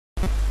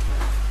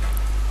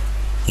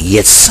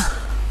Yes.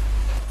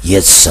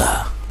 Yes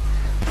sir.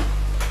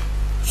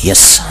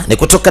 Yes. Ni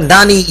kutoka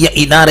ndani ya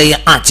idara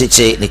ya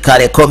Acheche ni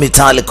Kariakoo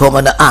Mitali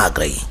Koma na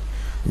Agri.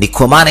 Ni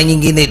kwa mara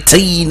nyingine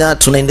tena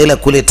tunaendelea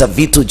kuleta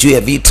vitu juu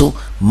ya vitu,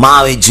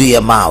 mawe juu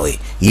ya mawe.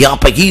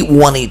 Hapa hii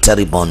wanaita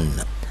Ribbon.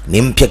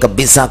 Ni mpya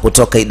kabisa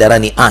kutoka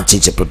idarani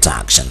Acheche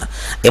Production.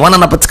 Ewana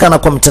anapatikana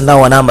kwa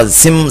mtandao wa namba za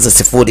simu za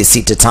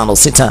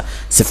 0656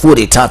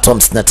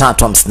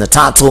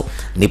 035353.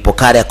 Nipo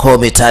Kariakoo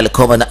Mitali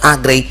Koma na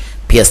Agri.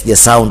 Pia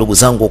sijasahau ndugu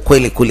zangu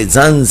kweli kule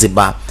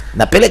Zanzibar,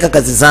 napeleka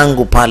kazi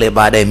zangu pale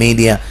baadaye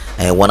media,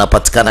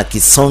 wanapatikana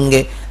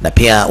Kisonge, na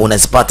pia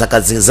unazipata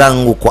kazi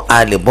zangu kwa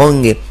Ale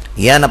Bonge,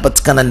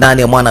 yanapatikana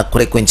ndani ya mwana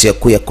kule nchi ya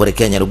kuya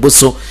kuelekea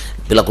Nyarubusu,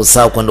 bila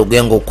kusahau kwa ndugu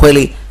yangu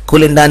kweli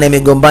kule ndani ya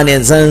Migombani ya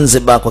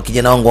Zanzibar kwa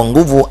kijana wangu wa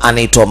nguvu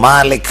anaitwa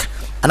Mack,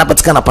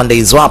 anapatikana pande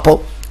hizo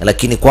hapo.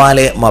 Lakini kwa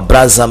wale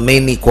mabraza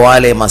meni, kwa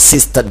wale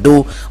masista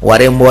du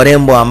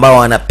warembo ambao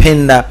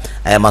wanapenda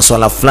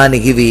masuala fulani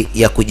hivi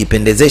ya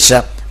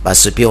kujipendezesha,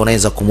 basi pia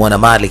unaweza kumuona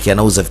Mack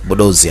anauza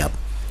vipodozi hapa.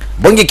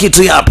 Bonge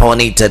kitu hapa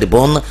wanaita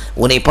Ribbon,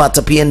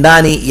 unaipata pia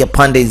ndani ya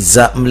pande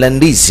za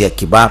Mlandizi ya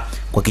Kiba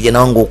kwa kijana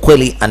wangu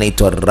kweli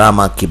anaitwa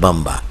Rama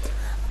Kibamba.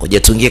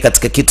 Ujatungia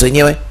katika kitu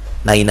yenyewe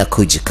na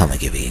inakuja kama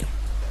hivi.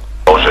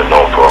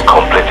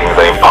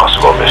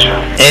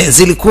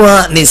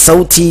 Zilikuwa ni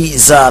sauti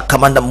za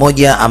kamanda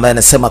mmoja ambaye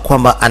anasema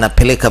kwamba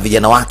anapeleka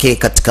vijana wake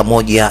katika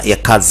moja ya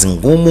kazi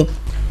ngumu,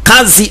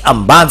 kazi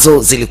ambazo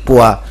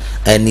zilikuwa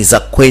ni za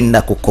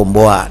kwenda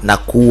kukomboa na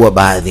kuua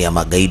baadhi ya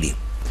magaidi.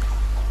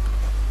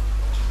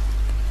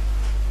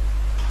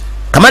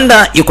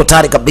 Kamanda yuko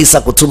tayari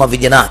kabisa kutuma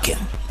vijana wake,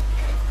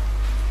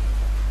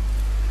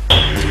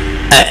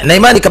 na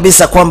imani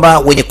kabisa kwamba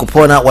wenye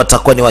kupona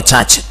watakuwa ni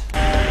wachache.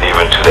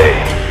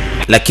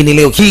 Lakini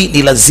leo hii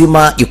ni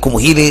lazima jukumu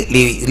hili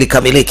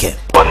likamilike.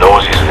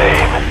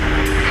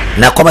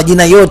 Na kwa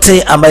majina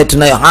yote ambayo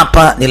tunayo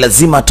hapa ni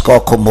lazima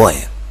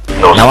tukawakomboe.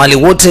 Na wale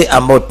wote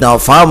ambao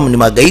tunawafahamu ni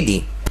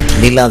magaidi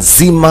ni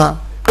lazima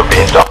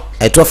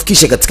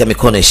tuwafikishe katika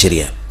mikono ya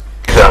sheria.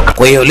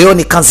 Kwa hiyo leo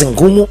ni kazi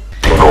ngumu,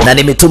 na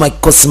nimetuma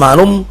kikosi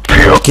maalum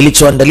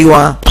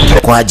kilichoandaliwa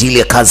kwa ajili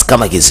ya kazi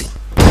kama hizi.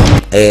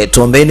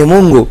 Tuombeeni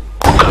Mungu,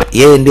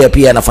 yeye ndiye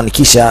pia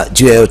anafanikisha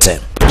juu ya yote.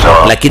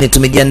 Lakini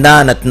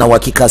tumejiandaa na tuna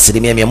uhakika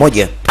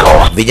 100%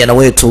 vijana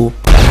wetu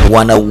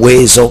wana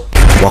uwezo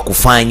wa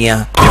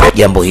kufanya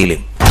jambo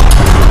hili.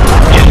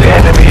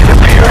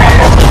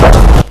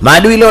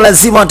 Maadui leo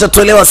lazima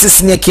watatolewa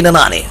sisi ni akina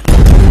nani.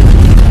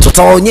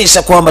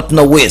 Tutawaonyesha kwamba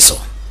tuna uwezo.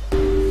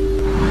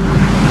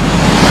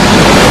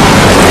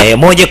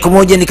 Moja kwa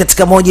moja ni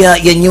katika moja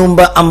ya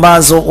nyumba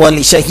ambazo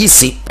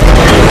walishahisi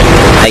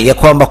ya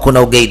kwamba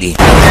kuna ugaidi.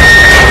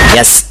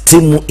 Yes,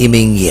 timu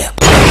imeingia.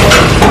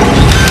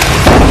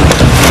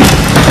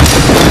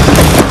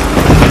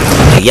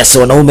 Yes,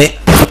 wanaume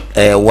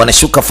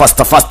wanashuka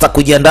fasta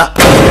kujiandaa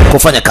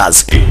kufanya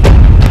kazi.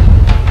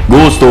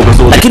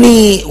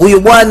 Lakini huyu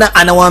bwana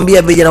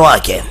anawaambia vijana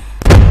wake,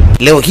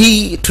 leo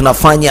hii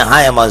tunafanya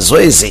haya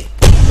mazoezi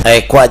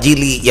kwa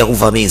ajili ya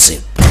uvamizi.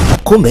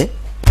 Kumbe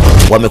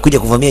wamekuja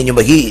kuvamia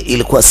nyumba hii.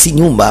 Ilikuwa si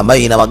nyumba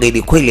ambayo ina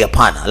magaidi kweli,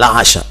 hapana, la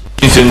hasha.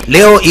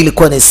 Leo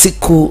ilikuwa ni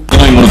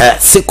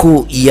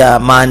siku ya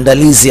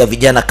maandalizi ya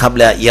vijana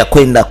kabla ya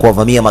kwenda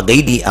kuwavamia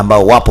magaidi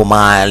ambao wapo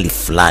mahali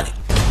fulani.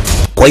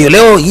 Kwa hiyo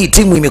leo hii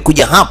timu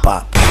imekuja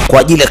hapa kwa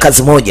ajili ya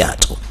kazi moja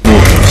tu,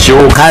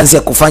 kazi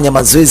ya kufanya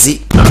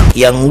mazoezi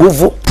ya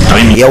nguvu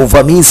ya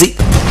uvamizi,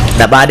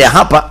 na baada ya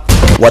hapa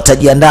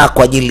watajiandaa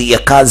kwa ajili ya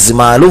kazi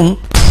maalum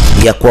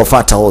ya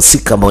kuwafuata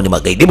wahusika ambao ni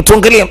magaidi. Hebu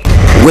tuangalie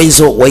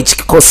uwezo wa hichi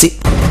kikosi.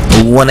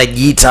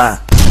 Wanajiita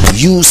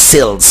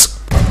U-Cells,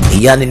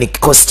 yani ni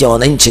kikosi cha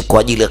wananchi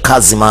kwa ajili ya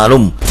kazi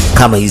maalum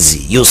kama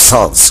hizi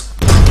U-Cells.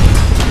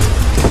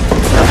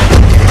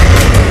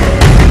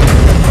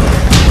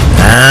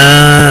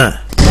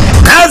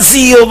 Kazi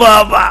hiyo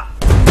baba.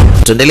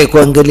 Tuendelee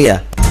kuangalia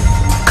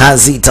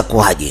kazi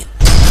itakuwaje.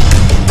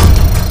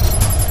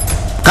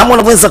 Kama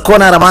unaweza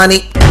kuona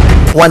ramani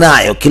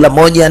wanayo, kila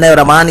mmoja anayo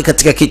ramani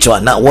katika kichwa,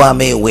 na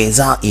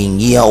wameweza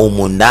ingia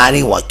humu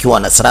ndani wakiwa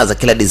na silaha za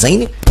kila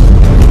design.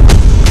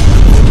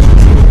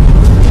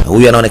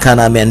 Huyu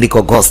anaonekana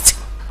ameandikwa Ghost.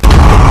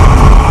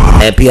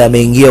 Pia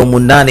ameingia humu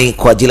ndani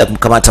kwa ajili ya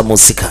kumkamata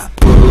mhusika.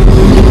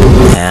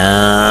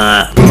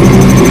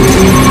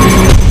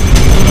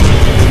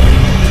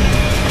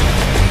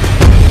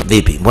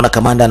 Vipi? Mbona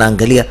kamanda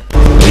anaangalia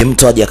ni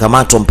mtu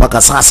hajakamatwa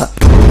mpaka sasa,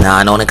 na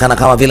anaonekana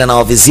kama vile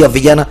anawavizia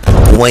vijana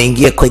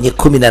waingie kwenye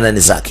 18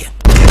 zake.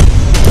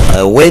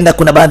 Huenda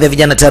kuna baadhi ya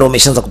vijana tayari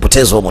wameshaanza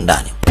kupotezwa huko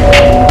ndani.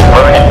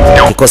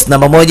 Kikosi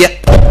namba 1,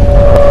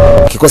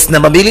 kikosi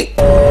namba 2,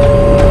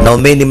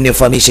 naombeni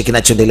mnifahamishe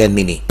kinachoendelea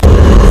nini.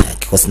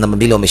 Kikosi namba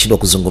 2 wameshindwa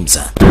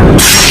kuzungumza.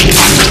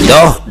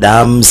 Ndio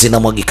damu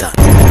zinamwagika.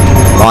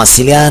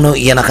 Mawasiliano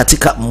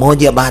yanakatika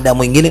mmoja baada ya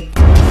mwingine.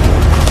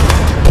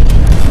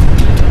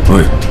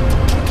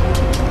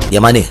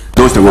 Jamani,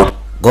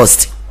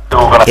 Ghost,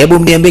 hebu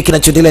mniambie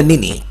kinachoendelea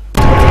nini?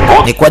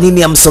 Ni kwa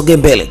nini amsogee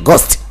mbele?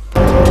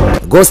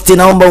 Ghost,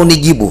 naomba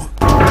unijibu.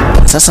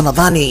 Sasa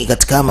nadhani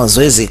katika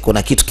mazoezi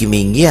kuna kitu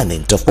kimeingia ni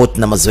tofauti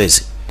na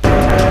mazoezi.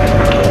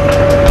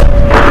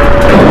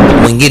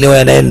 Mwingine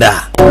wewe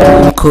anaenda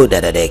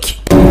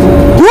kudadadeki.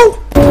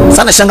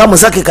 Sana shangamu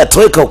zake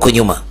katoweka huko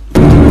nyuma.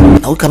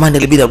 Na huyu kamanda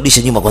ilibidi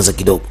arudishe nyuma kwanza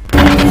kidogo.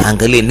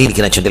 Angalie nini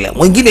kinachoendelea.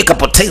 Mwingine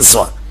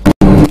kapotezwa.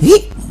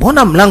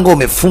 Mbona mlango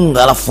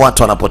umefunga alafu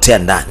watu wanapotea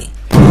ndani?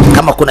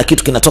 Kama kuna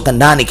kitu kinatoka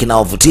ndani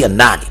kinawavutia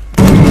ndani.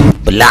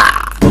 Bla.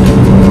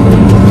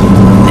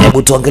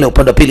 Hebu tuangalie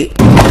upande wa pili.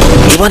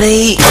 Bwana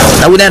hii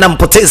na huyu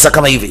anampoteza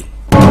kama hivi.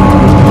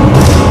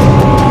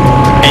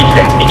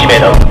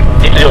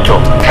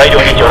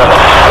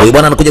 Huyu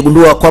bwana anakuja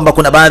gundua kwamba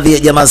kuna baadhi ya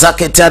jamaa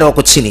zake tayari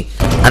wako chini.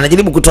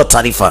 Anajaribu kutoa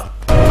taarifa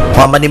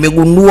kwamba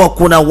nimegundua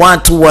kuna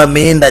watu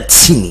wameenda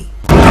chini.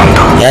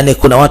 Yaani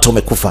kuna watu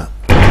wamekufa.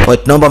 Kwa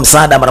tunaomba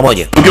msaada mara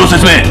moja.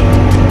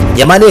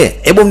 Jamani,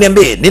 hebu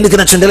mniambie nini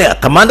kinachoendelea?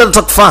 Kamanda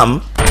anataka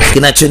kufahamu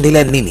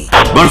kinachoendelea nini.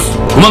 Boss,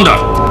 Commander.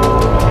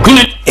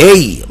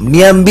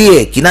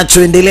 Mniambie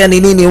kinachoendelea ni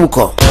nini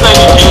huko.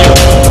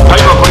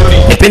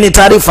 Nipeni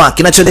taarifa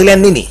kinachoendelea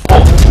nini.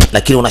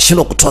 Lakini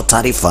unashindwa kutoa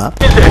taarifa,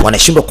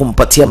 wanashindwa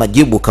kumpatia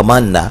majibu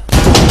kamanda,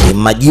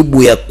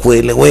 majibu ya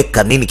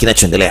kueleweka nini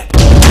kinachoendelea.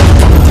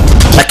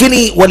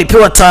 Lakini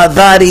walipewa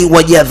tahadhari,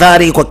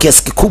 wajihadhari kwa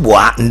kiasi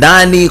kikubwa,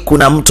 ndani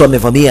kuna mtu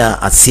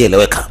amevamia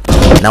asieleweka.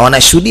 Na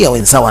wanashuhudia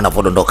wenzao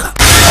wanavodondoka.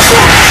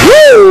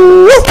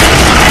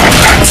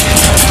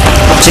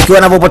 Cheki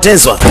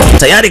wanapopotezwa,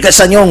 tayari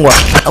kashanyongwa.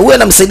 Huyu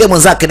anamsaidia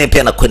mwenzake naye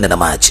pia anakwenda na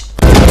maji.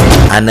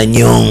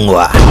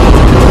 Ananyongwa.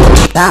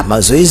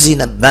 Mazoezi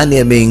nadhani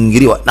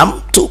yameingiliwa na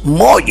mtu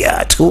mmoja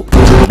tu.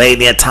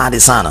 Baini hatari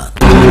sana.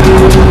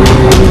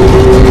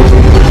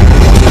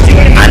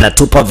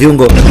 Anatupa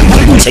viungo.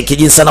 Cheki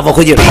jinsi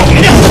anavyokuja.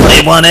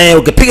 Bwana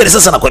ukipiga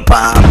risasi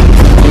anakwepa.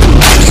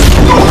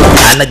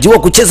 Anajua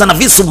kucheza na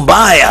visu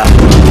mbaya.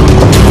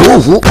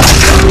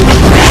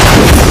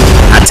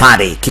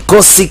 Hatari.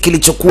 Kikosi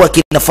kilichokuwa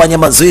kinafanya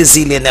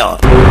mazoezi ile eneo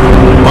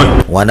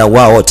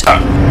wanauawa wote.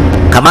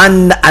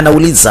 Kamanda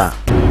anauliza,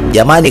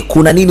 jamani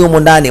kuna nini humo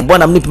ndani?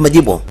 Mbona mnipi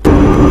majibu?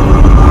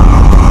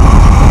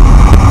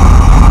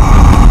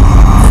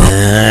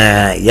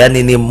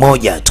 Yani ni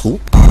mmoja tu.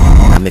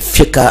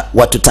 Amefika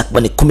watu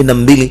takriban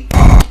 12.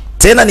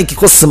 Tena ni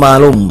kikosi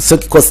maalum, sio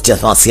kikosi cha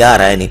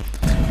masiara, yani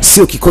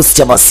sio kikosi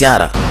cha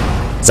masiara.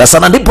 Sasa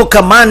na ndipo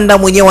kamanda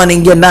mwenyewe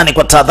anaingia ndani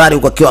kwa tahadhari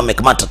huko akiwa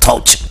amekamata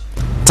torch.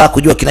 Nataka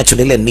kujua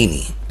kinachoendelea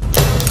nini.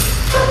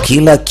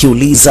 Kila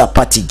kiuliza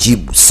apati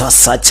jibu.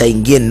 Sasa acha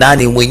ingie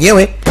ndani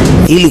mwenyewe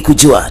ili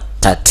kujua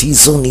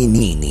tatizo ni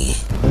nini.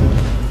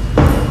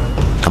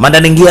 Kamanda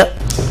anaingia.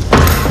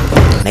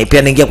 Na pia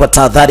anaingia kwa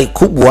tahadhari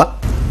kubwa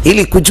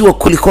ili kujua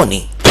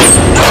kulikoni.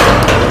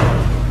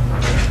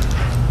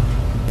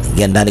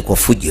 Ingia ndani kwa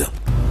fujo.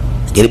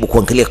 Jaribu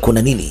kuangalia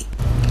kuna nini.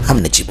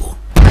 Hamna jibu.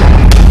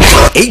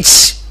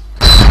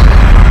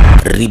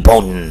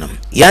 Reborn.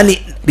 Yani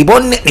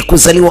reborn ni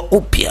kuzaliwa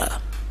upya.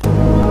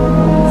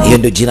 Hiyo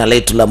ndio jina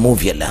letu la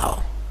movie leo.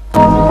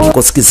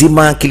 Kikosi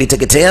kizima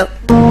kiliteketea.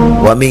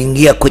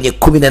 Wameingia kwenye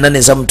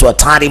 18 za mtu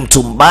hatari,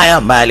 mtu mbaya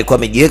ambaye alikuwa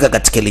amejiweka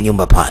katika ile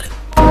nyumba pale.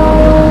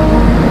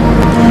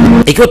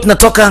 Ikiwa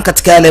tunatoka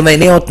katika yale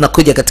maeneo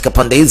tunakuja katika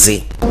pande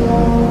hizi.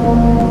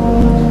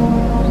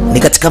 Ni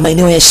katika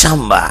maeneo ya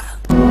shamba.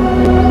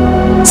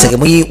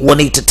 Sehemu hii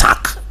wanaita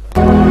tak.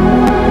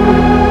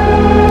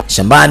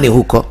 Shambani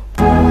huko.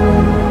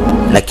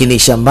 Lakini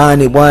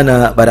shambani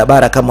bwana,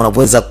 barabara kama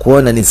unavyoweza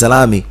kuona ni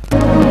salami.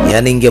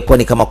 Yaani ingekuwa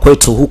ni kama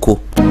kwetu huku,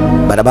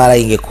 barabara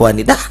ingekuwa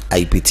ni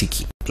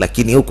haipitiki.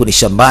 Lakini huku ni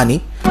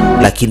shambani,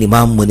 lakini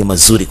mambo ni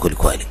mazuri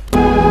kweli.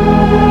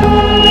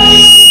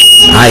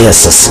 Haya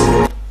sasa.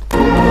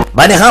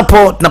 Baada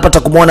hapo tunapata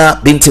kumwona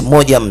binti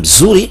mmoja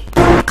mzuri,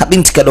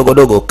 kabinti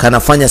kadogodogo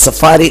kanafanya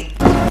safari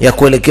ya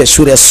kuelekea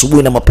shule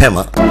asubuhi na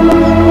mapema.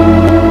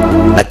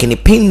 Lakini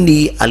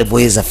pindi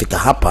alivyoweza fika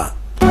hapa,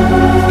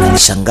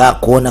 alishangaa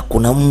kuona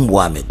kuna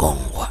mbwa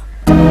amegongwa.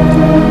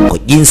 Kwa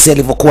jinsi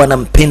alivyokuwa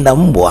anampenda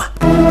mbwa,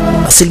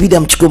 basi ilibidi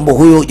amchukue mbwa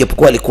huyo,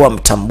 japokuwa alikuwa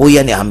mtambui,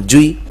 yani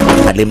hamjui,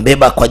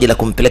 alimbeba kwa ajili ya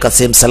kumpeleka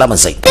sehemu salama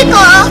zaidi.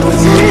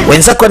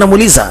 Wenzako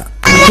wanamuuliza,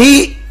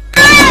 "Hii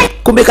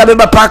kumbe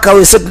kabeba paka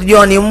wewe, sasa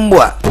tunajua ni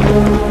mbwa."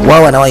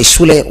 Wao na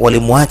shule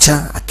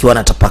walimwacha akiwa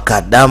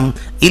anatapaka damu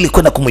ili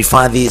kwenda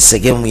kumhifadhi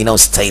sehemu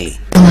inayostahili.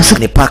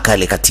 Ni paka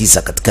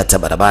alikatiza katikati ya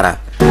barabara,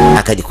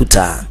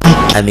 akajikuta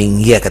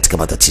ameingia katika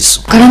matatizo.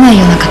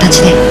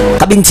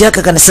 Kabinti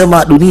yake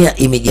kanasema dunia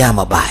imejaa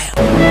mabaya.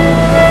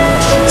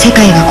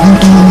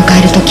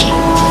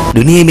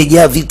 Dunia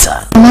imejaa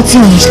vita.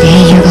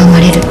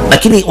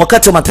 Lakini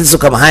wakati wa matatizo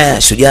kama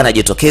haya, shujaa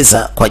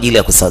anajitokeza kwa ajili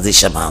ya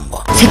kusawazisha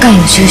mambo.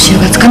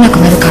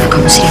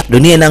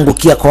 Dunia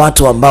inaangukia kwa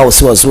watu ambao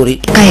si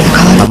wazuri,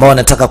 ambao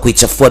wanataka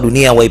kuichafua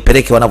dunia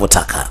waipeleke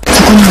wanavyotaka.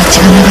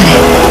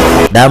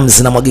 Damu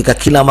zinamwagika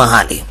kila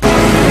mahali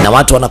na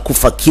watu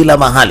wanakufa kila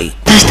mahali.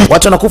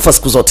 Watu wanakufa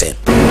siku zote.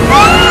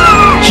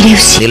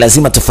 Ni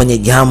lazima tufanye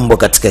jambo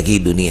katika hii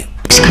dunia.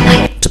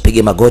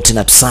 Tupige magoti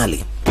na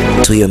tusali,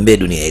 tuiombee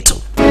dunia yetu.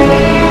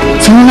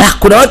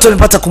 Kuna watu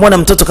wamepata kumwona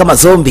mtoto kama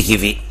zombi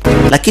hivi,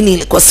 lakini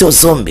ilikuwa sio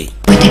zombi,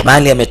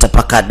 bali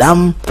ametapaka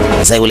damu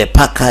za yule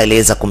paka.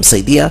 Aliweza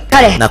kumsaidia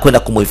na kwenda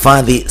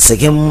kumhifadhi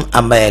sehemu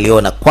ambaye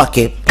aliona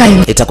kwake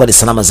itakuwa ni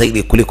salama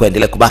zaidi kuliko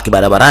endelea kubaki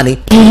barabarani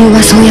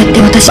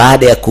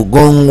baada ya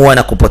kugongwa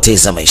na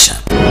kupoteza maisha.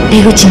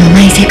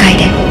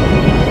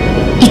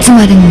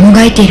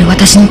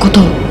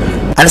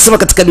 Anasema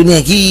katika dunia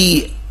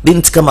hii,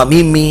 binti kama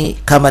mimi,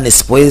 kama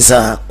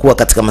nisipoweza kuwa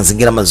katika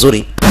mazingira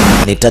mazuri,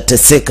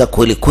 nitateseka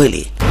kweli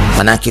kweli.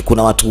 Manake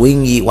kuna watu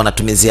wengi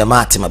wanatumizia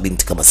mate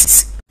mabinti kama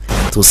sisi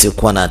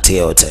tusiokuwa na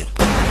hatia yote.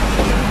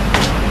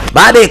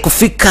 Baada ya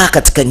kufika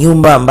katika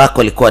nyumba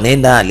ambako alikuwa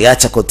anaenda,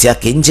 aliacha koti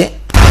yake nje,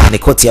 ni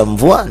koti ya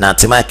mvua, na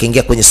hatimaye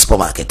akaingia kwenye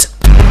supermarket.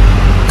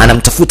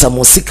 Anamtafuta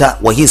mhusika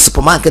wa hii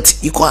supermarket.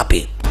 Yuko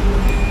wapi?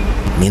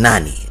 Ni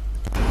nani?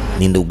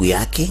 Ni ndugu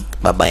yake,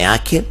 baba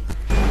yake,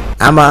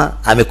 ama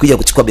amekuja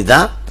kuchukua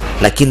bidhaa?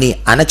 Lakini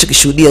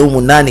anachokishuhudia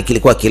humu ndani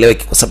kilikuwa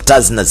kieleweki, kwa sababu taa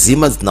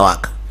zinazima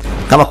zinawaka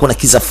kama kuna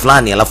kiza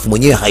fulani, alafu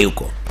mwenyewe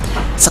hayuko.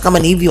 Sasa kama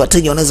ni hivi,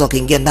 wateja wanaweza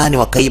wakaingia ndani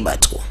wakaiba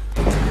tu.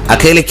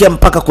 Akaelekea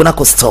mpaka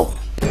kunako store,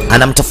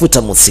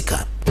 anamtafuta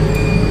mhusika,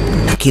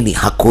 lakini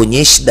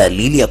hakuonyeshi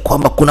dalili ya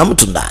kwamba kuna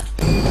mtu ndani.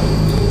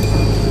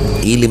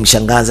 Ili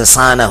mshangaza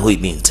sana huyu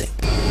binti,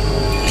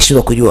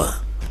 alishindwa kujua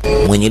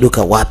mwenye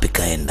duka wapi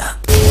kaenda.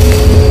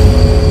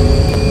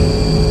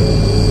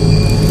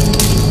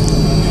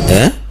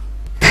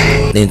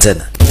 Nini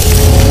tena?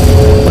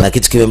 Kuna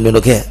kitu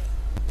kimemdondokea.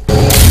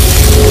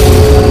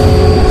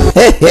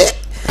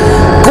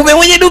 Kumbe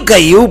mwenye duka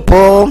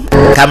yupo,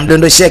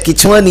 kamdondoshea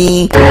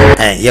kichwani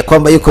ya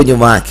kwamba yuko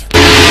nyuma yake.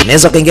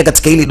 Unaweza kaingia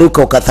katika hili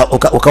duka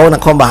ukaona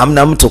kwamba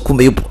hamna mtu,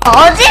 kumbe yupo.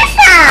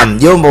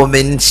 Mjomba,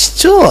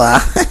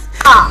 umenishtua.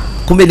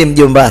 Kumbe ni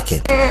mjomba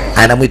wake.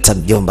 Anamwita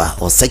mjomba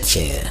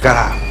Osache.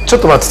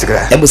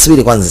 Hebu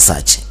subiri kwanza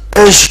Sachi.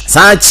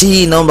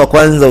 Sachi, naomba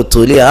kwanza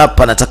utulia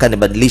hapa, nataka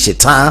nibadilishe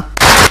taa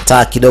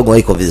kidogo,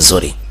 haiko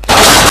vizuri.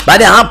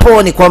 Baada ya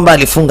hapo ni kwamba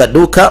alifunga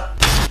duka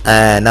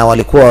na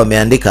walikuwa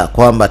wameandika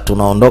kwamba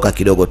tunaondoka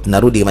kidogo,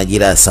 tunarudi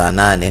majira ya saa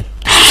 8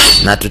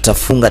 na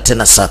tutafunga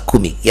tena saa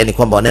 10. Yani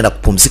kwamba wanaenda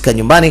kupumzika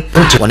nyumbani,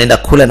 wanaenda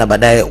kula na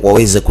baadaye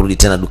waweze kurudi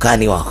tena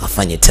dukani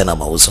wakafanye tena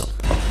mauzo.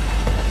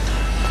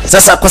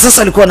 Sasa kwa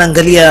sasa alikuwa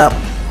anaangalia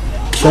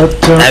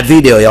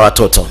video ya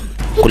watoto.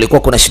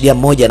 Kulikuwa kuna shujaa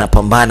mmoja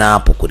anapambana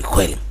hapo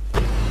kweli.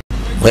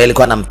 Wewe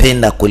alikuwa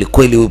anampenda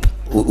kweli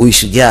huyu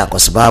shujaa kwa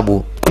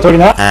sababu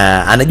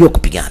anajua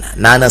kupigana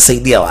na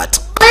anasaidia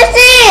watu.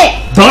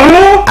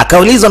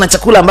 Akaulizwa na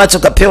chakula ambacho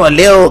kapewa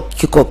leo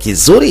kiko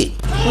kizuri.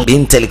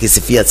 Binti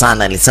alikisifia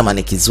sana, alisema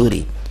ni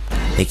kizuri,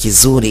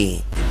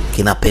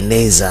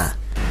 kinapendeza,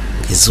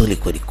 kizuri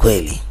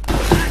kweli.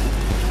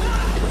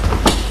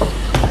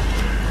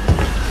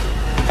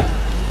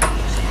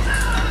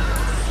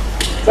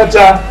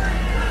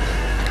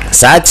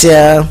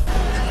 Sacha.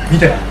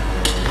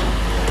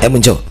 Hebu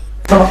njoo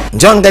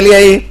angalia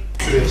hii.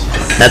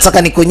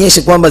 Nataka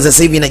nikuonyeshe kwamba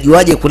sasa hivi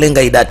najuaje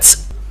kulenga idats.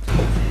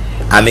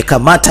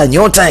 Amekamata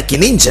nyota ya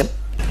kininja,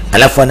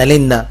 alafu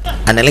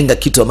analenga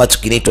kitu ambacho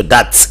kinaitwa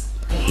darts.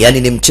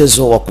 Yani ni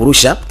mchezo wa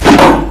kurusha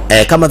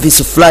kama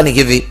visu fulani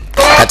hivi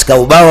katika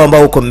ubao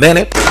ambao uko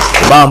mbele,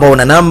 ubao ambao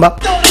una namba.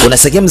 Kuna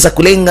sehemu za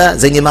kulenga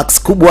zenye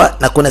max kubwa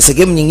na kuna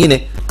sehemu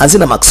nyingine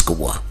hazina max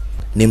kubwa.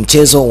 Ni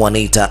mchezo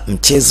wanaita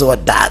mchezo wa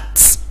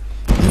darts,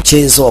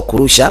 mchezo wa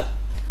kurusha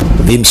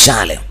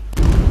vimshale.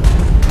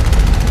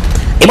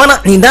 Bwana,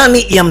 ni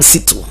ndani ya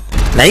msitu,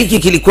 na hiki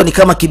kilikuwa ni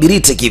kama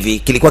kibiriti hivi,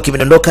 kilikuwa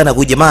kimedondoka na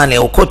huyu jamaa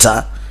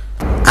anaokota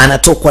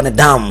anatokwa na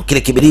damu.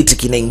 Kile kibiriti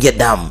kinaingia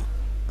damu.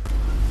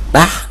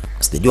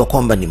 Sijajua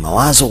kwamba ni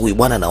mawazo huyu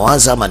bwana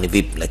anawaza ama ni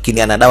vipi,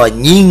 lakini ana dawa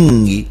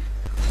nyingi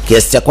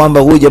kiasi cha kwamba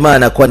huyu jamaa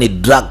anakuwa ni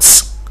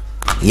drugs.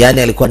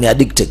 Yani alikuwa ni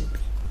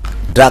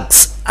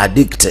drugs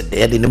addicted.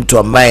 Yani ni mtu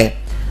ambaye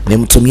ni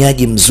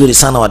mtumiaji mzuri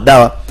sana wa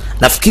dawa.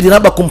 Nafikiri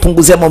labda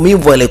kumpunguzia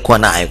maumivu alikuwa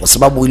nayo, kwa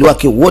sababu mwili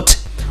wake wote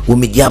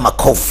umejaa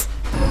makovu.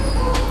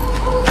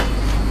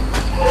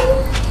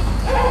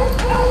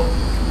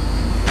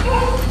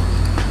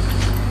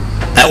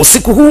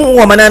 Usiku huu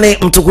wa manane,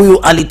 mtu huyu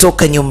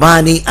alitoka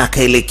nyumbani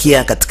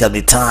akaelekea katika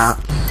mitaa,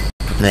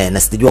 na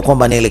sijua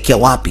kwamba anaelekea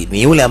wapi.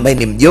 Ni yule ambaye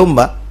ni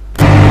mjomba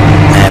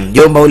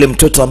ule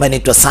mtoto ambaye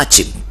anaitwa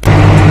Sachi.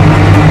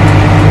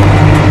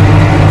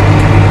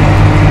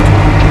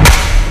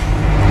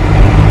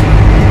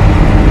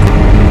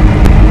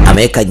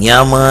 Ameweka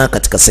nyama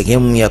katika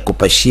sehemu ya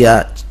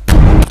kupashia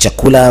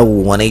chakula,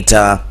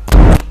 wanaita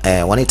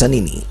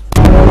nini,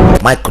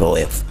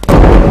 microwave.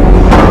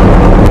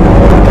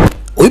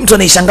 Huyu mtu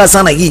anaishangaa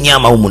sana hii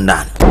nyama humu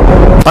ndani,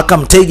 mpaka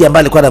mteja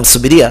ambaye alikuwa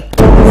anamsubiria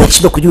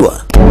anashindwa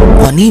kujua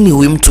kwa nini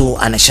huyu mtu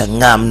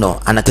anashangaa mno,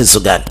 ana tatizo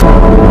gani.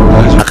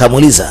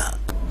 Akamuuliza,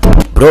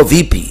 bro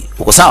vipi,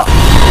 uko sawa?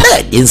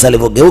 Jinsi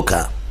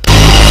alivyogeuka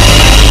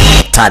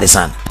tayari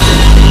sana.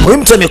 Huyu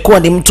mtu amekuwa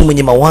ni mtu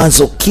mwenye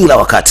mawazo kila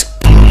wakati.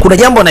 Kuna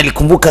jambo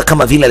analikumbuka,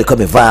 kama vile alikuwa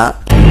amevaa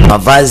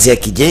mavazi ya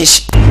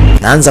kijeshi.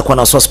 Naanza kuwa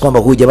na wasiwasi kwamba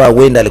huyu jamaa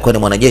huenda alikuwa ni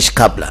mwanajeshi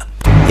kabla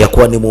ya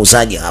kuwa ni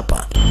muuzaji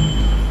hapa.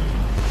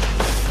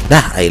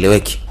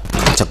 Haeleweki.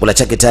 Chakula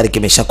chake tayari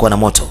kimeshakuwa na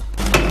moto.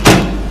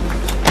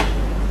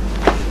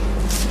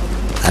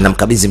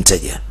 Anamkabidhi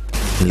mteja.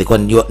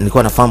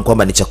 Nilikuwa nafahamu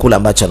kwamba ni chakula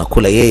ambacho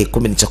anakula yeye,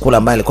 kumbe ni chakula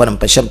ambacho alikuwa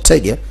anampashia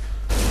mteja.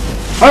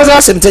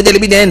 Sasa mteja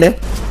ilibidi aende.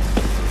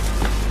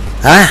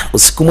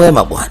 Usiku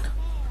mwema bwana.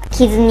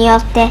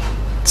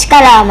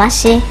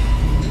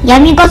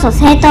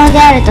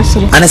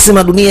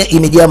 Anasema dunia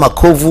imejaa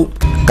makovu,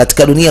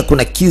 katika dunia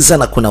kuna kiza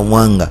na kuna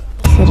mwanga.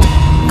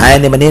 Haya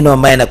ni maneno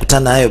ambayo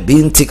anakutana nayo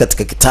binti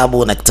katika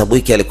kitabu, na kitabu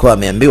hiki alikuwa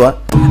ameambiwa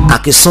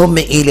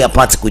akisome ili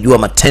apate kujua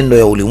matendo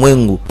ya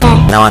ulimwengu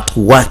na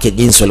watu wake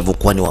jinsi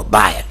walivyokuwa ni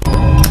wabaya.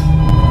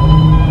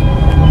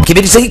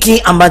 Kibiti hiki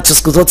ambacho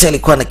siku zote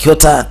alikuwa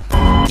anakiota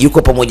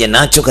yuko pamoja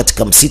nacho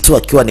katika msitu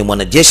akiwa ni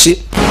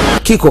mwanajeshi,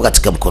 kiko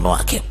katika mkono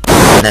wake.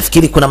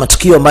 Nafikiri kuna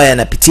matukio ambayo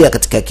yanapitia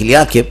katika akili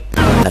yake.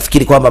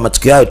 Nafikiri kwamba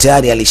matukio hayo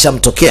tayari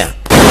alishamtokea,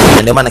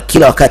 na ndio maana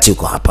kila wakati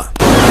yuko hapa.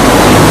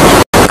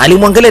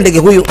 Alimwangalia ndege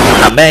huyu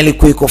ambaye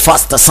alikuwa yuko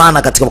faster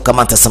sana katika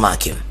kukamata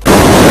samaki.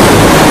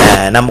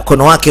 Na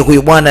mkono wake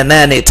huyu bwana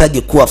naye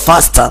anahitaji kuwa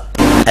faster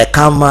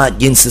kama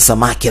jinsi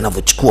samaki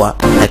anavyochukua,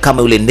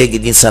 kama yule ndege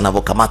jinsi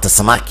anavyokamata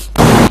samaki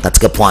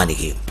katika pwani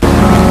hii.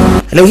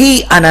 Leo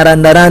hii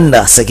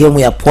anarandaranda sehemu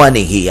ya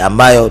pwani hii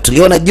ambayo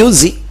tuliona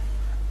juzi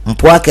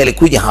mpwa wake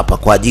alikuja hapa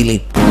kwa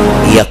ajili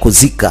ya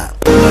kuzika,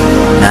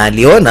 na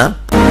aliona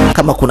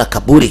kama kuna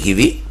kaburi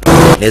hivi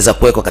inaweza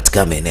kuwekwa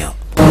katika maeneo,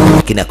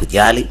 lakini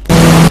hakujali.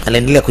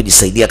 Aliendelea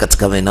kujisaidia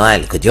katika maeneo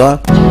yale. Kujua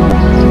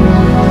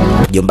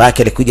mjomba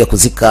wake alikuja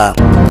kuzika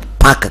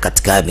paka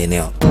katika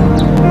maeneo.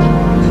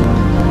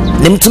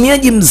 Ni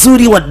mtumiaji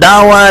mzuri wa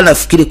dawa.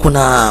 Nafikiri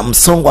kuna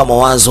msongo wa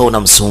mawazo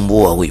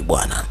unamsumbua huyu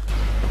bwana.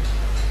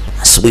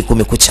 Asubuhi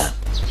kumekucha,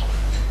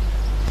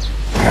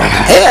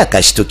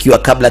 akashtukiwa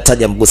kabla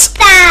hataja mgusa.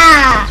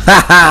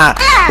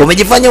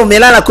 Umejifanya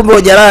umelala kumbe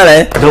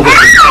hujalala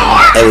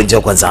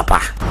njoo kwanza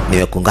hapa.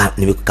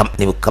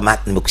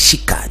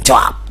 Nimekushika.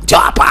 Njoo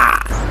hapa.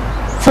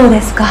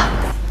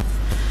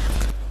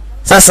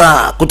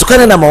 Sasa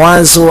kutokana na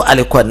mawazo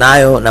alikuwa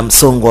nayo na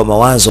msongo wa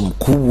mawazo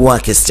mkubwa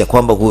kiasi cha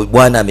kwamba huyu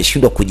bwana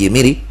ameshindwa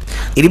kujihimili,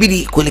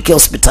 ilibidi kuelekea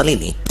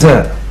hospitalini.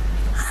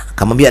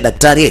 Akamwambia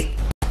daktari,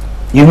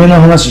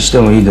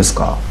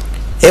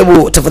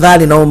 hebu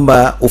tafadhali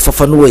naomba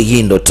ufafanue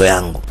hii ndoto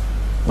yangu.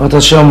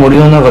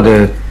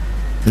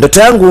 Ndoto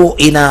yangu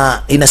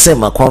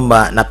inasema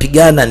kwamba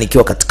napigana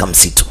nikiwa katika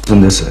msitu,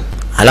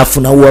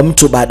 halafu naua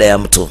mtu baada ya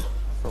mtu,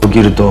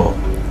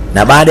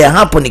 na baada ya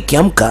hapo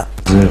nikiamka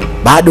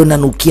bado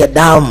nanukia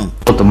damu.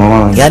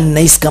 Yaani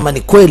nahisi kama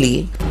ni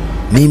kweli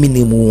mimi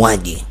ni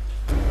muuaji.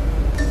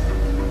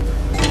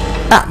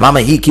 Mama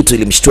hii kitu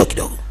ilimshtua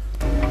kidogo.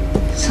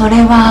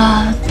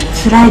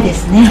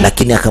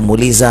 Lakini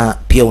akamuuliza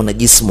pia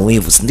unajisi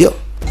maumivu, si ndio?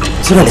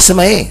 Sura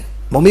alisema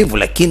maumivu,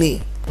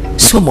 lakini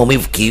sio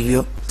maumivu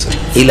kivyo,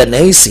 ila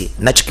nahisi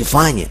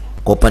nachokifanya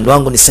kwa upande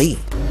wangu ni sahihi.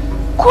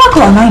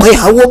 Wewe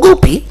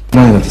hauogopi?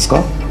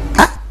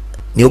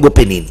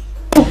 Niogope nini?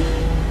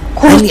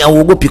 Yaani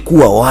hauogopi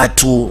kuwa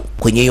watu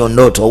kwenye hiyo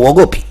ndoto?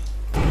 Hauogopi?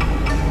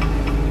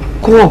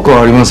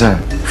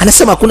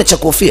 Anasema hakuna cha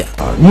kuhofia.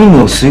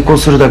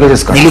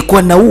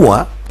 Nilikuwa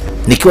naua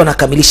nikiwa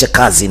nakamilisha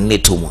kazi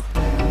nilitumwa.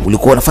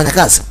 Ulikuwa unafanya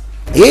kazi?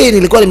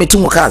 Nilikuwa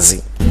nimetumwa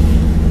kazi.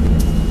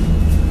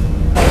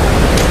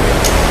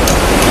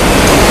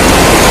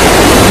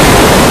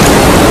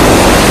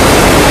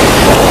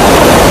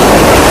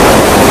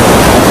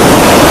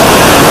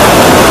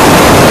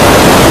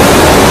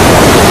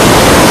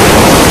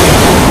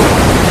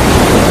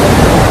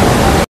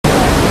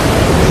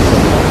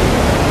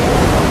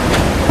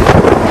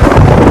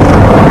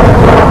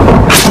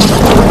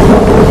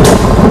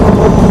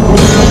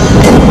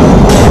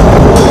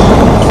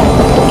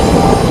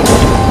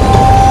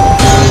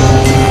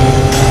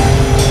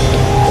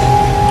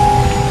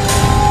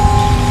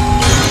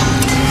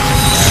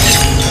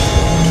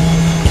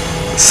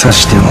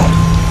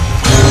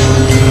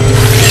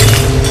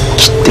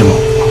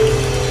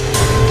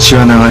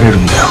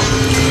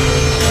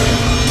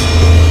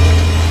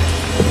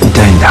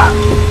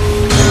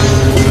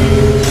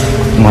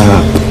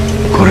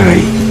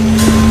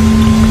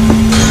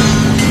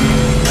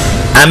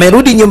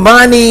 Amerudi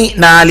nyumbani,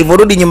 na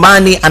alivyorudi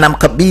nyumbani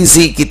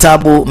anamkabidhi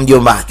kitabu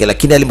mjomba wake,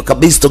 lakini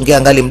alimkabidhi tongea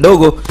angali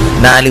mdogo,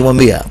 na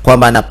alimwambia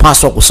kwamba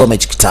anapaswa kusoma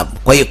hicho kitabu.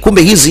 Kwa hiyo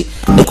kumbe hizi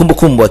ni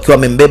kumbukumbu akiwa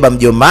amembeba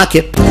mjomba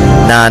wake,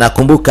 na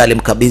nakumbuka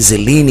alimkabidhi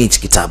lini hicho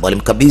kitabu.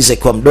 Alimkabidhi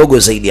akiwa mdogo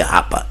zaidi ya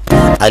hapa.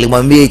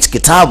 Alimwambia hicho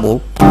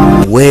kitabu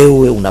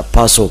wewe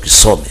unapaswa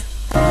ukisome,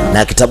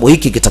 na kitabu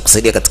hiki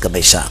kitakusaidia katika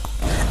maisha yako.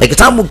 Ni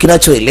kitabu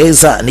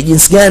kinachoeleza ni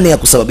jinsi gani ya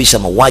kusababisha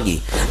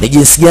mauaji, ni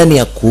jinsi gani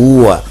ya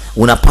kuua,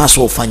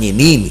 unapaswa ufanye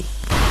nini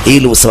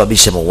ili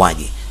usababishe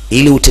mauaji,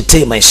 ili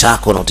utetee maisha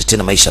yako na utetee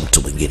na maisha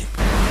mtu mwingine.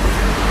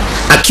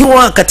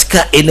 Akiwa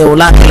katika eneo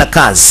lake la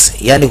kazi,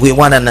 yani huyu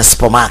mwana na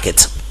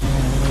supermarket,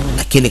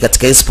 lakini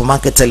katika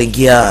supermarket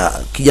aliingia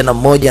kijana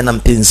mmoja na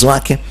mpenzi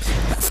wake,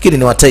 nafikiri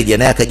ni wateja,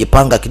 naye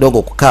akajipanga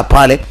kidogo kukaa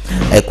pale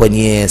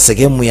kwenye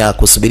sehemu ya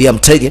kusubiria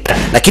mteja,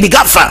 lakini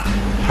ghafla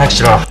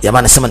jamaa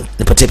anasema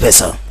nipatie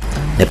pesa.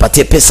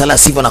 nipatie pesa la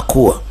sivyo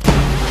nakuwa.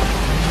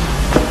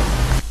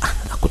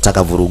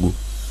 Hakutaka vurugu,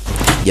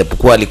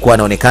 japokuwa alikuwa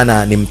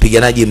anaonekana ni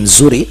mpiganaji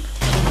mzuri.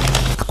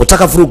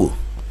 Hakutaka vurugu,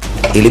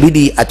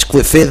 ilibidi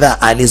achukue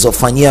fedha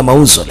alizofanyia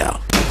mauzo leo.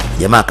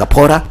 Jamaa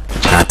akapora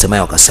na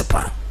hatimaye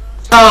wakasepa.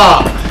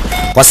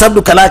 Kwa sababu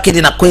duka lake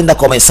linakwenda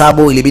kwa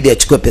mahesabu, ilibidi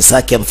achukue pesa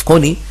yake ya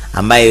mfukoni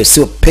ambayo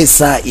sio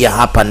pesa ya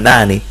hapa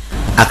ndani,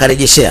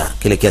 akarejeshea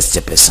kile kiasi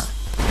cha pesa.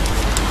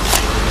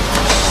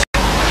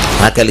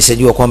 Maana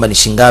alishajua kwamba ni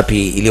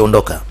shingapi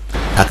iliondoka,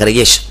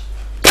 akarejesha.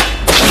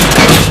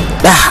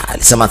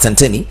 Alisema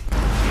asanteni.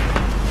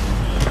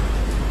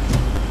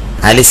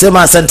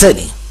 Alisema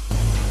asanteni.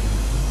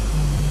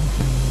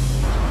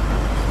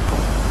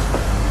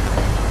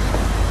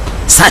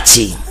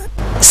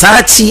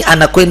 Sachi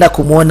anakwenda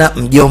kumuona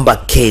mjomba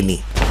Kenny.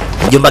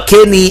 Mjomba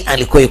Kenny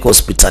alikuwa yuko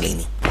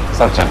hospitalini.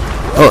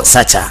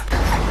 Sacha.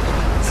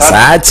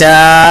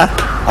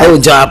 Au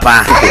njoo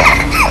hapa.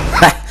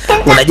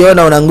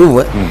 Unajiona una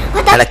nguvu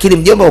lakini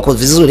mjomba uko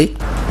vizuri.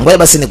 Ngoja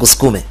basi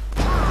nikusukume.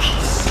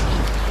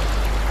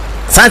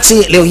 Sachi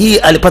leo hii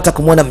alipata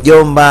kumuona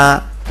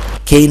mjomba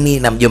Kenny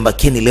na mjomba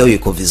Kenny leo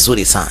yuko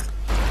vizuri sana.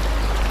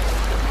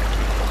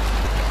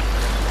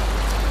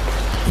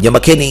 Mjomba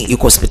Kenny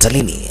yuko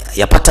hospitalini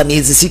yapata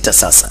miezi 6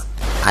 sasa.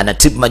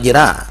 Anatibu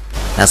majeraha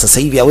na sasa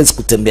hivi hawezi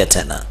kutembea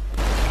tena.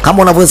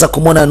 Kama unaweza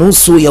kumuona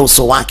nusu ya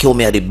uso wake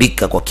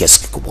umeharibika kwa kiasi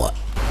kikubwa.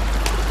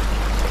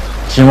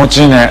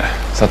 Kimochi ne,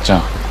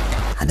 Sacha.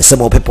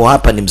 Anasema upepo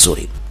hapa ni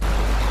mzuri.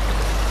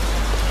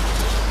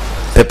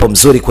 Pepo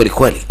mzuri kweli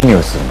kweli.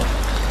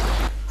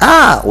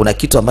 Una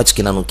kitu ambacho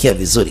kinanukia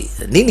vizuri.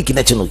 Nini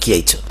kinachonukia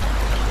hicho?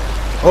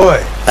 Oi.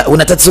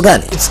 Una tatizo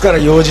gani? Itskara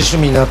yoji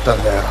shumi inatta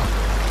nda yo.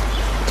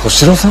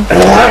 Toshiro-san?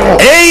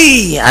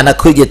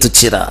 Anakuja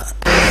Toshiro.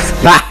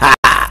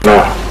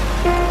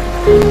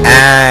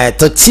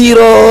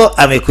 Toshiro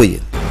amekuja.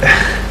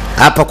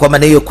 Hapa kwa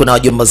maana hiyo kuna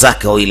wajomba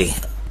zake wawili.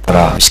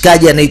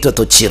 Mshikaji anaitwa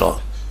Toshiro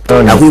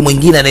na huyu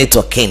mwingine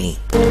anaitwa Kenny.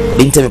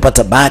 Binti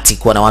amepata bahati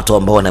kuwa na watu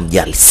ambao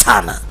wanamjali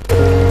sana.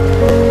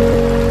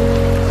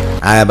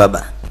 Haya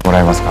baba.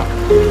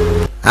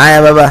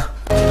 Haya baba,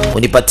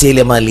 unipatie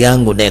ile mali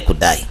yangu naye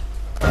kudai.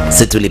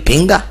 Si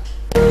tulipinga?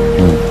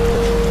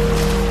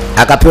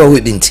 Akapewa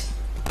huyu binti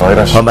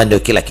kwamba ndio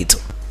kila kitu.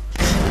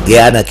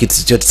 Yeye ana kitu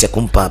chochote cha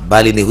kumpa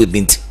bali ni huyu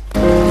binti.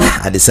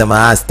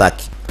 Alisema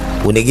staki.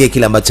 Unigee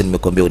kile ambacho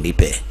nimekuambia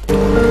unipe.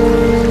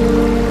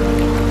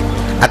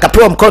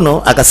 Akapewa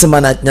mkono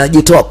akasema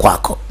najitoa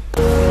kwako.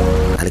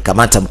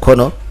 Alikamata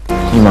mkono.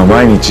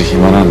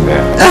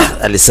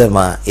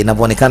 Alisema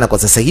inavyoonekana kwa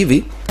sasa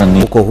hivi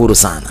uko huru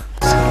sana.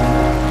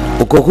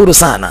 Uko huru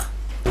sana.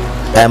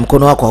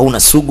 Mkono wako hauna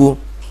sugu.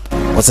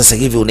 Kwa sasa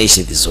hivi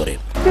unaishi vizuri.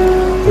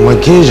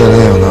 Umekeja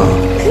leo na.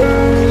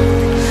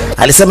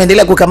 Alisema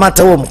endelea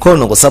kukamata huo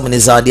mkono kwa sababu ni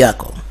zawadi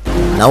yako.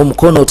 Na huo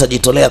mkono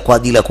utajitolea kwa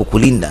ajili ya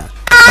kukulinda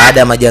baada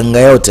ya majanga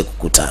yote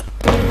kukutana.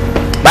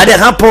 Baada ya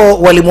hapo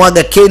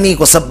walimwaga Kenny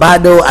kwa sababu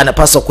bado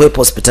anapaswa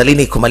kuwepo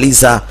hospitalini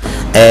kumaliza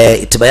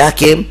tiba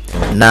yake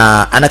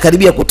na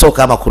anakaribia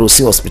kutoka ama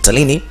kuruhusiwa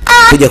hospitalini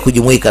kuja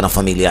kujumuika na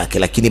familia yake,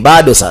 lakini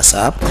bado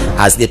sasa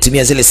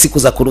hazijatimia zile siku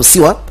za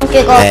kuruhusiwa.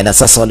 Na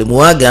sasa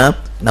walimuaga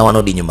na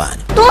wanarudi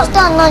nyumbani.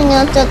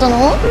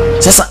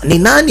 Sasa ni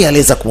nani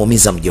aliweza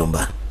kumuumiza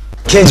mjomba?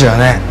 Kenji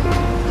ne.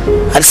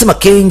 Alisema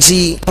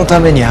Kenji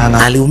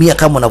aliumia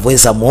kama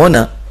unavyoweza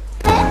muona.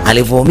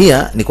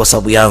 Alivyoumia ni kwa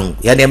sababu yangu.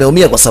 Yaani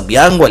ameumia kwa sababu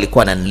yangu,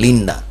 alikuwa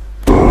ananilinda.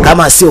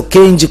 Kama sio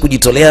Kenji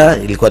kujitolea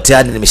ilikuwa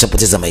tayari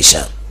nimeshapoteza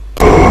maisha.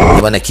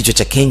 Maana kichwa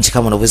cha Kenji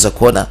kama unavyoweza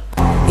kuona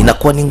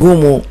inakuwa ni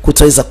ngumu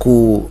kutoweza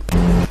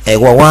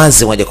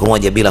wawazi moja kwa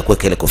moja bila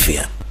kuweka ile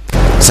kofia.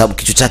 Kwa sababu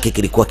kichwa chake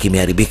kilikuwa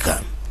kimeharibika.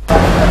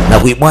 Na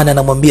huyu bwana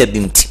anamwambia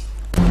binti,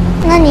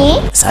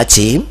 "Nani?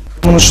 Sachi,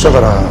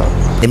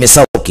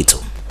 nimesahau kitu.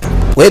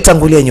 Wewe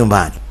tangulia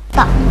nyumbani."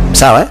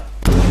 Sawa?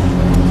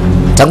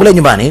 Tangulia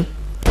nyumbani.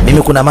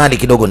 Mimi kuna mali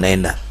kidogo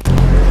naenda.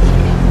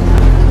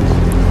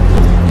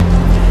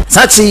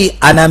 Sachi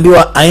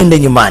anaambiwa aende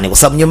nyumbani kwa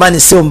sababu nyumbani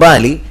sio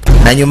mbali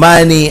na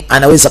nyumbani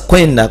anaweza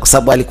kwenda kwa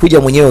sababu alikuja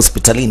mwenyewe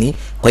hospitalini,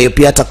 kwa hiyo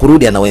pia hata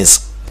kurudi anaweza.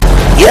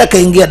 Yeye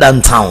akaingia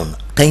downtown,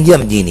 kaingia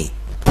mjini.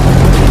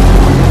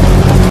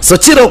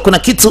 Sochiro kuna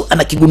kitu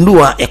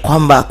anakigundua ya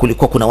kwamba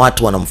kulikuwa kuna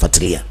watu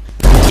wanamfuatilia.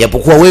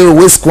 Japokuwa wewe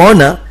huwezi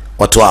kuona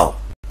watu wao.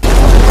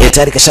 Yeye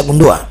tayari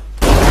kashagundua.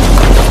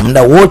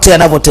 Muda wote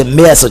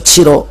anapotembea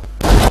Sochiro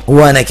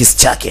huwa na kisu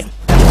chake.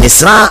 Ni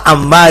silaha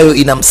ambayo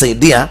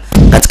inamsaidia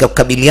katika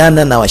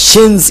kukabiliana na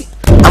washenzi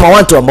ama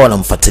watu ambao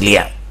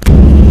wanamfuatilia.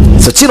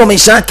 Sochiro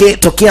maisha yake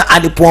tokea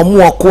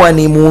alipoamua kuwa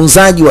ni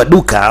muuzaji wa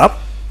duka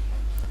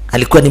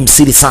alikuwa ni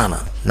msiri sana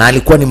na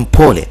alikuwa ni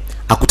mpole.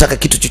 Hakutaka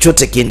kitu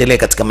chochote kiendelee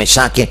katika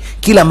maisha yake,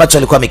 kila ambacho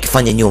alikuwa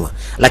amekifanya nyuma.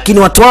 Lakini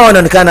watu wao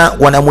wanaonekana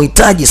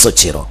wanamhitaji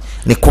Sochiro.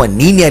 Ni kwa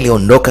nini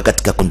aliondoka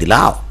katika kundi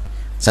lao?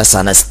 Sasa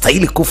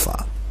anastahili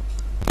kufa.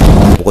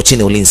 Uko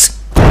chini ulinzi.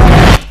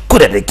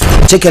 Kudadeki.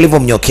 Cheki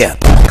alivyomnyokea.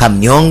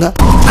 Kamnyonga,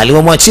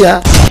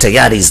 alivyomwachia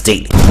tayari is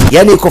dead.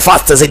 Yaani yuko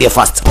faster zaidi ya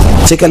faster.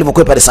 Cheki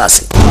alivyokwepa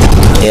risasi.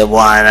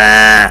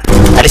 Bwana.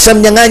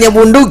 Alishamnyang'anya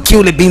bunduki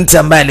yule binti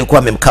ambaye alikuwa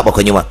amemkaba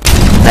kwa nyuma.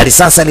 Na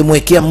risasi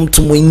alimwekea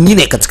mtu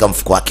mwingine katika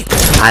mfuko wake.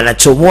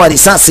 Anachomoa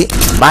risasi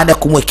baada ya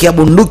kumwekea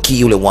bunduki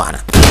yule bwana.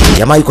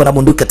 Jamaa yuko na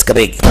bunduki katika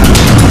begi.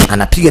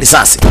 Anapiga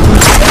risasi.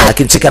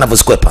 Lakini cheki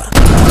anavyozikwepa.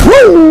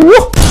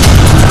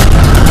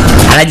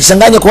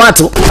 Anajichanganya kwa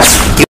watu,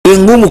 iwe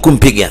ngumu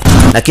kumpiga,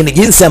 lakini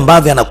jinsi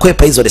ambavyo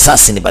anakwepa hizo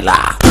risasi ni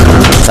balaa.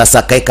 Sasa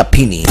akaeka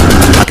pini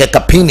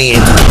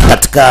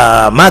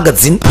katika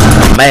magazine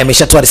ambaye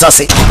ameshatoa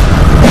risasi.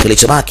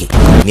 Kilichobaki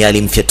ni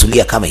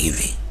alimfyatulia kama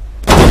hivi.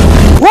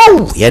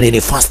 Yani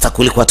ni faster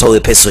kuliko hata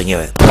wepesi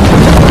wenyewe.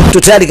 Mtu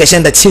tayari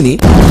kashaenda chini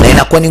na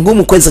inakuwa ni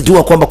ngumu kuweza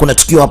jua kwamba kuna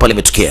tukio hapa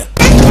limetokea.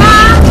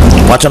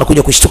 Watu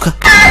wanakuja kushtuka.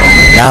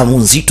 Damu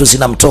nzito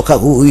zinamtoka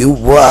huyu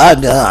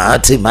bwana,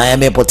 hatimaye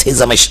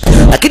amepoteza maisha.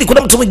 Lakini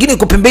kuna mtu mwingine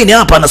yuko pembeni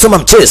hapa anasoma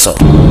mchezo.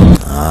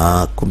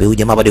 Kumbe huyu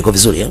jamaa bado yuko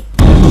vizuri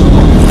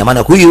Ina maana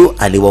huyu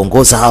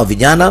aliwaongoza hawa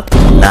vijana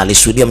na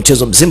alishuhudia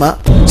mchezo mzima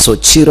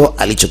Sochiro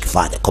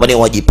alichokifanya. Kwa maana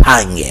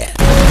wajipange,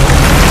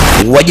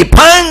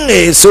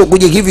 sio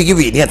kuja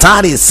hivi. Ni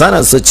hatari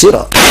sana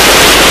Sochiro.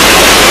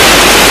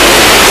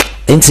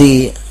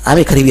 Binti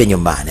amekaribia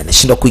nyumbani,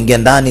 anashindwa kuingia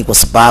ndani kwa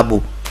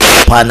sababu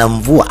pana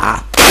mvua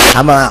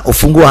ama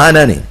ufunguo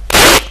hana nini.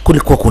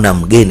 Kulikuwa kuna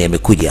mgeni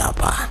amekuja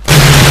hapa.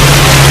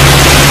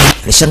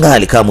 Nishangaa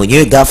alikaa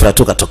mwenyewe, ghafla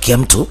tu katokea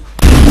mtu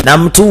na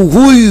mtu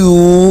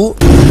huyu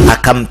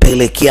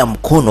akampelekea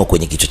mkono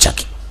kwenye kichwa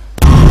chake.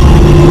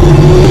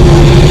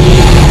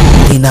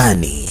 Ni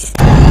nani?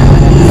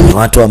 Ni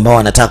watu ambao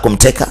wanataka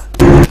kumteka,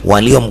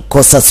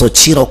 waliomkosa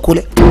Sochiro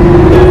kule.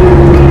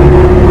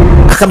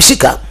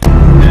 Akamshika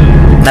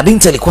na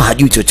binti alikuwa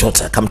hajui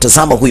chochote.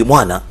 Akamtazama huyu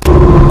mwana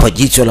kwa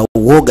jicho la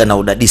uoga na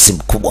udadisi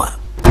mkubwa.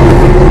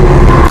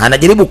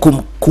 Anajaribu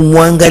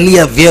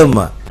kumwangalia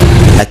vyema,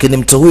 lakini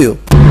mtu huyo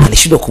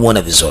alishindwa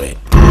kumuona vizuri.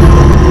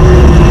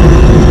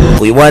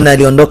 Huyu mwana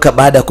aliondoka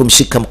baada ya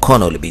kumshika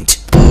mkono ule binti.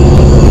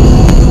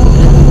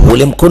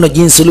 Ule mkono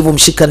jinsi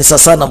ulivyomshika ni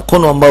sasa na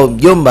mkono ambao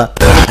mjomba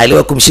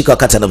aliwahi kumshika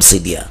wakati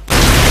anamsaidia.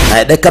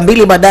 Dakika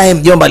mbili baadaye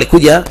mjomba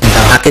alikuja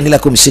akaendelea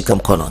kumshika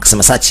mkono.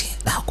 Akasema, Sachi,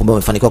 kumbe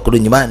umefanikiwa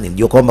kurudi nyumbani.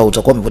 Ndio kwamba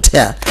utakuwa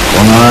umepotea.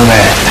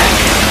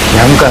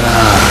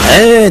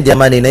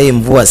 Jamani, na hii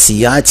mvua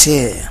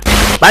siache.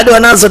 Bado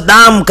anazo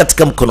damu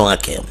katika mkono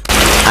wake.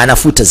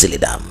 Anafuta zile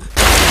damu.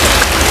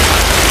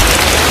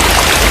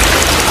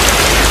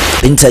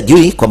 Binti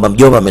hajui kwamba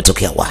mjomba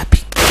ametokea wapi.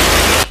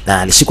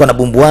 Na alishikwa na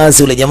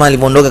bumbuazi. Ule jamaa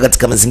alimondoka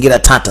katika mazingira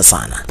tata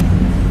sana.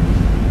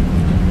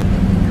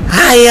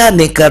 Haya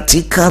ni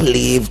katika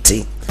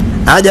lifti.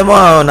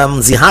 Jamaa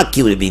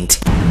wanamzihaki ule binti.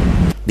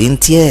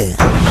 Binti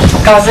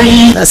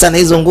sasa na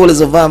hizo nguo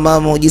ulizovaa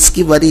mama,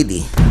 ujisikii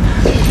baridi?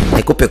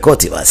 Nikupe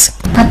koti basi.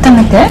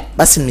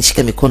 Basi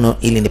nishike mikono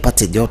ili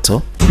nipate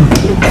joto.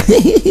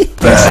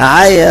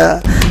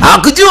 Haya.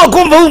 Hakujua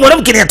kwamba huyu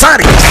mwanamke ni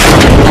hatari.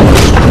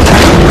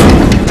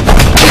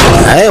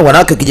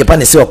 Wanawake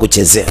kijapani sio wa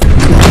kuchezea.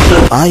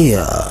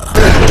 Haya.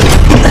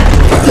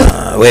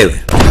 Wewe,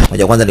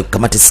 moja kwanza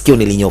nikukamate sikio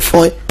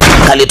nilinyofoe,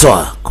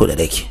 kalitoa kule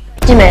deki.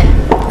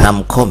 Na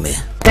mkome.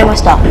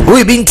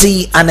 Huyu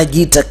binti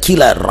anajiita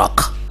Killer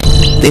Rock.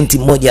 Binti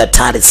mmoja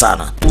hatari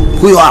sana.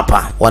 Huyo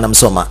hapa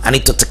wanamsoma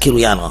anaitwa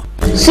Takiruyano.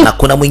 Na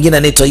kuna mwingine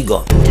anaitwa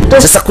Igo.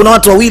 Sasa kuna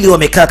watu wawili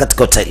wamekaa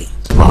katika hoteli.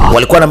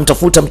 Walikuwa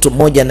wanamtafuta mtu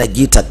mmoja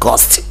anajiita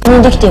Ghost.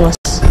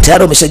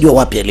 Tayari umeshajua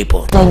wapi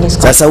alipo.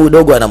 Sasa huyu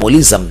dogo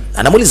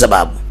anamuuliza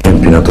babu.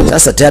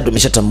 Sasa tayari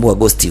tumeshatambua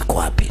Ghost yuko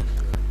wapi.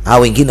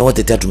 Hao wengine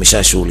wote tayari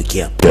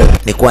tumeshashughulikia.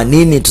 Ni kwa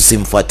nini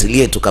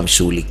tusimfuatilie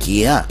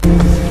tukamshughulikia?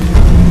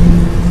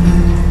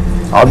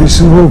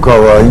 Abisubuka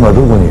wa ima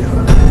doko ni iru?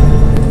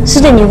 す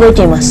でに動い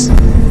ています。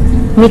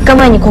3日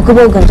前に国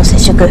防軍と接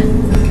触。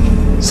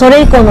そ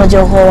れ以降の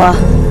情報は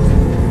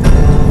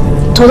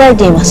途絶え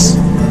ています。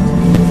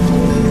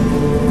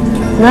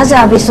なぜ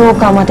アビスウォー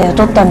カーまで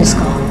雇ったんです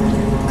か？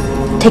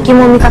敵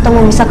も味方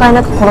も見境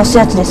なく殺す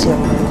やつですよ。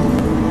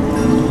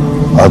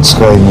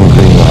扱いにくい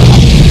が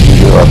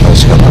理由は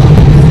確かだ。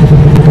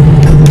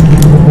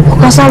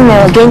他3名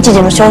は現地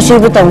での招集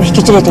部隊も引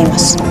き連れていま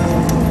す。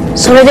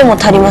それでも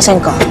足りませ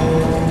んか？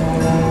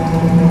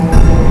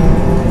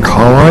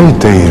乾い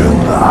ている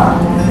んだ。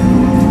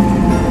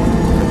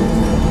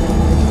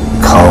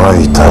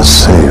乾いた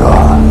性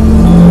は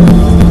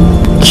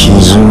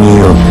傷に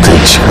よって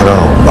力を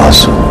増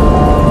す。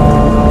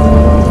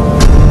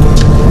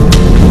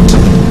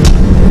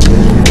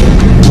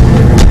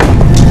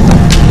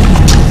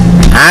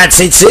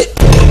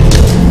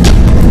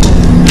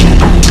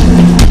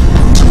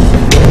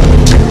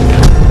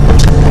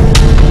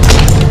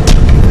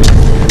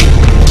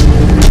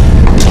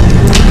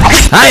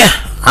Haya,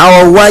 hawa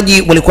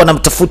wauaji walikuwa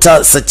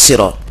wanamtafuta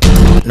Sochiro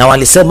na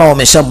walisema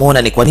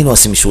wameshamuona, ni kwa nini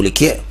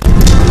wasimshughulikie?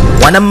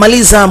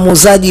 Wanammaliza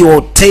muuzaji wa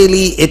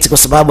hoteli eti kwa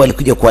sababu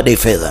alikuja kuwadai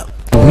fedha.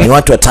 Ni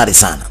watu hatari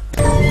sana.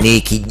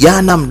 Ni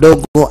kijana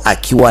mdogo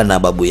akiwa na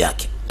babu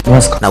yake.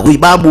 Na huyu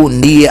babu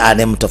ndiye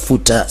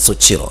anemtafuta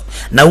Soichiro,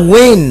 na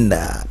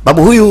huenda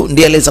babu huyu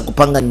ndiye aliweza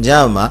kupanga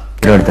njama,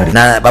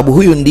 na babu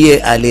huyu ndiye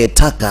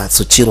aliyetaka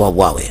Soichiro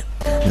auawe,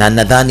 na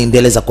nadhani ndiye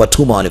aliweza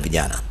kuwatuma wale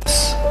vijana.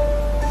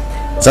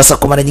 Sasa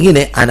kwa mara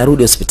nyingine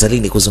anarudi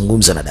hospitalini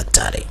kuzungumza na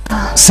daktari.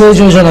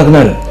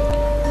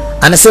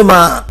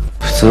 Anasema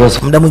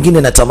muda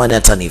mwingine natamani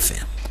hata nife,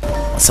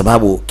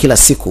 sababu kila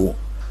siku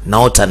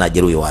naota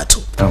najeruhi watu,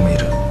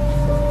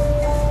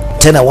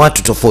 tena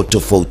watu tofauti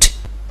tofauti,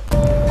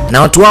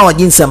 na watu hao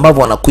jinsi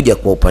ambavyo wanakuja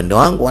kwa upande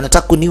wangu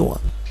wanataka kuniua.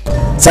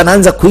 Sasa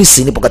naanza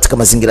kuhisi nipo katika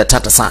mazingira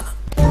tata sana,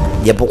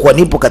 japokuwa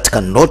nipo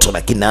katika ndoto,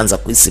 lakini naanza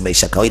kuhisi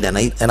maisha kawaida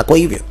na kwa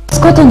hivyo.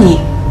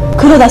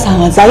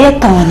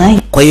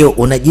 Kwa hiyo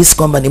unajisi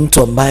kwamba ni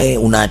mtu ambaye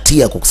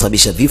unahatia kwa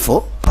kusababisha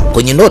vifo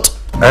kwenye ndoto,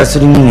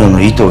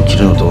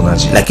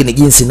 lakini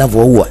jinsi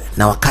ninavyoua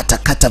na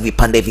wakata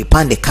vipande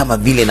vipande kama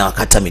vile na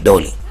wakata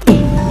midoli,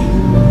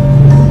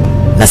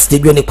 na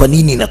sijui ni kwa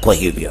nini inakuwa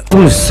hivyo.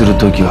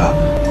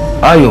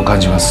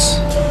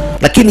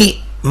 Lakini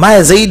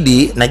maya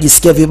zaidi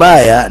najisikia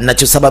vibaya,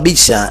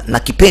 nachosababisha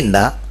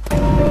nakipenda.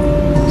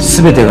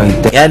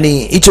 Yani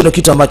hicho ndio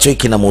kitu ambacho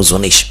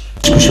kinamhuzunisha.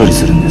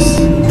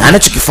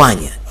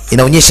 Anachokifanya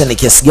inaonyesha ni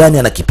kiasi gani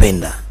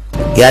anakipenda.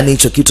 Yani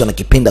hicho kitu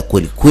anakipenda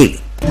kweli kweli.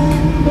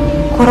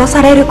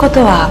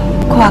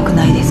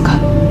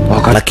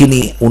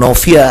 Lakini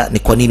unahofia ni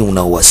kwa nini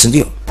unaua, si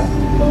ndio?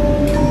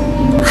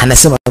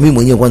 Anasema mimi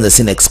mwenyewe kwanza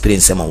sina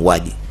experience ya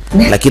mauaji,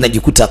 lakini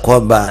najikuta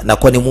kwamba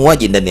nakuwa ni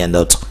muuaji ndani ya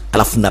ndoto,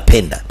 alafu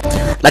napenda.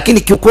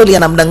 Lakini kiukweli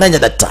anamdanganya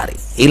daktari,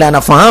 ila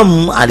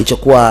anafahamu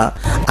alichokuwa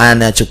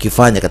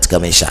anachokifanya katika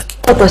maisha yake.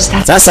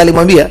 Sasa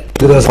alimwambia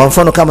kwa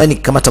mfano kama ni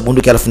kama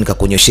bunduki alafu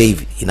nikakuonyesha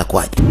hivi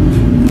inakuwaje?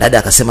 Dada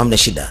akasema hamna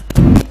shida,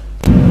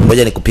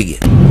 ngoja nikupige.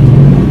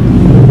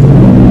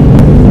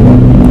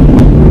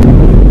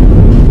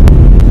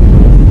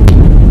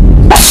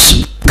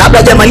 Kabla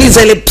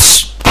hajamaliza ile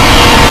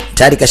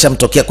tayari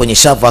kashamtokea kwenye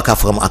shavu,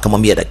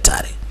 akamwambia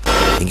daktari,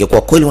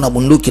 ingekuwa kweli una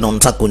bunduki na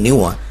unataka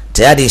kuniua,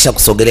 tayari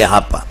nishakusogelea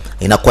hapa,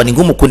 inakuwa ni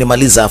ngumu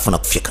kunimaliza afu na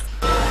kufika.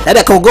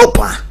 Dada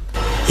akaogopa.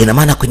 Ina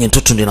maana kwenye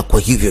mtoto ndio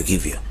inakuwa hivyo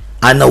hivyo.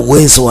 Ana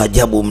uwezo wa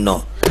ajabu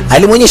mno.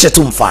 Alimuonyesha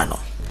tu mfano.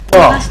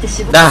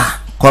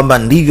 Kwamba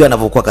ndivyo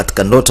anavyokuwa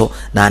katika ndoto,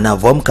 na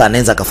anavyoamka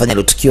anaweza akafanya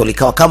ile tukio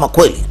likawa kama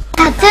kweli.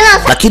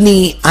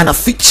 Lakini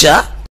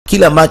anaficha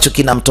kila ambacho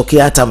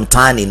kinamtokea hata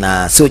mtaani,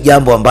 na sio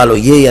jambo ambalo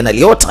yeye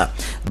analiota,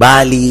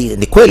 bali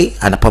ni kweli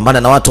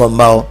anapambana na watu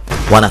ambao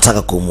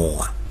wanataka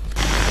kumuua.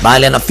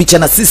 Bali anaficha,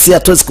 na sisi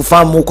hatuwezi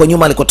kufahamu huko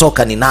nyuma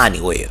alikotoka ni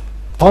nani wewe.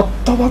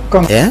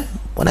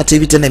 Wana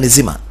TV tena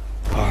mzima.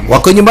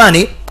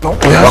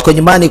 Wako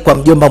nyumbani kwa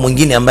mjomba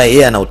mwingine ambaye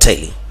yeye ana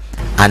hoteli,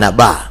 ana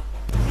bar.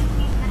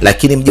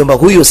 Lakini mjomba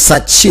huyu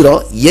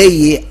Soichiro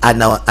yeye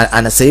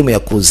ana sehemu ya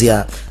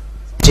kuuzia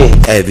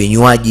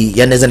vinywaji,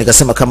 yani naweza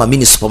nikasema kama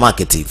mini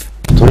supermarket hivi.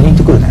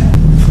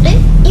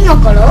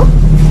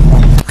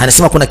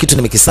 Anasema kuna kitu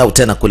nimekisahau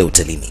tena kule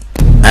hotelini.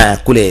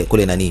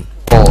 Kule nani?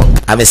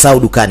 Amesahau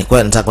dukani, kwa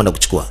hiyo anataka kwenda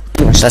kuchukua.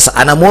 Sasa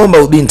anamuomba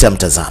ubinti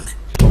amtazame.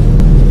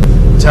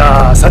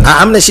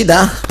 Hamna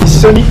shida.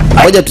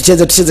 Ngoja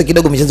tucheze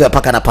kidogo michezo ya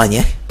paka na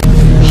panya.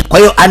 Kwa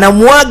hiyo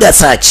anamwaga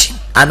Sachi,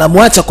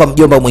 anamwacha kwa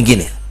mjomba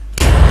mwingine.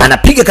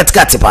 Anapiga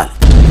katikati pale.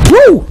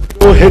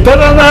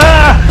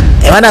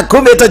 Bwana,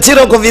 kumbe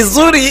Soichiro uko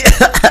vizuri.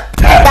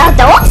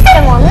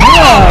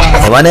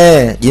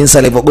 Bwana, jinsi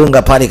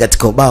alivyogonga pale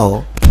katika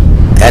ubao,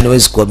 yani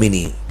huwezi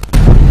kuamini.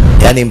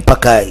 Yani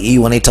mpaka hii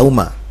wanaita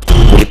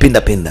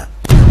ulipinda pinda.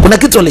 Kuna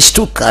kitu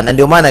alishtuka, na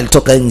ndio maana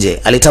alitoka nje.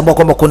 Alitambua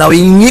kwamba kuna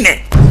wengine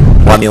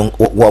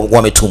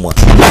wametumwa.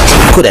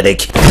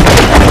 Kudadeki.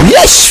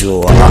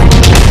 Yeshua.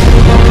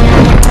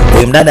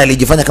 Huyu mdada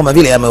alijifanya kama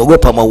vile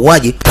ameogopa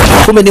mauaji,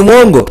 kumbe ni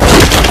muongo.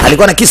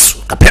 Alikuwa na kisu,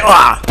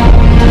 kapewa.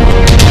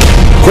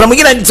 Kuna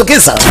mwingine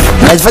alijitokeza,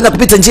 anajifanya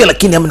kupita njia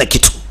lakini hamna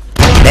kitu.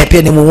 Naye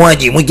pia ni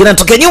muuaji. Mwingine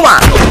anatokea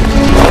nyuma.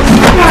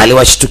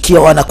 Aliwashtukia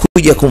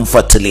wanakuja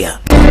kumfuatilia.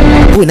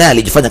 Huyu naye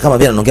alijifanya kama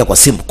vile anaongea kwa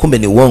simu, kumbe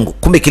ni uongo.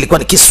 Kumbe kilikuwa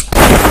ni kisu.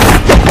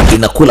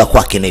 Inakula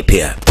kwake naye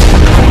pia.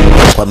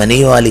 Kwa maana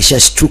hiyo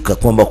alishashtuka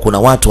kwamba kuna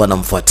watu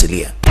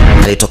wanamfuatilia.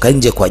 Alitoka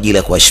nje kwa ajili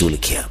ya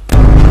kuwashughulikia.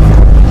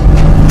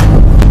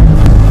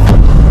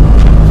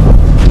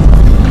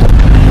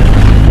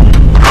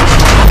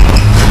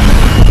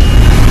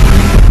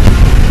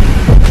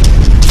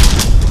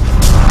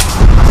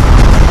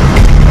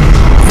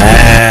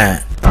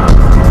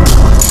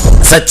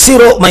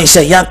 Soichiro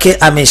maisha yake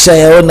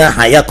ameshayaona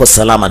hayako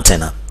salama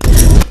tena.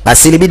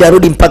 Basi ilibidi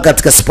arudi mpaka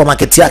katika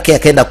supermarket yake,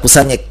 akaenda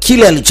kukusanya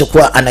kile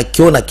alichokuwa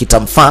anakiona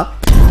kitamfaa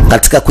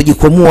katika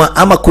kujikwamua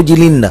ama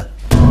kujilinda.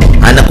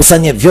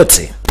 Anakusanya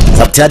vyote.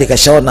 Sababu tayari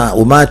kashaona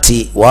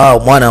umati wao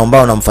mwana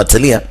ambao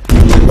wanamfuatilia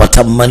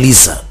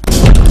watammaliza.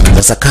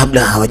 Sasa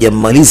kabla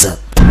hawajammaliza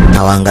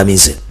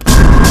hawaangamize.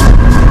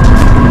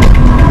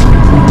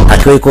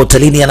 Akiwa yuko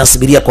hotelini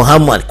anasubiria kwa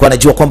hamu, alikuwa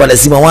anajua kwamba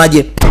lazima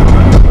waje.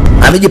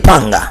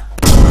 Amejipanga.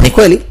 Ni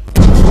kweli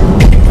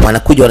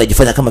wanakuja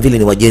wanajifanya kama vile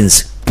ni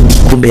wajenzi,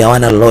 kumbe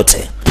hawana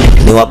lolote,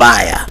 ni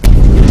wabaya.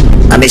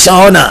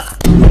 Ameshaona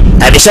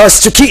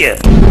Ameshawashtukia.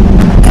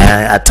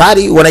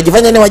 Hatari,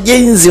 wanajifanya ni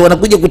wajenzi,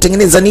 wanakuja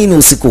kutengeneza nini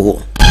usiku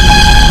huu?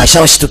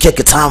 Ameshawashtukia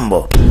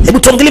kitambo. Hebu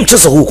tuangalie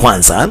mchezo huu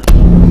kwanza.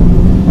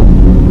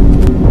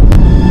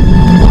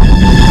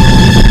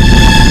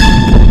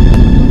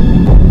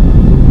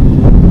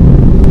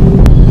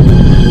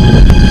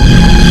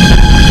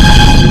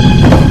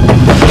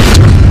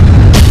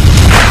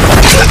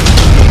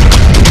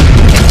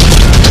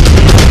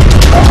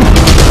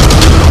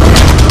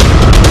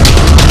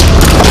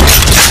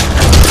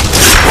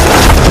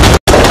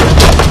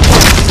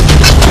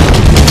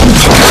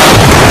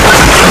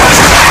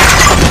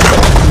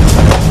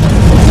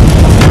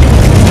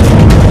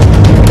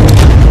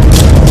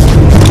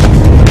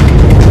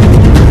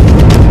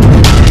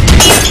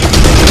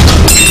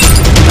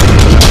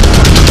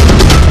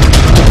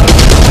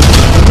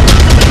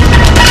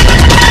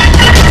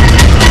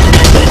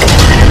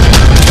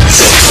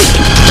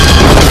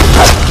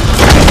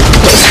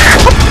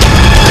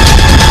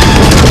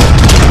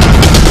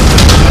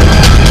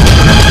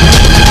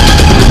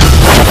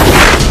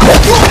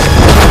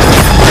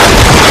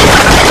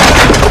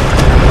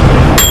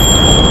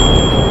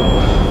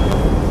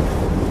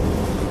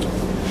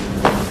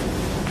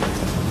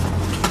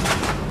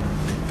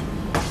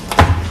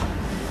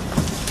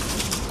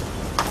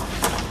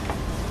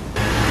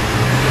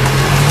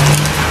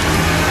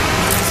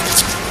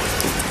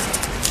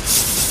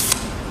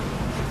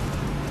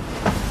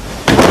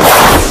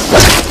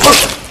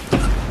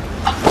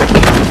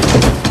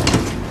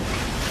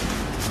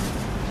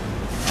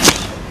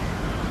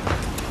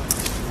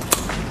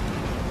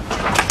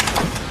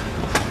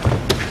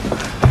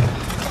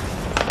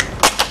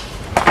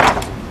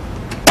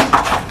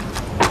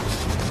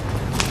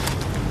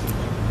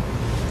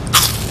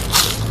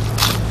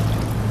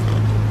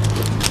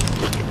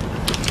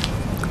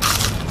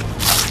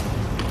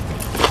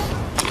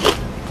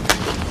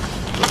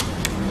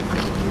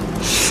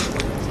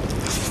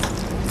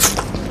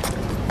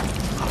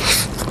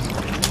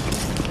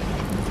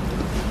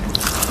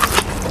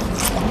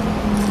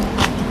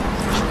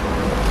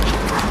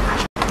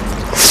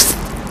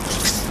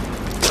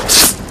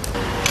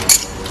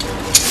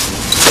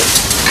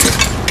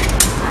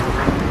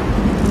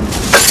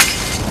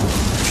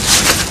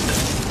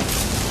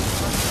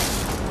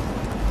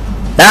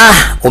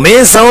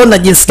 Umeweza ona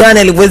jinsi gani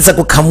aliweza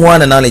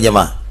kukamuana na wale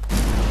jamaa.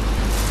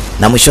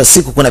 Na mwisho wa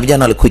siku kuna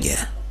vijana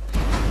walikuja.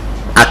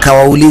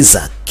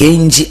 Akawauliza,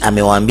 Kenji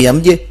amewaambia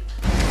mje?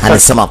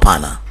 Anasema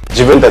hapana.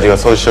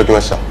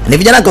 Ni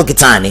vijana kwa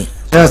kitani.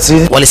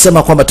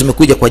 Walisema kwamba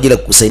tumekuja kwa ajili ya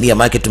kukusaidia,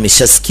 maana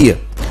tumeshasikia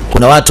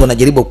kuna watu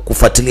wanajaribu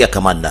kufuatilia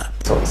kamanda.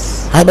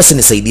 Haya basi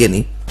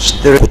nisaidieni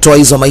kutoa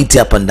hizo maiti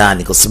hapa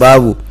ndani, kwa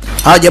sababu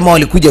hawa jamaa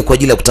walikuja kwa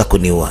ajili ya kutaka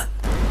kuniua.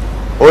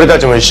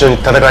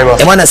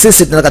 Mwana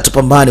sisi tunataka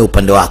tupambane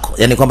upande wako.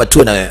 Yaani kwamba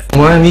tuwe na wewe.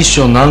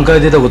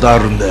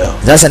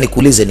 Sasa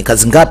nikuulize, ni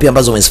kazi ngapi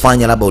ambazo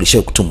umezifanya labda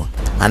ulishawahi kutumwa?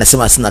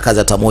 Anasema sina kazi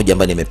hata moja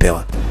ambayo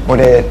nimepewa.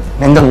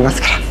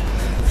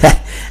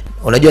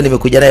 Unajua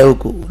nimekuja naye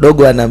huku,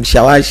 dogo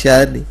anamshawasha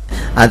yani.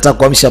 Anataka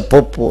kuamsha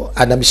popo,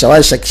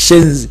 anamshawasha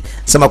kishenzi.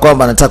 Sema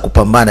kwamba anataka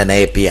kupambana na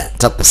yeye pia,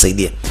 anataka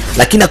kusaidia.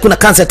 Lakini hakuna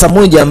kazi hata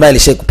moja ambayo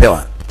alishawahi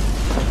kupewa.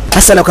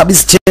 Sasa leo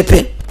kabisa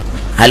Chepe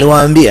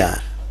aliwaambia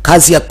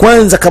kazi ya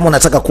kwanza kama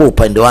unataka kuwa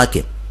upande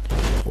wake,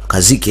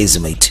 kazike hizi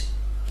maiti.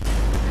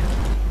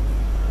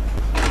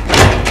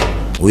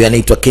 Huyu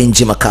anaitwa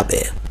Kenji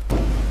Makabe.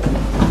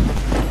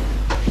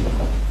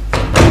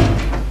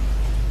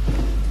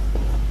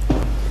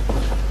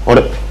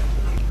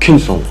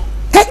 Kenji-san.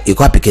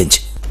 Yuko wapi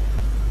Kenji?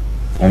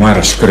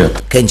 Omaera shikure.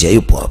 Kenji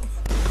hayupo hapo.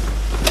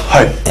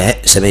 Hai.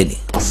 Semeni.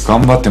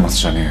 Gambatte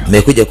masu jane.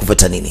 Mmekuja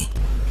kufuata nini?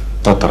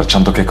 Dattara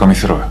chanto kekka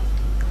misero.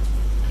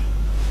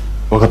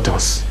 Wakatte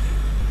masu.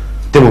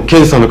 Demo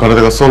Ken-san no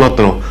karada ga sou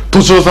natta no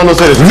Toshiro-san no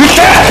sei desu.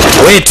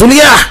 Wewe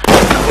tulia.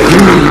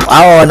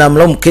 Hao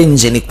wanamlaumu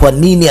Kenji ni kwa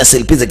nini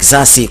asilipize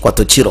kisasi kwa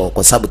Toshiro,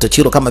 kwa sababu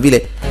Toshiro kama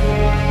vile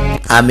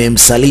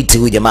amemsaliti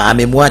huyu jamaa,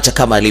 amemwacha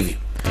kama alivyo.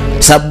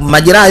 Sababu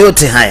majeraha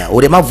yote haya,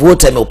 ulemavu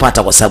wote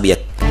ameupata kwa sababu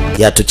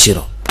ya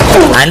Toshiro.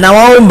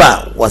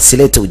 Anawaomba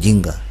wasilete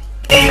ujinga.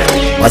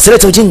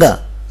 Wasilete ujinga.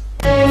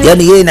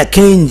 Yaani yeye na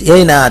Kenji,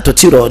 yeye na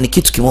Toshiro ni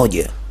kitu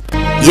kimoja.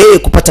 Yeye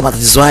kupata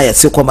matatizo haya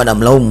sio kwamba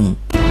namlaumu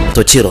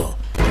Toshiro.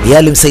 Yeye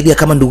alimsaidia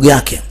kama ndugu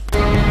yake.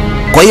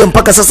 Kwa hiyo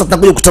mpaka sasa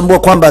tunakuja kutambua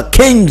kwamba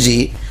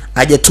Kenji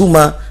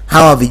hajatuma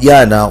hawa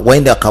vijana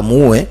waende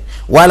wakamuue,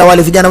 wala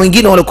wale vijana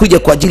wengine walikuja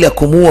kwa ajili ya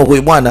kumuua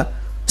huyu bwana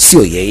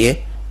sio yeye.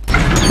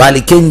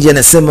 Bali Kenji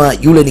anasema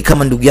yule ni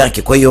kama ndugu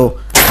yake, kwa hiyo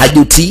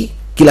hajuti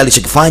kila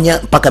alichokifanya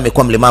mpaka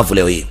amekuwa mlemavu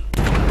leo hii.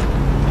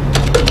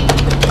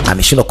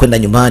 Ameshindwa kwenda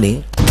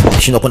nyumbani,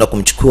 ameshindwa kwenda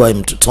kumchukua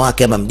mtoto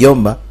wake ama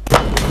mjomba.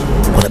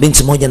 Kuna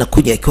binti moja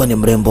anakuja akiwa ni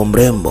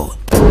mrembo.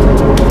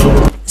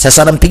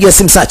 Sasa anampigia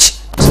simu Sachi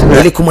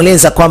ili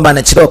kumweleza kwamba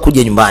anachelewa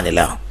kuja nyumbani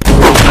leo.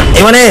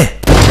 Bwana,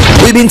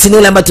 huyu binti ni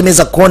yule ambaye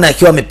tumeweza kuona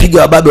akiwa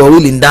amepiga wababe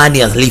wawili ndani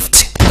ya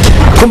lift.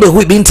 Kumbe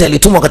huyu binti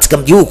alitumwa katika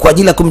mji huu kwa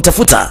ajili ya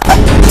kumtafuta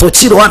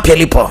Tochiro wapi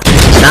alipo,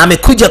 na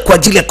amekuja kwa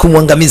ajili ya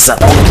kumwangamiza,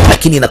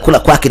 lakini inakula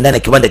kwake ndani ya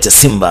kiwanda cha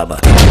Simba hapa.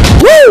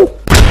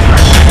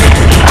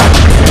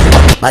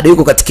 Bado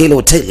yuko katika ile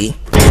hoteli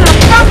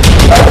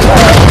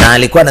na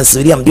alikuwa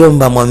anasubiria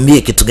mjomba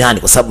mwambie kitu gani,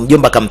 kwa sababu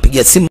mjomba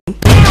akampigia simu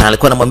na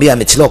alikuwa anamwambia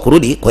amechelewa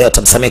kurudi, kwa hiyo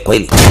atamsamehe kwa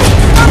hili.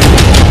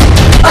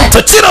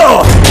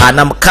 Tochiro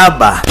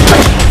anamkaba,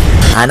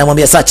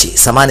 anamwambia Sachi,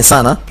 samani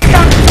sana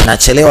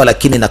nachelewa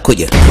lakini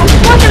nakuja.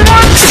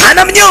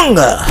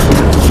 Anamnyonga.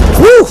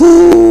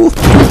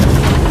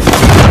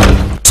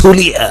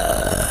 Tulia.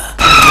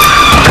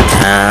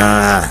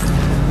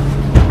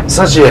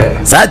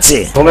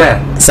 Sachi.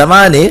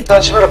 Samani.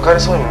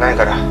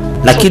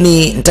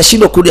 Lakini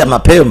nitashindwa kuja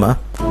mapema.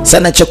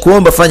 Sana cha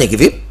kuomba fanya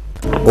hivi.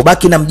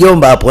 Ubaki na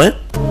mjomba hapo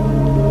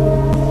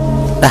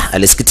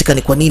alisikitika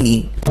ni kwa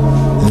nini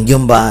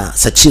mjomba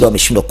Sachiro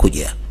ameshindwa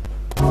kuja.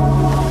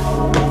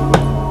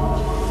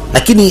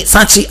 Lakini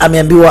Sachi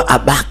ameambiwa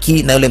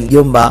abaki na yule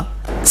mjomba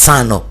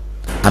Sano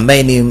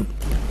ambaye ni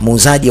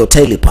muuzaji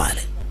hoteli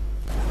pale.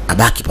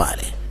 Abaki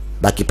pale.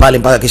 Baki pale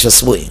mpaka kesho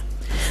asubuhi.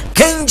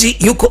 Kenji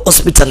yuko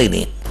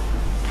hospitalini.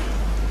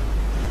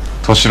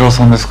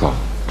 Toshiro-san desu ka?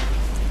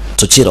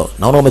 Tochiro,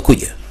 naona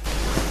umekuja.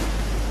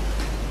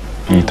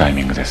 Ii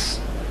timing desu.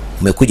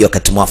 Umekuja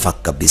wakati mwafaka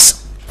kabisa.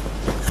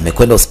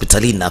 Amekwenda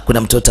hospitalini na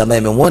kuna mtoto ambaye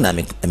amemwona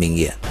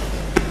ameingia.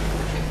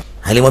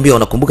 Alimwambia,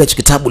 unakumbuka hicho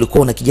kitabu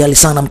ulikuwa unakijali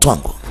sana mtu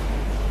wangu?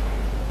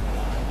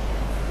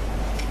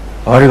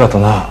 Arigato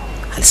na.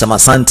 Alisema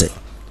asante.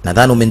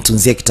 Nadhani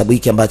umenitunzia kitabu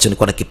hiki ambacho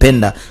nilikuwa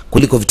nakipenda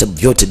kuliko vitabu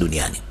vyote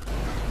duniani.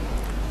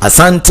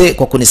 Asante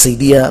kwa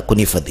kunisaidia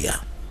kunihifadhia.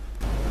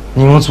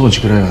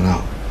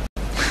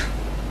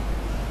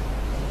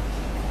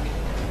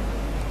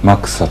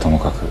 Mackさとも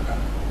かく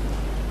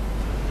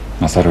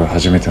マサルは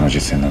初めての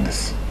実践なんで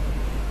す。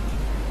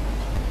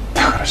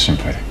だから心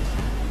配で。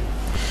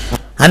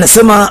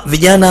Anasema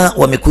vijana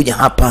wamekuja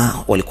hapa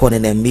walikuwa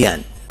wananiambia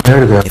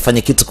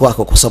nifanye kitu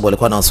kwako kwa sababu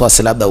walikuwa na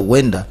wasiwasi labda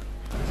huenda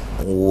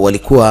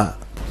walikuwa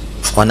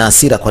wana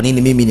hasira kwa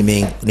nini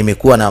mimi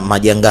nimekuwa na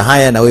majanga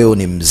haya na wewe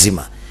ni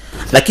mzima.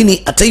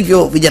 Lakini hata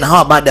hivyo vijana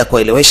hawa baada ya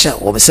kuelewesha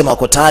wamesema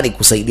wako tayari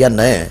kusaidiana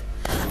na yeye.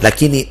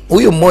 Lakini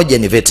huyu mmoja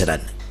ni veteran,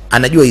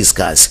 anajua hizo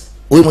kazi.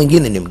 Huyu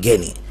mwingine ni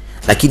mgeni,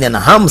 lakini ana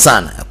hamu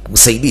sana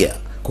kusaidia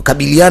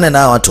kukabiliana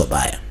na watu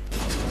wabaya.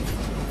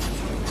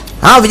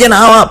 Hawa vijana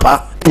hawa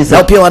hapa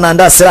nao pia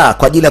wanaandaa silaha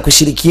kwa ajili ya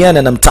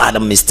kushirikiana na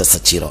mtaalamu Mr.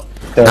 Sachiro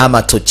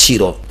ama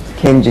Tochiro.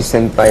 Kenji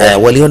senpai.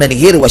 Waliona ni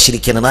heri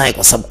washirikiana naye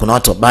kwa sababu kuna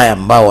watu wabaya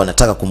ambao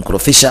wanataka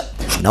kumkorofisha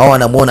na wao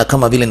wanamuona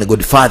kama vile ni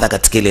godfather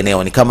katika ile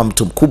eneo, ni kama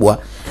mtu mkubwa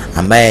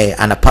ambaye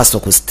anapaswa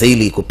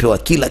kustahili kupewa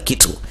kila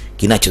kitu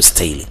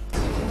kinachostahili.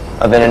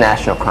 Of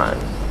international crime,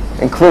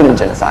 including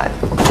genocide.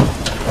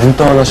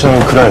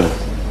 International crime.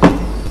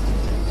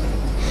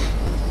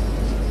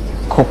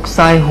 国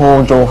際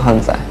法上犯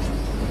罪。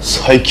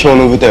最強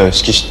の部隊を指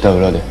揮した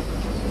裏で、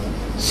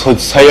そい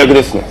つ最悪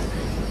ですね。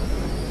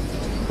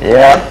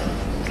Yeah,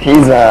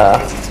 he's a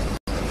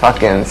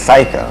fucking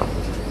psycho.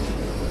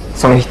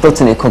 その一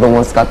つに子供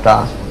を使っ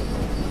た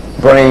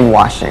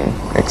brainwashing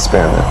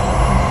experiment.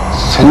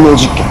 洗脳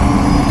実験。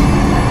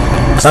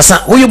 Sasa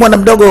huyu bwana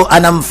mdogo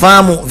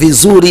anamfahamu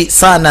vizuri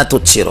sana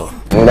Tochiro.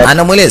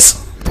 Anamweleza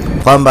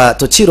kwamba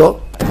Tochiro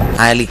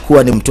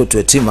alikuwa ni mtoto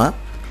yatima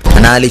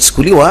na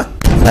alichukuliwa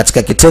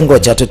katika kitengo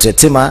cha watoto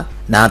yatima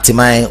na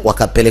hatimaye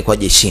wakapelekwa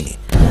jeshini.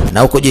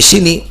 Na huko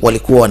jeshini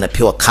walikuwa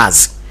wanapewa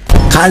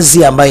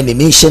kazi ambayo ni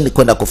mission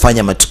kwenda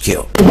kufanya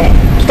matukio.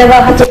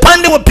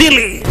 Upande wa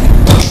pili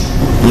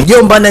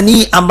mjomba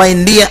nani ambaye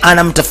ndiye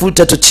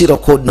anamtafuta Tochiro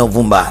Code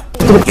November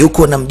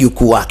yuko na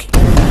mjukuu wake.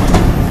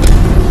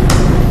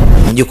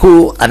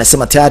 Mjukuu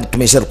anasema tayari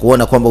tumesha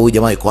kuona kwamba huyu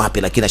jamaa yuko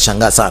wapi, lakini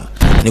anashangaa sana.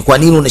 Ni kwa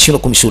nini unashindwa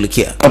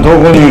kumshughulikia?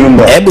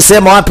 Hebu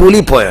sema wapi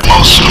ulipo wewe.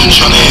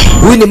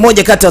 Huyu ni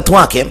mmoja kati ya watu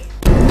wake.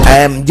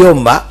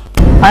 Mjomba.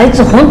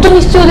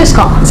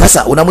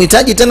 Sasa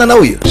unamhitaji tena na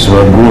huyu?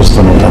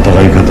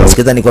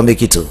 Sikiza nikwambie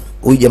kitu.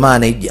 Huyu jamaa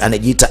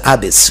anajiita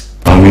Abyss.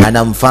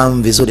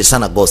 Anamfahamu vizuri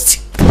sana Ghost.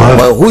 Kwa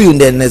hiyo huyu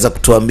ndiye anaweza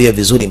kutuambia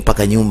vizuri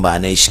mpaka nyumba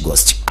anaishi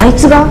Ghost.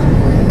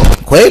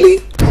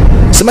 Kweli?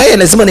 Sema yeye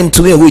lazima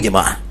nimtumie huyu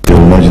jamaa.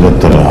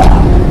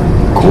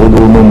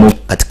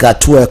 Katika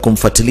hatua ya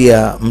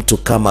kumfuatilia mtu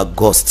kama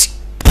Ghost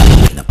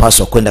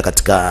inapaswa kwenda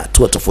katika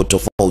hatua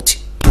tofauti,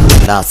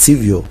 na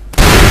sivyo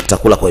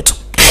tutakula kwetu.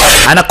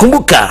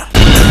 Anakumbuka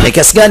ni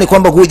kiasi gani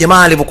kwamba huyu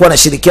jamaa alivyokuwa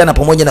anashirikiana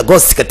pamoja na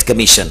Ghost katika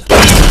mission,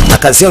 na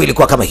kazi yao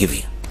ilikuwa kama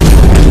hivi.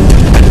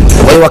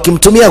 Kwa hiyo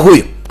wakimtumia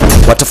huyu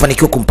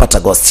watafanikiwa kumpata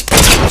Ghost.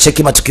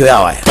 Cheki matukio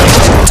yao haya,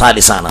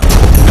 hatari sana,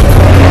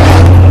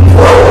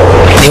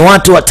 ni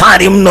watu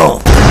hatari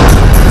mno.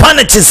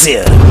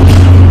 Panachizia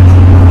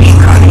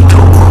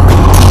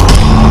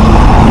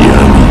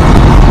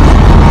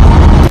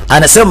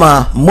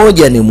anasema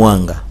mmoja ni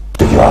mwanga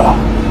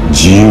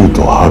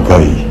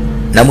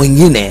na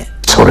mwingine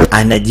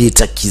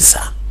anajiita kiza.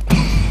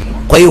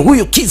 Kwa hiyo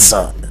huyu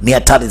kiza ni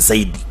hatari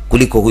zaidi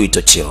kuliko huyu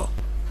Tochiro.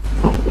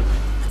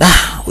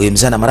 huyu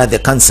mzee ana maradhi ya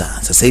kansa.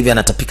 Sasa hivi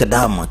anatapika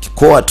damu,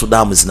 akikoa tu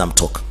damu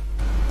zinamtoka.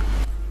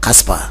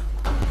 Kaspa.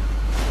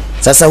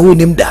 Sasa huu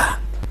ni muda.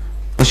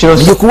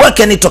 Mjukuu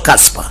wake anaitwa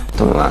Kaspa.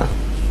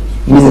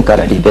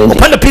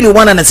 Upande pili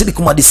bwana anazidi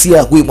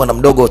kumhadisia huyu mwana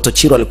mdogo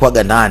Tochiro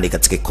alikuwa ndani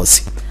katika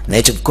kikosi. Na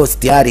hicho kikosi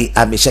tayari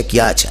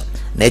ameshakiacha.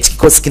 Na hicho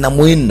kikosi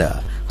kinamuinda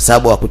kwa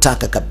sababu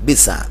hakutaka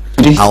kabisa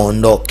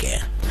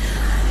aondoke.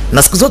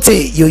 Na siku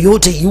zote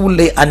yoyote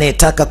yule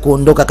anayetaka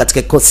kuondoka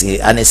katika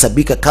kikosi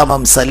anahesabika kama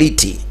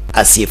msaliti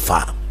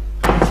asiyefaa.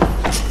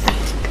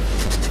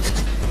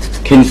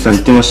 Kenji-san言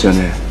ってましたよ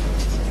ね。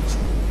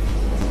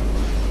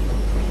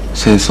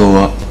戦争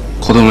は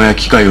子供や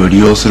機械を利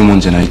用するもん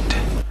じゃないって。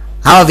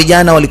Hawa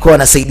vijana walikuwa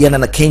wanasaidiana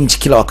na Kenji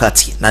kila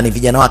wakati na ni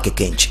vijana wake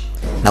Kenji.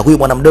 Na huyu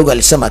mwana mdogo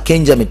alisema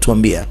Kenji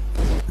ametuambia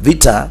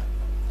vita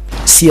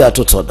si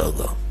watoto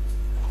wadogo.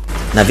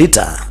 Na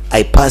vita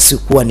haipaswi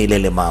kuwa ni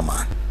lele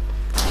mama.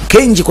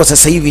 Kenji kwa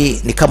sasa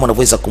hivi ni kama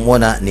unavyoweza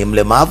kumuona ni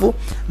mlemavu,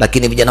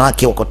 lakini vijana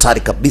wake wako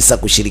tayari kabisa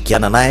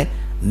kushirikiana naye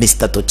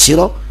Mr.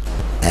 Tochiro.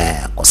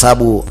 Kwa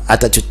sababu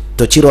hata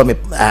Tochiro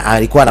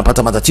alikuwa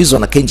anapata matatizo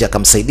na Kenji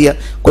akamsaidia.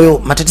 Kwa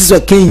hiyo matatizo ya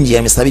Kenji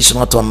yamesababishwa na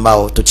watu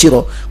ambao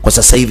Tochiro kwa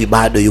sasa hivi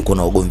bado yuko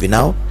na ugomvi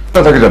nao.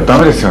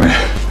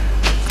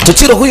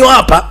 Tochiro huyo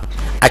hapa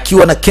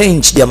akiwa na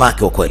Kenji jamaa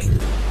yake wa kweli.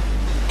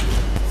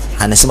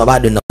 Anasema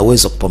bado nina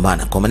uwezo wa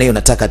kupambana. Kwa maana hiyo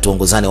nataka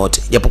tuongozane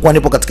wote. Japokuwa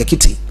nipo katika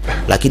kiti,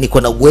 lakini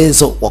kuna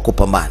uwezo wa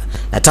kupambana.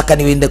 Nataka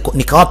niende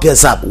nikawape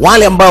adhabu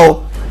wale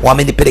ambao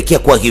wamenipelekea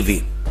kwa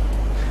hivi.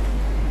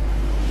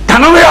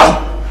 Tanamyo!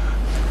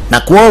 Na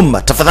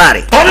kuomba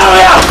tafadhali.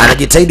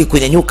 Anajitahidi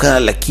kunyanyuka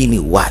lakini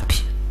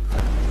wapi?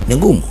 Ni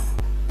ngumu.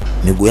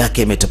 Miguu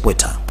yake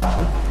imetepweta.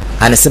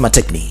 Anasema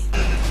tekni.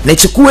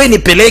 Nichukue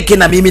nipeleke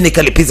na mimi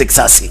nikalipize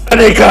kisasi.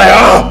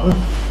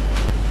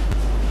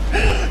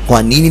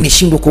 Kwa nini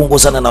nishindwe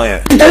kuongozana na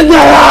wewe?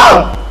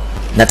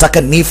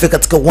 Nataka nife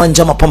katika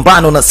uwanja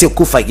mapambano na sio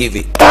kufa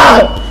hivi.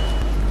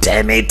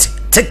 Damn it.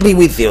 Take me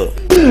with you.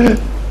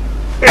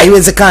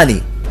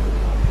 Haiwezekani.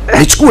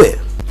 Nichukue.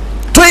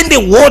 Twende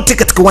wote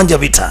katika uwanja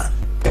vita.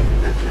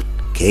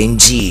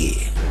 Kenji.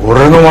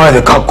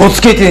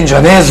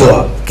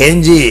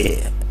 Kenji.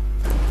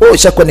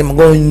 Ushakuwa ni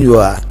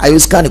mgonjwa.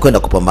 Haiwezekani kwenda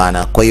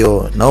kupambana. Kwa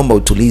hiyo naomba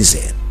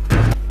utulize.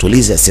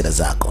 Tulize hasira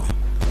zako.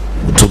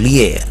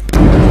 Utulie.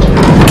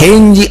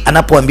 Kenji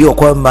anapoambiwa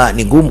kwamba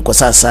ni ngumu kwa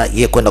sasa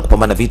yeye kwenda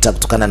kupambana vita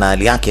kutokana na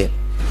hali yake,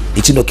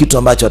 hicho ndio kitu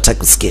ambacho hataki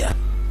kusikia.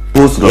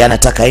 Yeye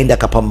anataka aende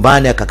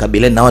akapambane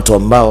akakabiliana na watu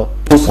ambao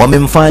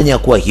wamemfanya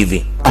kuwa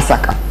hivi.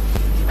 Asaka.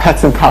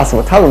 That's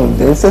impossible. Tell them,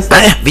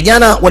 dude.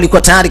 Vijana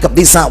walikuwa tayari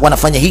kabisa,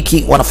 wanafanya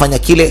hiki, wanafanya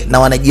kile na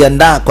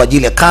wanajiandaa kwa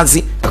ajili ya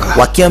kazi.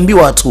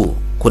 Wakiambiwa tu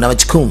kuna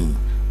majukumu,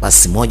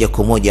 basi moja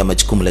kwa moja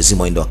majukumu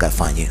lazima waende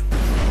wakafanye.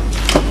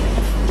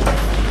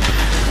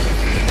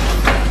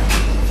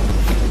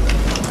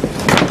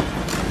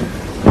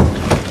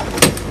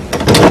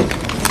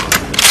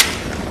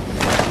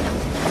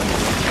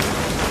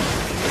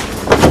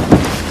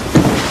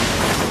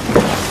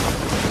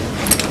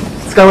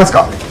 Let's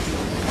go.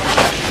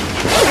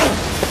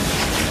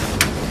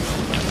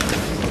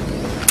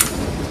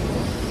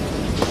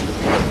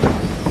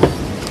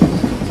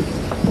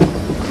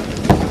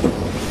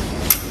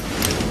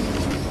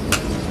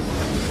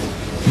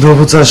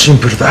 Robotはシン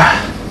プルだ。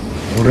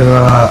俺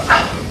は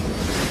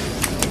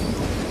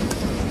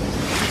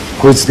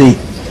こいつでいい。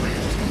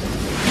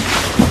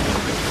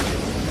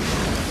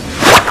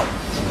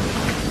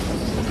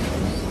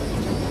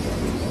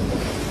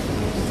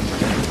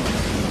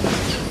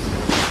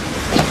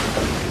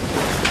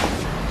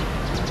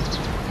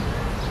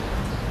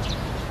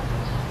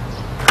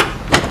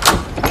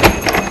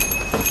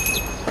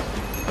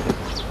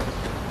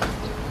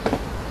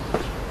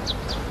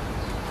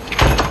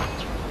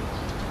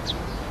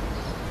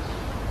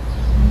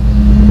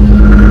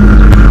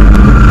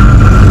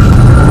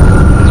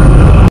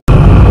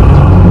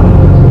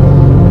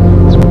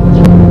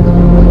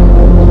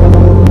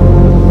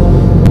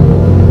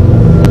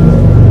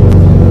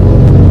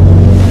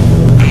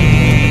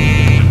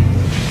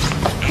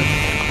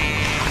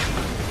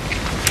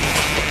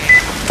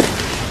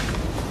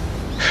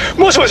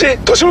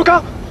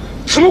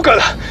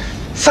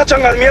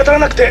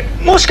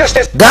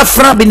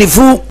Ghafla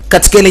binifu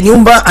katika ile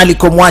nyumba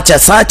alikomwacha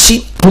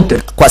Sachi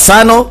kwa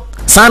Sano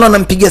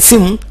anampigia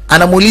simu,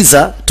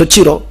 anamuuliza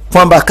Tochiro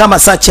kwamba kama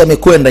Sachi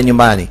amekwenda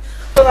nyumbani.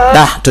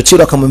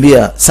 Tochiro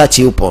akamwambia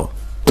Sachi yupo.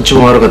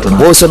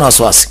 Boso na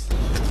wasiwasi.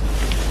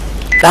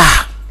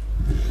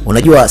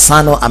 Unajua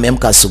Sano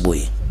ameamka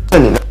asubuhi.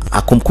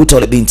 Akumkuta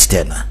yule binti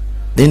tena.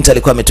 Binti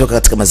alikuwa ametoka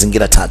katika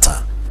mazingira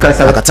tata.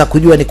 Akataka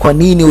kujua ni kwa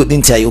nini huyu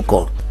binti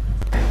hayuko.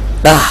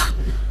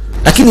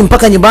 Lakini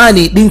mpaka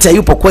nyumbani binti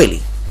hayupo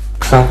kweli.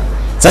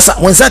 Sasa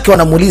mwenzake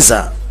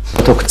wanamuuliza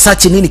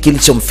Sachi nini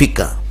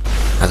kilichomfika.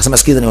 Akasema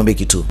sikiza niwaambie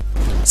kitu.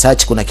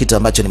 Sachi kuna kitu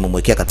ambacho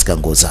nimemwekea katika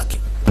nguo zake.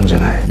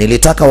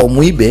 Nilitaka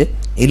wamuibe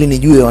ili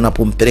nijue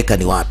wanapompeleka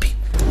ni wapi.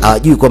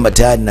 Hawajui kwamba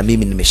tayari na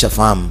mimi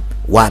nimeshafahamu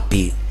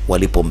wapi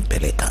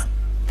walipompeleka.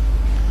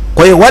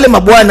 Kwa hiyo wale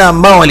mabwana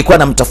ambao walikuwa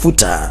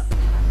wanamtafuta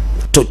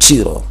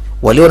Tochiro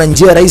waliona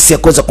njia rahisi ya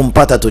kuweza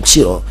kumpata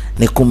Tochiro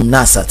ni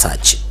kumnasa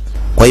Sachi.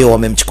 Kwa hiyo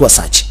wamemchukua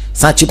Sachi.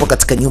 Sachi ipo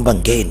katika nyumba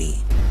ngeni.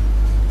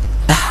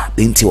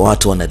 Binti wa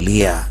watu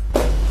wanalia.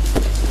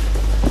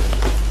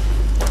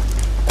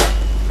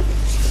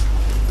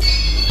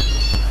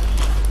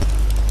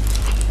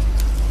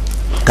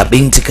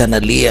 Kabinti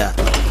kanalia.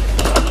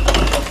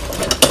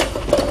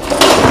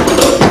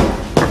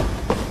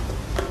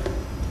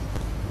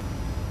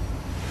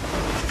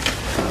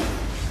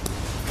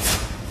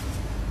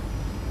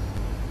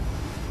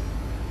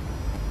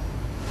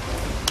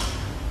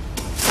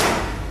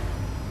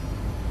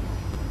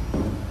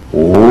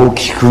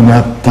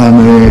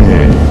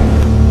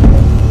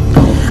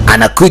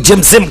 Anakuja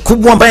mzee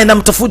mkubwa ambaye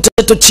anamtafuta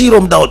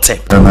Tochiro muda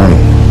wote.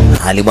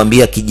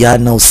 Alimwambia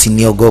kijana,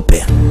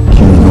 usiniogope.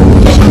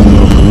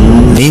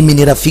 Mimi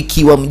ni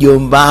rafiki wa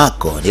mjomba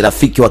wako, ni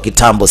rafiki wa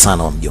kitambo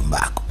sana wa mjomba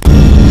wako.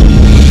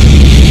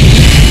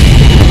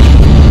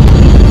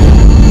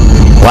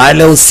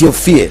 Wala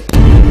usiofie.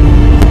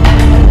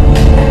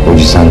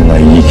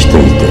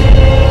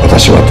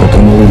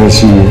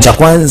 Cha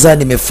kwanza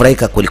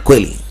nimefurahika kweli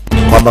kweli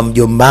kwamba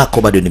mjomba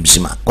wako bado ni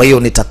mzima. Kwa hiyo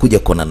nitakuja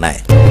kuona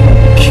naye.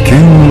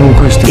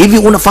 Hivi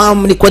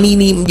unafahamu ni kwa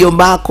nini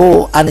mjomba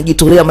wako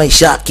anajitolea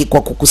maisha yake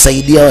kwa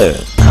kukusaidia wewe?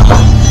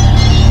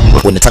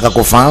 Unataka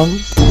kufahamu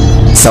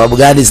sababu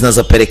gani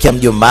zinazopelekea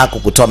mjomba wako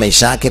kutoa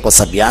maisha yake kwa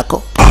sababu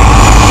yako?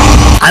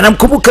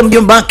 Anamkumbuka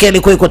mjomba wake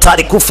alikuwa yuko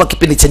tayari kufa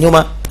kipindi cha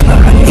nyuma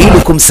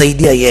ili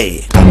kumsaidia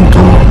yeye.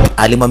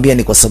 Alimwambia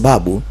ni kwa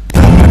sababu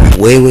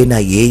wewe na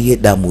yeye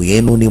damu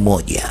yenu ni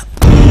moja.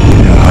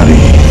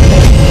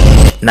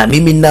 Na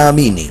mimi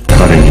naamini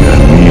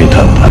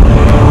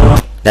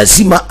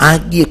lazima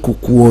aje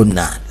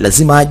kukuona,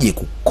 lazima aje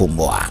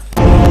kukukomboa.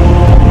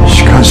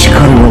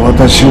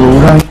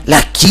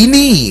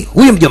 Lakini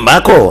huyu mjomba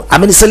wako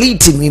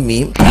amenisaliti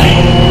mimi.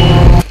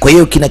 Kwa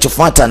hiyo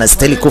kinachofuata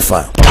anastahili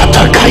kufa.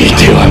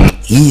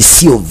 Hii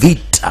sio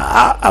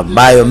vita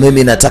ambayo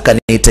mimi nataka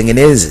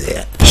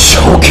nitengeneze,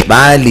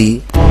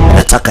 bali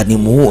nataka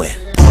nimuue.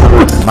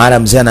 Mara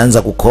mzee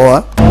anaanza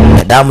kukoa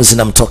na damu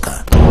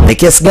zinamtoka. Ni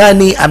kiasi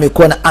gani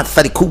amekuwa na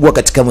athari kubwa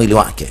katika mwili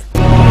wake.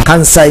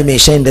 Kansa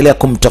imeshaendelea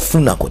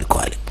kumtafuna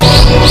kwelikweli.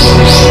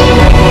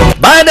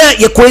 Baada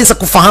ya kuweza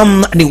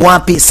kufahamu ni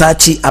wapi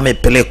Sachi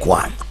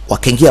amepelekwa,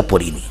 wakaingia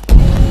porini.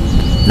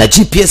 Na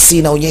GPS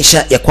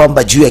inaonyesha ya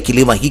kwamba juu ya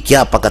kilima hiki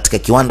hapa katika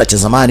kiwanda cha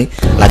zamani,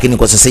 lakini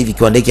kwa sasa hivi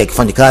kiwanda hiki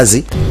hakifanyi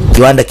kazi.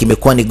 Kiwanda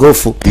kimekuwa ni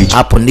gofu.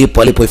 Hapo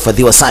ndipo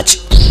alipohifadhiwa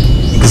Sachi.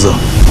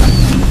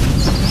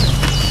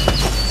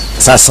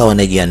 Sasa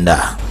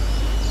wanajiandaa.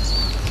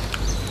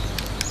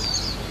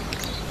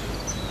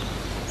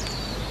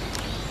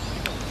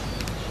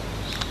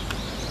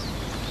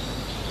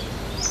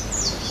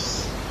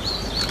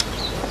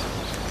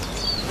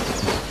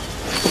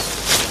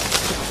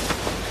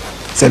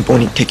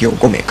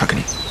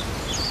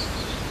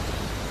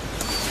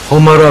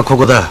 Homaru wa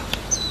koko da.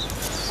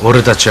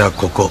 Ore tachi wa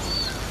koko.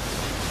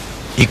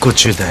 Ikko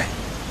chudai.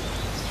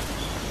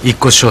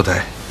 Ikko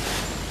shodai.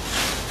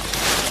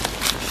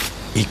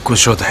 Ikko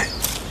shodai.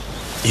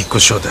 Ikko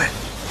shodai.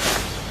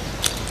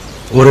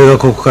 Ore ga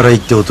koko kara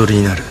itte otori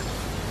ni naru.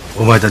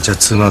 Omae tachi wa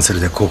ツーマンセル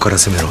でここから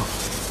攻めろ。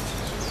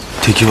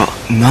敵は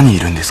何人い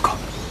るんですか？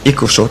一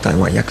個小隊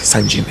は約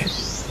30名、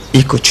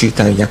一個中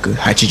隊約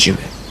80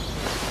名。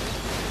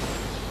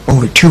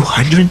Over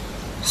 200?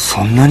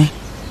 そんなに？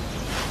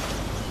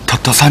たっ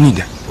た3人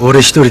で？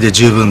俺一人で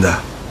十分だ。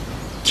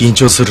緊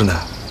張する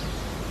な。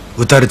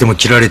撃たれても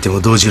切られて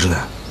も動じる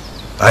な。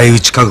相打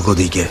ち覚悟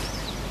でいけ。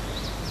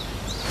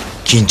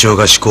緊張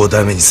が思考を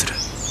ダメにする。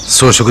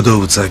草食動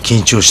物は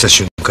緊張した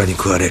瞬間に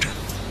食われる。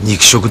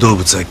肉食動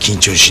物は緊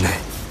張しない。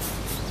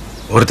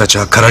俺たち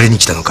は狩られに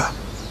来たのか？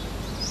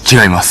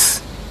違いま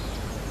す。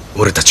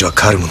俺たちは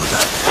狩るものだ。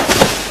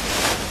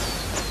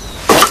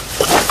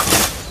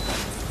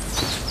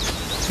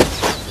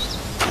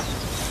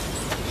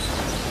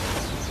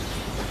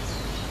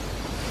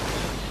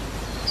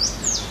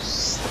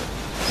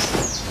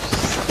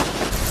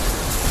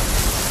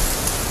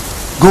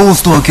ゴー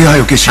ストは気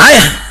配を消し。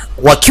Haya,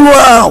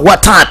 wakiwa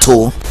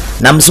watatu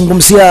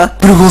namzungumzia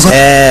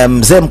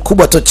mzee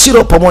mkubwa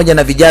Tochiro pamoja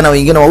na vijana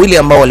wengine wawili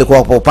ambao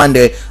walikuwa kwa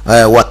upande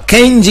wa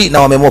Kenji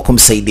na wameamua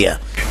kumsaidia.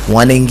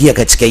 Wanaingia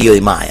katika hiyo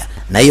himaya.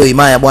 Na hiyo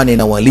himaya bwana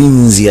ina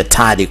walinzi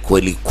hatari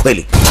kweli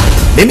kweli.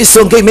 Mimi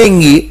siongei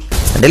mengi,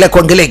 endelea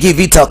kuangalia hii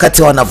vita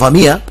wakati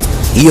wanavamia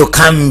hiyo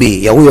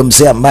kambi ya huyo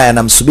mzee ambaye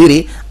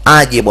anamsubiri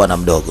aje bwana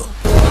mdogo.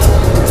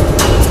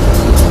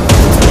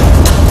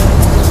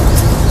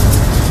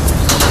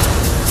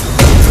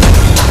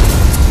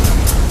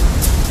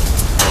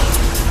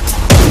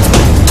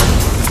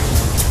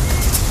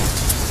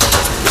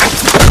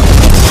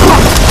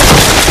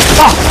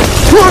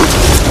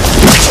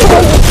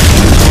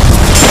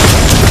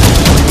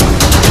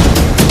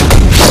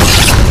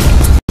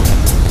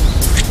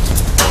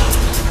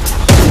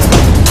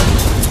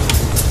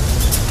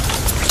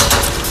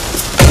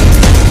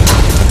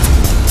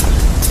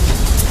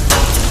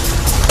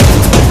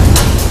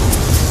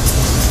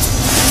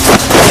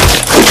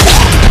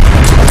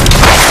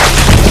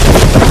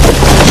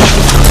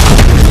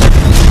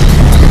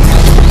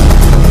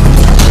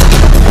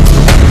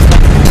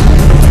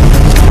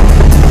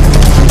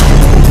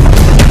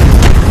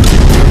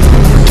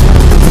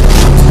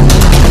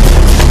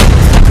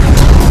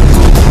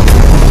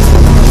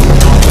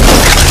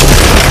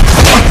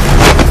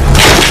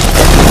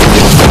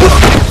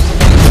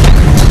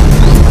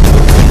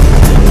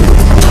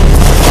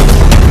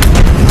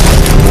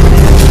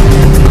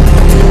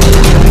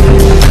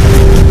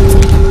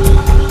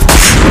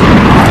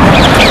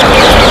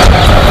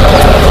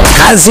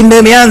 Kazi ndio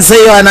imeanza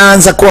hiyo,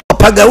 anaanza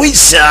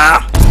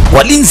kuwapagawisha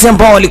walinzi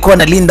ambao walikuwa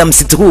wanalinda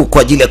msitu huu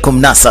kwa ajili ya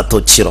kumnasa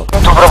Tochiro.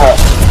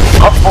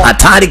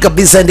 Hatari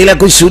kabisa, endelea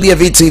kushuhudia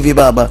vitu hivi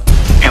baba.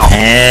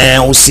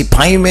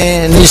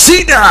 Usipaime ni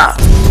shida.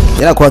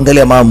 Endelea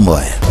kuangalia mambo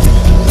haya.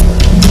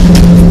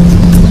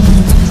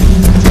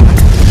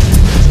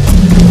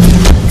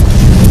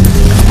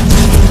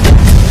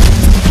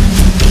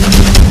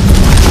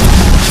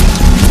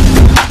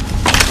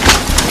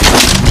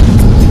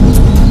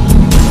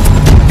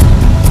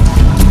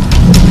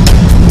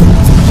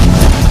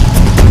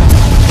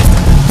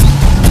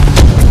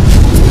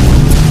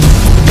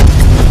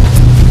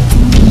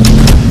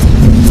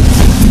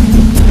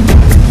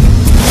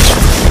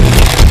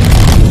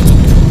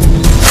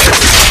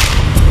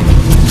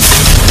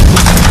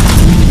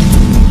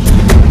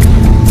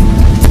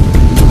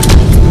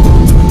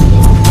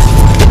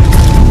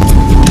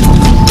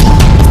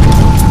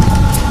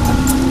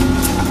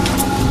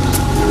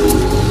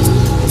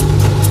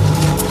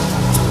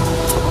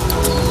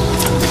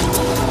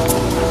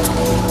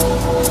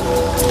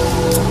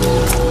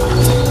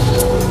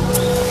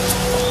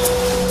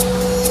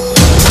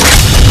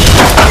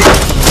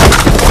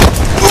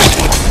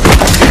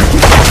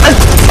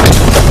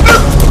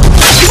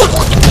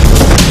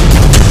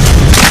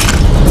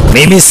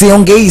 Mimi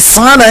siongei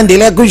sana,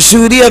 endelea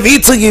kushuhudia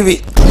vitu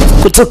hivi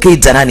kutoka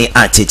idarani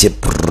Acheche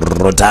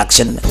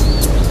Production.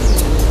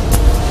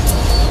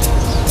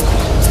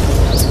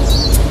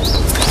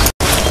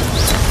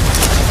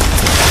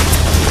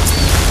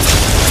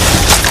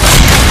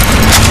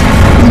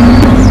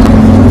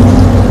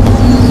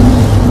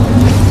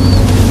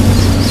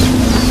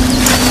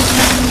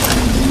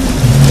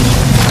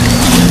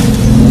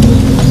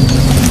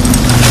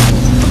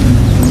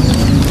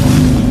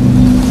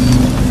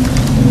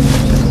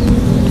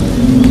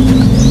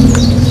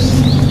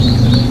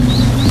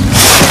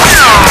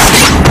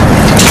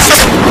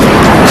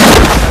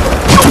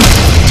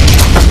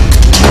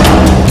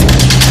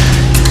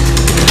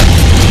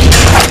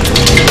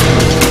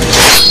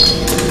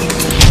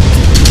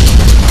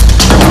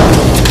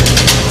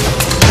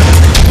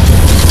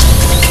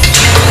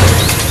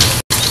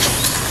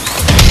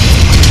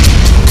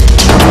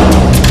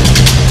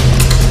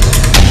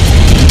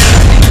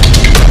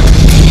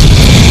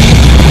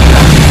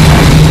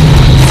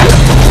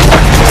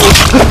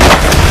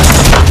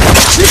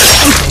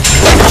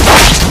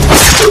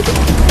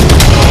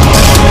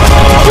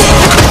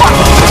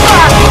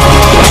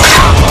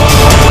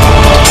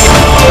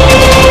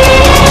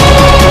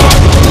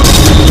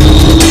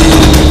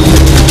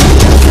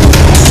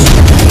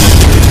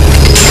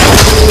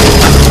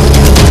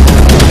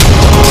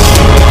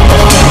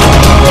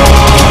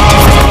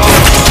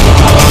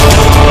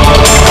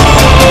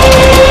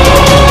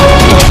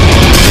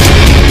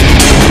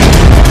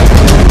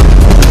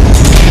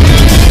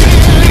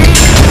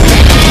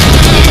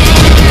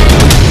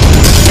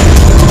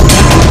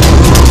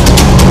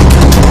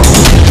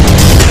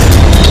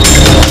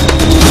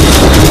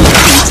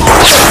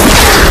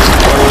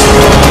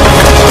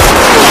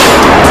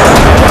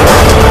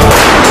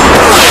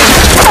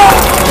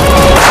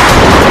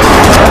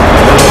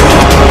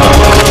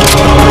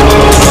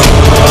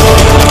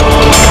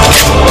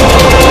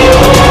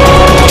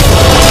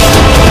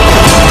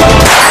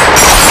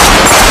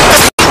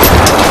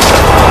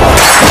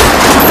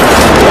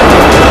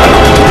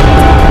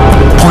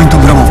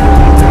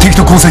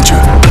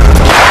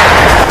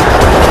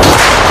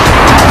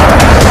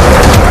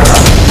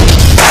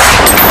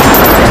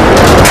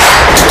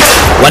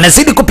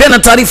 Wanazidi kupeana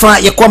taarifa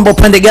ya kwamba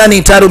upande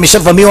gani tayari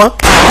umeshavamiwa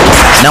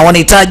na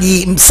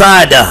wanahitaji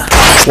msaada,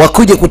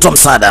 wakuje kutoa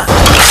msaada.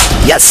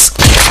 Yes.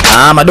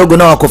 Madogo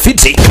nao wako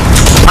fiti.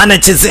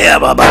 Anachezea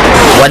baba.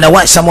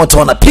 Wanawasha moto,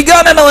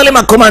 wanapigana na wale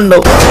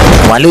makomando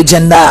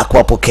waliojiandaa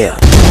kuwapokea.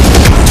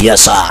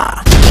 Yes sir.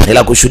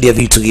 Nila kushuhudia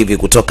vitu hivi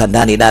kutoka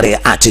ndani idara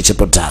ya Acheche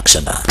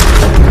Production.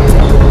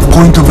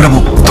 Point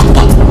Bravo.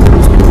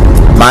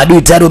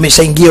 Maadui tayari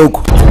wameshaingia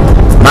huko.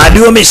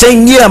 Maadui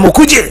wameshaingia,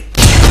 mkuje.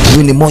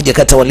 Huyu ni mmoja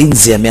kati ya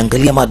walinzi,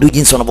 ameangalia maadui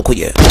jinsi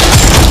wanapokuja.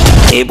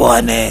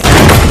 Bwana.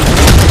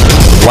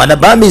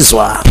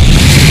 Wanabamizwa.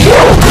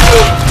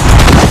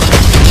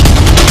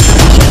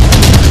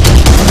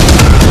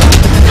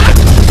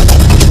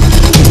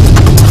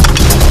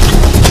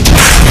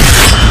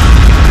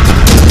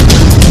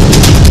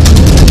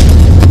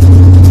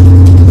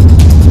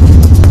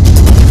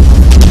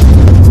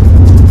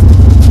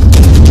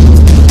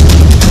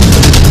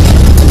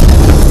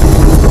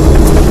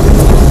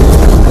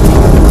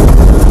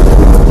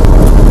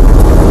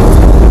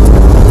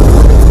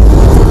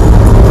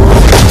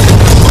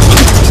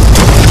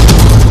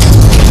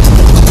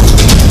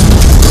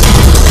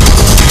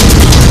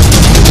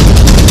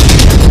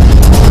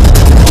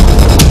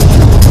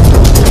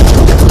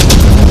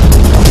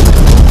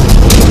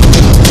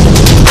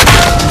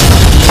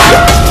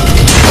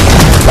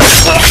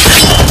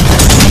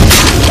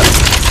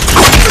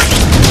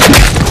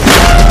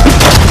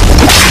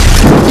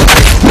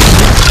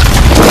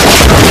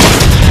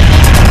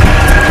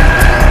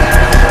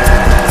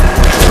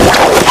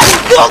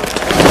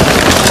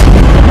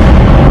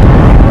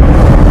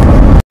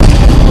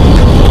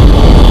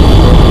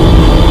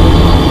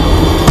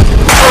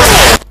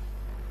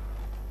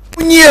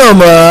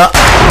 Nyama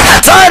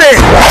hatari.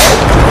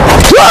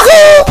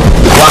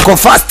 Wako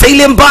fast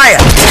ile mbaya.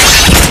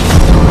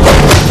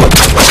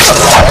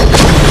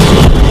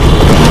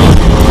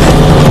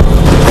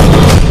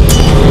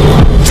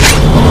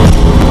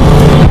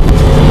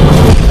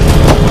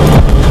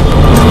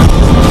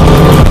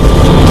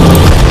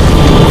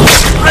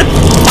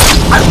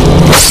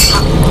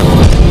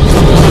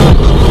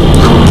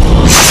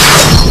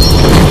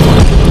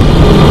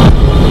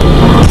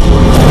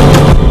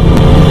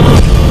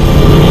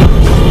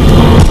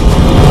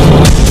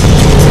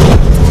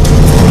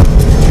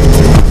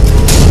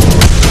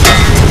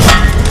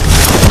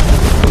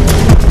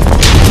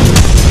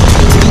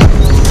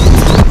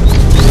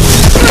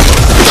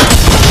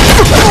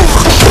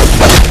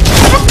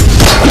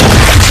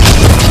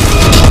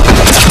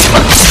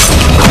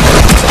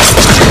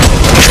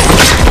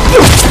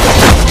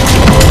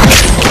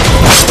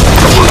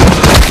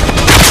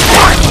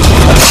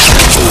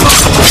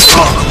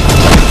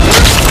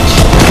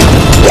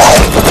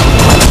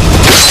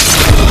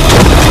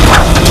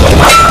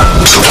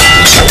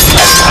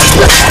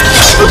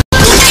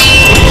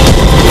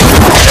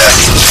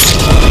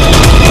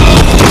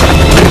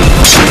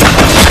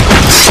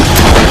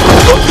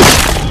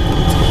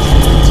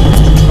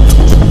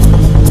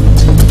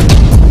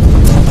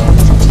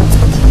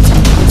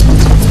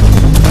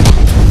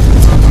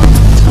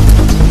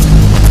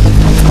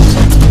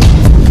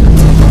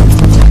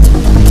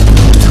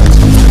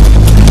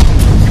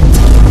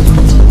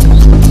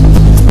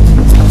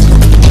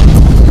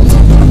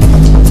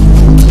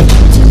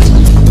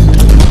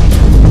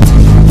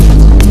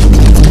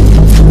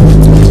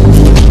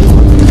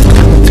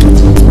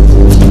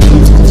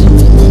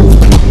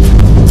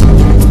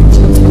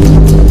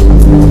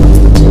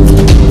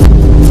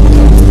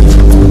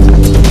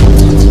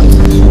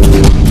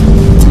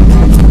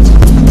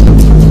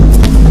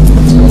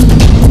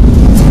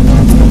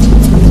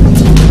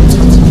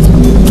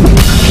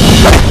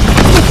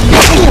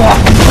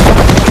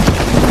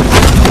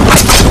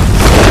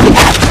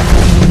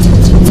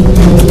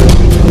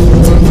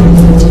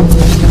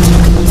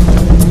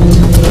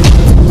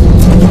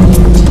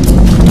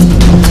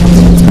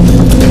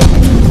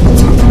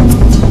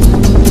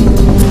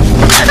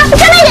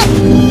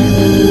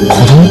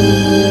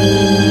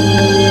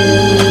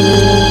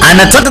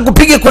 Anataka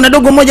kupiga kuna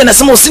dogo mmoja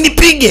anasema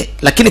usinipige,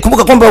 lakini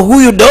kumbuka kwamba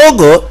huyu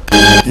dogo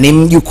ni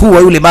mjukuu wa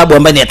yule babu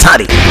ambaye ni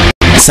hatari.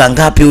 Saa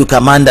ngapi huyu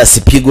kamanda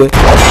asipigwe?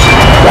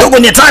 Dogo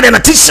ni hatari,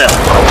 anatisha.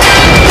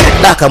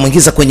 Daka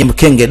muingiza kwenye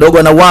mkenge,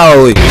 dogo na wao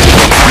huyu.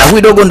 Na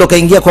huyu dogo ndo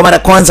kaingia kwa mara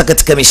kwanza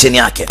katika misheni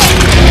yake.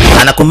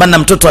 Anakumbana na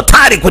mtoto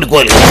hatari kweli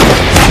kweli.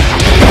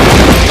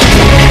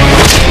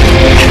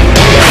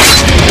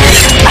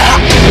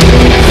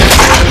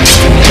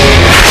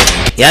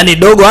 Yaani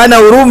dogo hana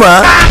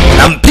huruma,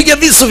 ampiga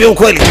visu vya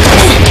ukweli.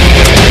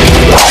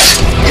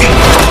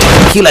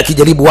 Kila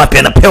kijaribu wapi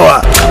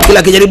anapewa,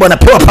 kila kijaribu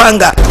anapewa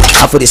panga,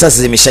 afu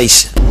risasi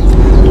zimeshaisha.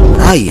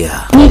 Haya.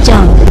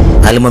 Ni-chan.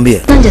 Alimwambia,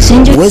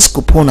 huwezi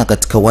kupona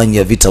katika uwanja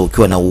wa vita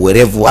ukiwa na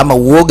uwerevu ama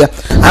uoga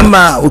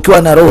ama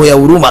ukiwa na roho ya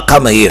huruma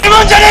kama hiyo.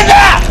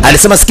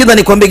 Alisema sikiza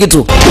nikwambie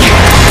kitu.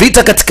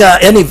 Vita katika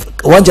yani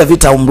uwanja wa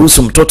vita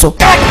umruhusu mtoto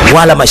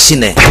wala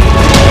mashine.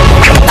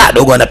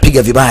 Dogo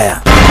anapiga vibaya.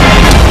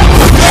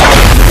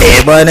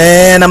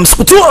 Bwana na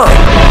msukutua.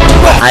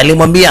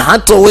 Alimwambia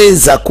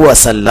hatoweza kuwa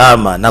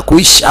salama na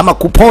kuishi ama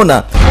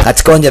kupona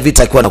katika uwanja wa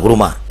vita akiwa na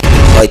huruma.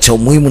 Kwa hiyo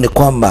muhimu ni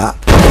kwamba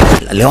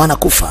leo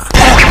anakufa.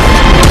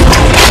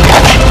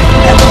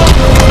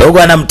 Dogo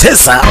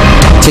anamtesa,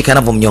 cheki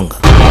anavyomnyonga.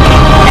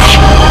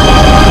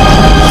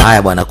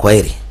 Haya bwana,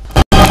 kwaheri.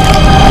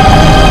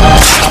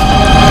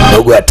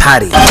 Dogo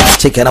hatari,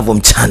 cheki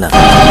anavyomchana.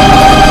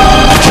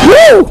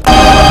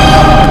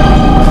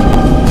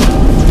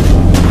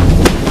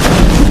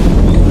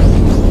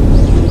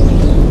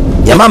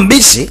 Jamaa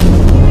mbishi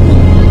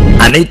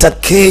anaita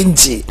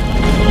Kenji.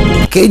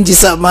 Kenji,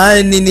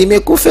 samani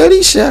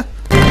nimekufelisha.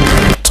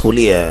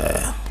 Tulia.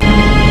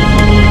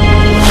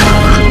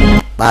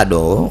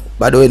 Bado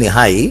wewe ni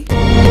hai.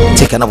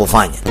 Cheka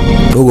anavyofanya.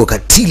 Dogo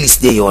katili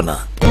sijaiona.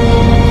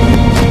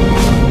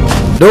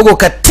 Dogo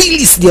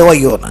katili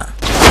sijaiona.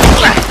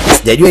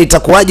 Sijajua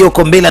itakuwaje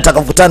huko mbele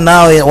atakavutana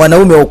nao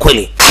wanaume wa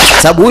ukweli.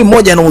 Sababu huyu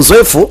mmoja ana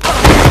uzoefu.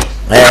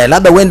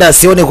 Labda huenda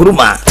asione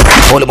huruma.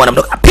 Pole mwana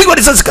mdogo. Apigwa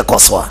risasi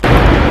kakoswa.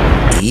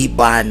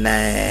 Bana.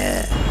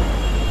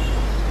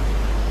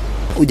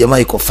 Huyu jamaa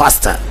yuko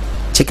faster.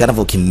 Cheka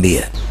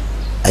anavyokimbia.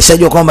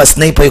 Ashajua kwamba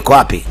sniper yuko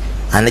wapi.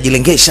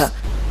 Anajilengesha.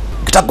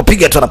 Ukitaka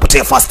kupiga tu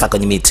anapotea faster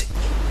kwenye miti.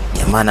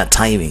 Jamaa ana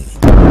timing.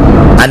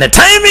 Ana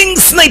timing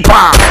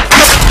sniper.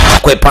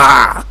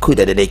 Kwepa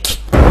kuida dedeki.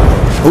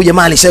 Huyu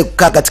jamaa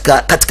alishakaa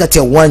katikati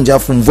ya uwanja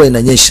afu mvua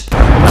inanyesha.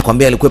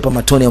 Nakwambia alikwepa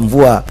matone ya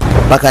mvua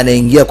mpaka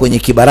anaingia kwenye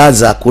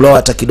kibaraza kuloa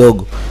hata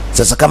kidogo.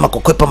 Sasa kama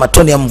kukwepa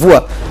matone ya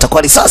mvua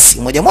takuwa risasi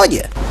moja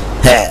moja.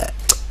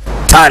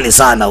 Tali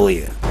sana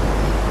huyu.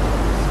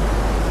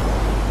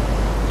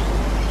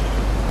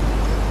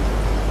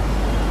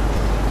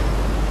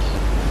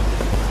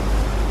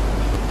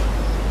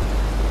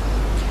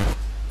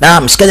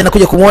 Na mshikaji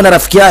anakuja kumuona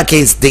rafiki yake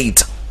is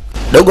date.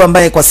 dogo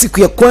ambaye kwa siku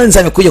ya kwanza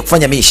amekuja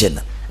kufanya mission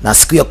na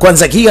siku ya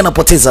kwanza hii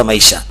anapoteza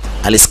maisha.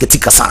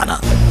 Alisikitika sana.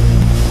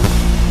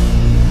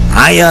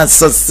 Haya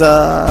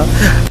sasa,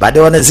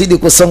 baada wanazidi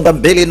kusonga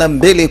mbele na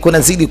mbele,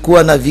 kunazidi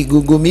kuwa na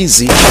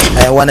vigugumizi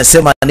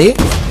wanasema ni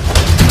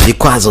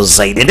vikwazo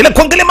zaidi. Endelea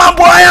kuangalia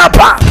mambo haya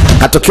hapa.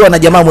 Katokiwa na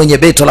jamaa mwenye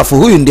beto, alafu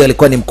huyu ndiye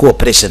alikuwa ni mkuu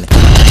operation.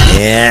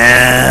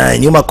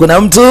 Nyuma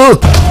kuna mtu,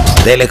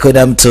 mbele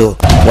kuna mtu,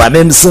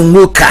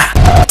 wamemzunguka.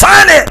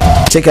 Tane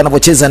cheki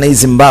anapocheza na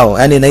hizi mbao,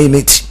 yani na hii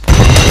miti.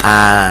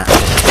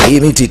 Hii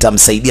miti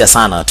itamsaidia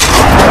sana tu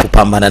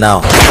kupambana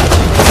nao.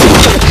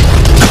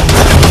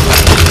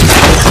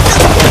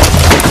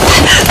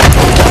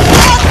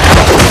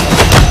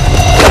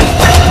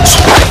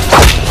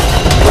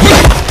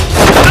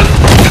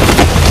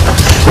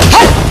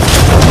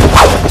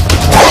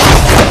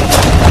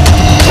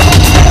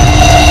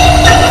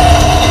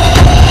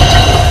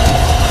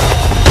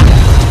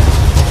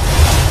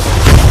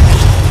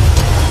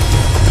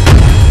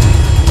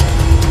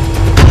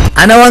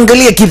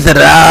 Anawaangalia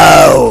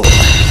kidharau.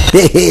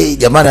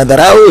 Jamani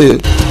adharau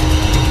huyu.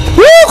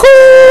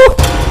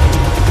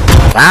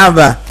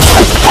 Baba.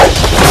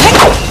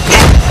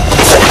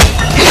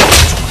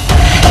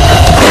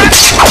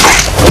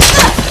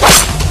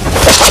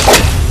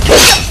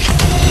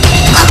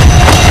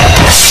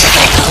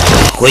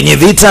 Kwenye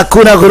vita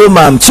kuna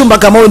huruma. Mchumba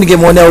kama huyu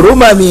ningemwonea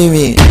huruma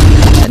mimi.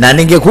 Na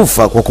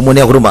ningekufa kwa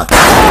kumwonea huruma.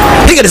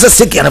 Piga risasi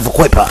siki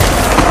anavokwepa.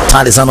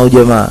 Tale sana huyu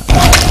jamaa.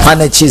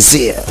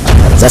 Anachezea.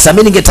 Sasa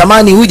mimi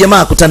ningetamani huyu jamaa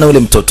akutane ule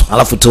mtoto.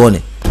 Alafu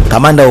tuone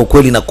kamanda wa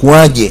ukweli na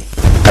kuaje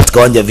katika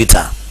uwanja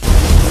vita.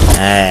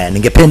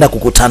 Ningependa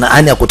kukutana,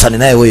 yani akutane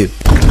naye wewe.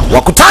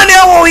 Wakutane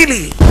hao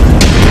wawili.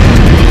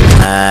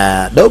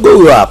 Dogo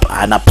huyu hapa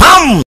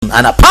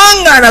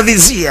anapanga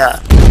anavizia.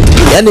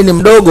 Yaani ni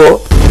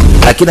mdogo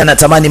lakini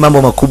anatamani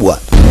mambo makubwa.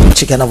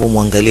 Cheki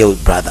anavyomwangalia huyu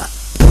brother.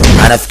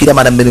 Anafikiria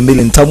mara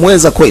mbili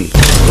nitamweza kweli.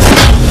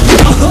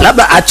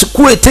 Labda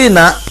achukue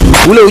tena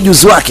ule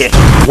ujuzi wake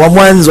wa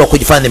mwanzo wa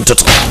kujifanya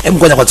mtoto. Hebu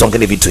ngoja kwanza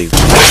tuangalie vitu hivi.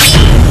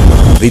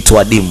 Vitu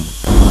adimu.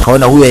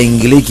 Kaona huyu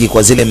haingiliki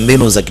kwa zile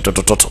mbinu za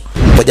kitotototo.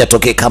 Ngoja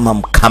tokee kama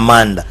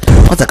mkamanda.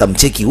 Kwanza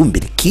kamcheki umbi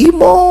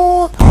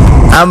kimo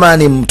ama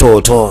ni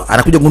mtoto.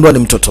 Anakuja kugundua ni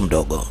mtoto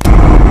mdogo.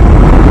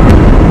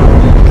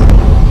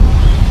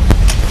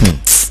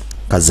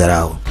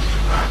 Kazarao.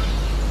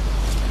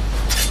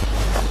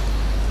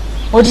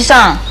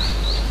 Oji-san,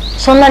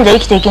 そんなんじゃ生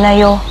きていけない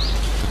よ.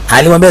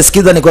 Alimwambia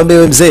sikiza nikwambie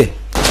wewe mzee.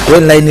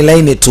 Wewe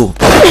line tu.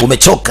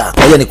 Umechoka.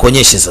 Ngoja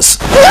nikuonyeshe sasa.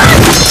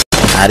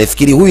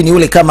 Alifikiri huyu ni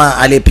yule kama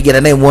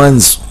aliyepigana naye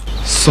mwanzo.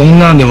 そん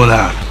なんでも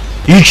な、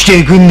生きて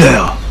いくんだ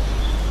よ。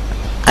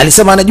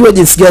 Alisema anajua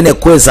jinsi gani ya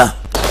kuweza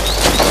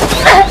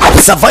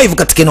survive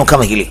katika eneo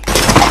kama hili.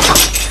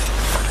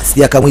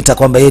 Sija akamuita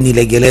kwamba yeye ni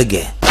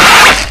legelege.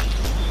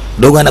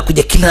 Dogo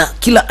anakuja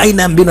kila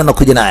aina ya mbinu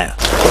anakuja nayo.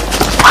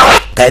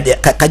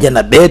 Kaja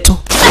na beto,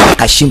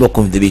 akashindwa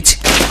kumdhibiti.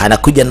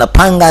 Anakuja na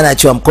panga,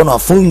 anaachiwa mkono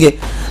afunge.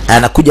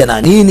 Anakuja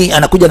na nini?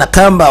 Anakuja na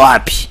kamba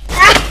wapi?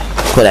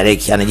 Kwa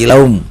Reki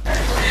anajilaumu.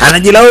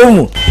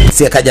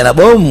 Si akaja na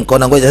bomu,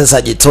 kaona ngoja sasa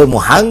ajitoe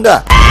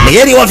muhanga. Ni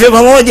yeye wafe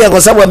pamoja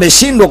kwa sababu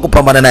ameshindwa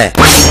kupambana naye.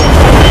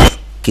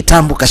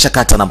 Kitambo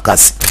kashakata na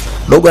mkasi.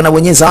 Dogo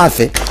anabonyeza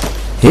afe.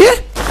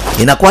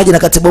 Inakuwaje na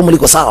kati bomu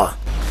liko sawa?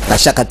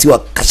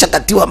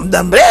 Kashakatiwa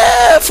muda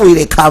mrefu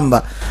ile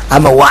kamba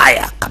ama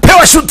waya.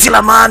 Kapewa shuti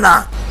la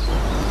maana.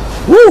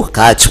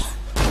 Kacho.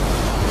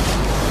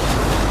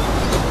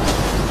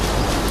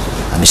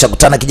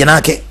 Ameshakutana kijana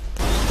wake,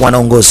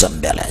 wanaongoza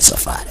mbele ya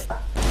safari.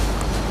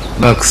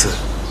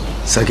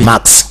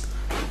 Max,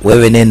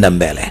 wewe nenda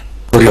mbele.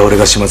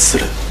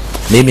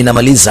 Mimi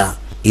namaliza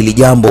ili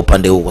jambo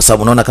upande huu kwa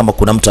sababu unaona kama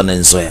kuna mtu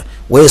ananizoea.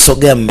 Wewe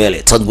sogea mbele,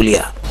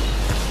 tangulia.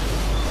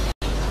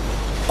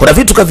 Kuna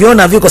vitu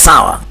kaviona viko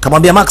sawa.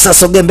 Kamwambia Max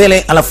asogee mbele,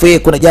 alafu yeye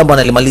kuna jambo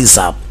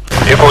analimaliza hapo.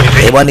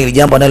 Bwana ile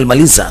jambo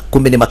analimaliza,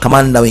 kumbe ni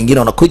makamanda wengine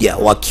wanakuja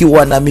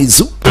wakiwa na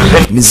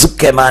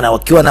mizuke maana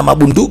wakiwa na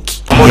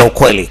mabunduki ya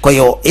ukweli. Kwa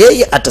hiyo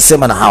yeye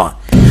atasema na hawa.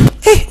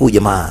 Huyu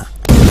jamaa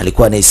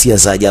alikuwa na hisia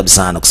za ajabu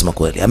sana kusema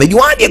kweli.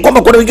 Amejuaje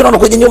kwamba kuna wengine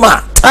wanakuja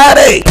nyuma?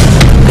 Tare.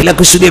 Bila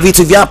kushuhudia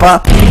vitu vya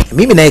hapa,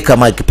 mimi naeka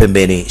mic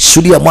pembeni.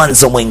 Shuhudia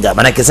mwanzo mwenga.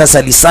 Maana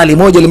sasa lisali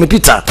moja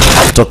limepita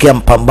tokea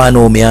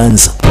mpambano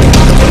umeanza.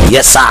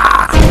 Yes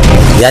sir.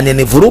 Yani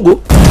ni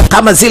vurugu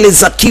kama zile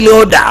za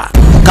Kilioda,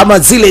 kama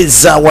zile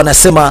za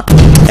wanasema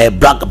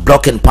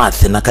Broken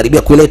Path, na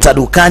karibia kuleta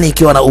dukani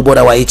ikiwa na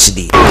ubora wa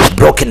HD.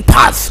 Broken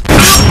Path.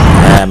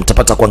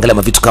 Mtapata kuangalia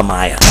mavitu kama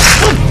haya.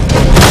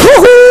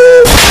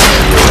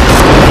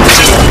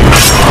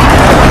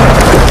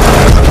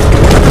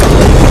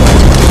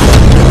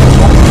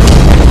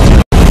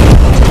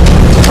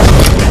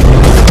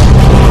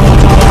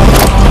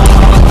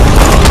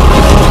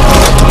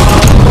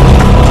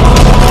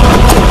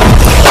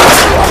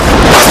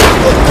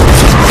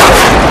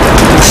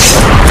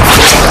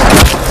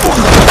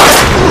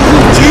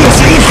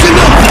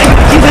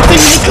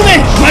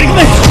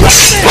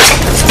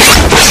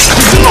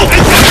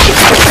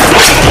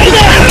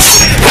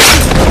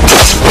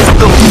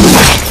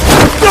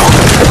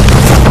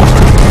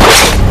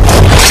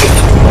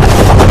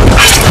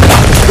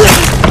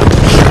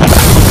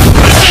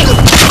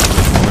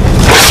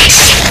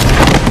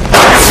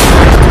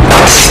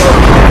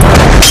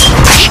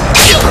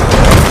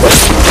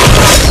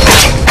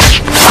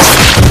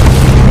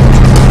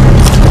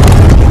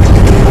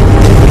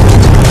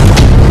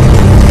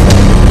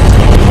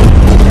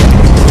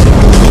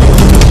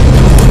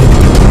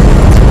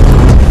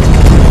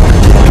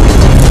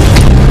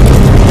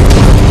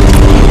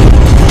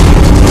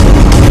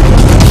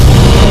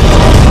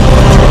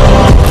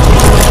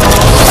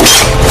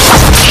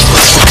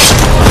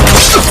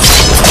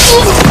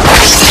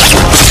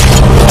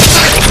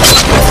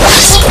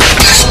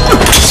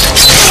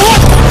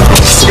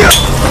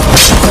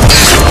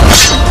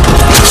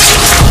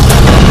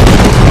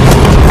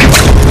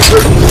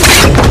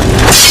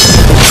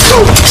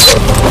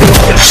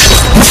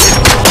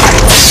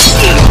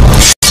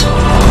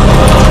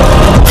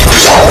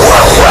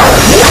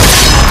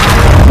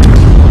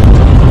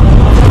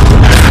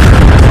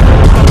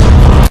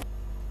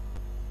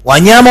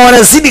 Wanyama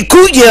wanazidi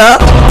kuja,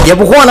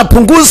 japokuwa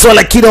wanapunguzwa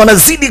lakini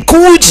wanazidi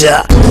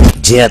kuja.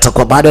 Je,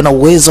 atakuwa bado na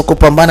uwezo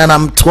kupambana na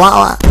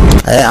Mtwawa?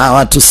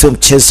 Watu sio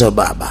mchezo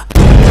baba.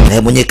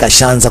 Mwenye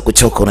kashaanza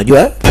kuchoka,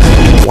 unajua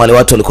wale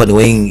watu walikuwa ni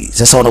wengi,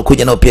 sasa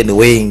wanakuja nao pia ni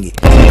wengi.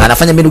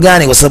 Anafanya mbinu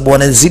gani? Kwa sababu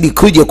wanazidi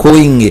kuja kwa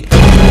wingi.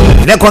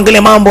 Ndio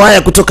kuangalia mambo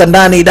haya kutoka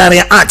ndani idara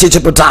ya Arch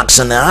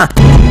Production,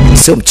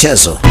 sio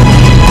mchezo.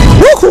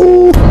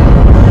 Woohoo!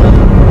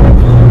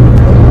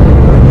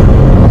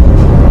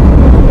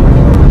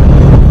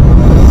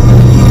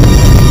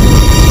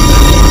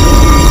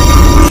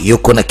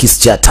 Yuko na kisu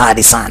cha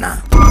hatari sana.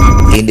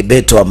 Hii ni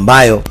beto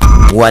ambayo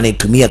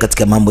wanaitumia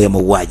katika mambo ya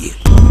mauaji,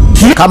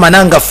 kama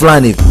nanga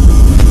fulani.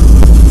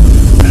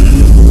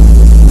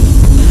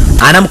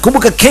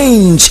 Anamkumbuka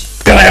Kenji,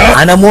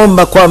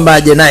 anamuomba kwamba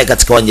aje naye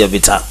katika uwanja wa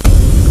vita.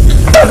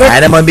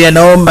 Anamwambia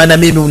naomba na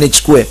mimi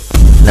unichukue,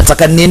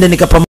 nataka niende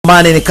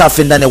nikapambane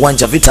nikafe ndani ya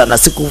uwanja wa vita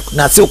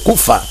na sio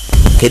kufa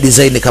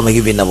kidesign kama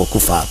hivi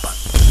ninavyokufa hapa.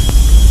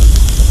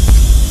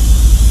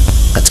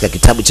 Katika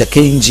kitabu cha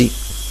Kenji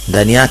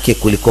ndani yake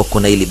kulikuwa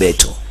kuna ile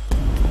beto,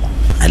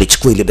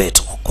 alichukua ile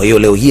beto. Kwa hiyo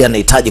leo hii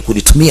anahitaji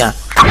kulitumia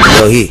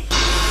leo hii.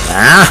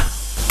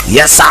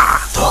 Yes sir.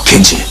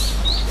 Kenji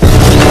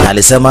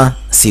alisema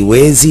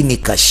siwezi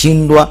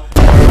nikashindwa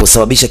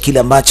kusababisha kile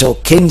ambacho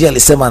Kenji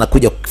alisema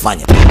anakuja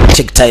kufanya.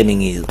 Check timing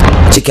hiyo,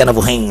 check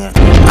anavyohanga,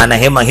 ana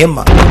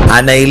hema,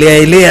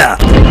 anaelea.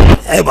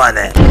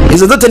 Bwana,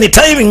 hizo zote ni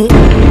timing.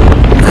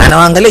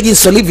 Anaangalia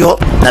jinsi walivyo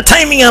na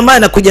timing ambayo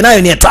anakuja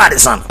nayo ni hatari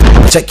sana.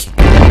 Check.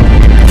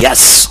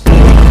 Yes.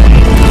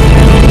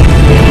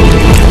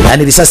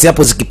 Yani risasi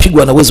hapo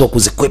zikipigwa ana uwezo wa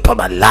kuzikwepa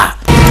bala.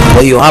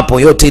 Kwa hiyo hapo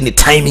yote ni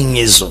timing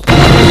hizo.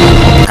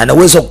 Ana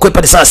uwezo wa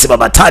kukwepa risasi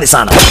baba, hatari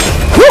sana.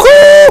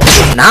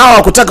 Na hao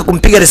wakutaka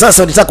kumpiga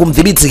risasi walitaka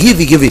kumdhibiti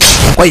hivi.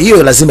 Kwa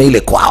hiyo lazima ile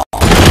kwao.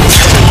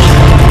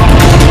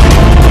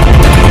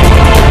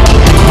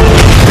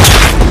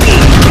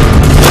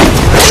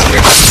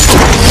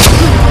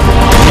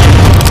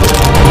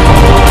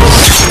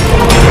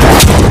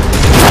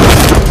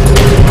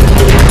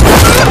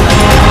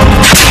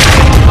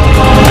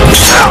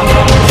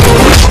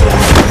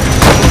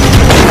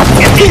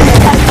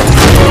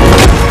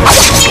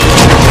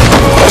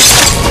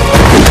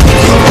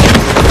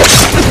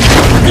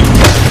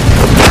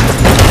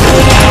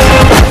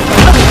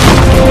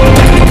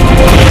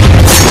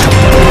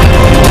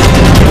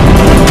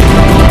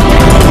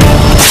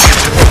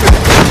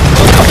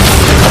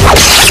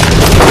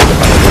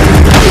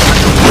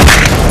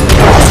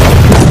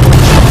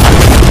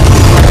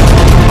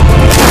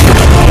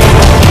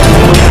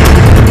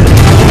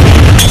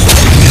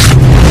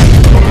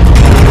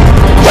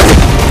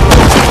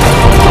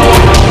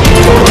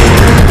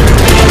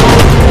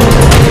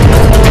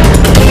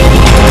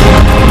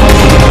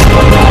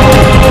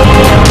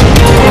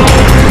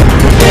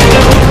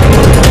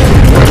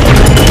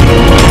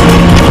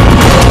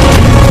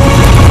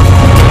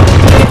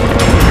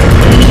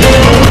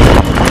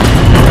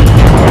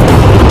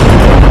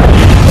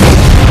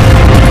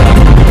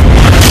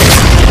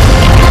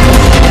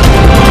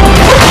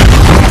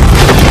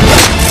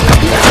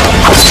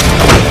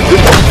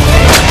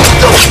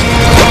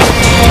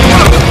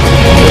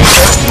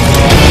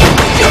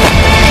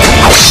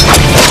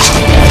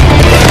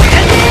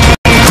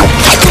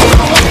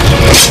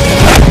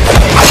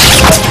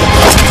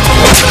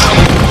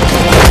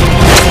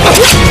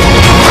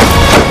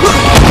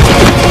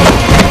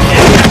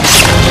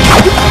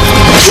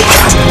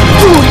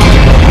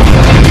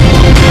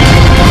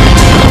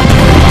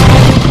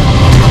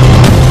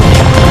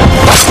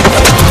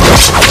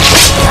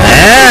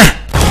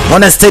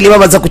 Mwana style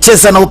baba za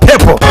kucheza na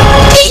upepo.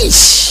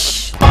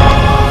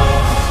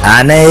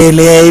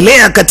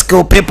 Anaelea katika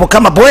upepo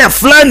kama boya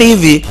fulani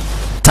hivi.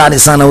 Tani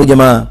sana huyu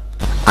jamaa.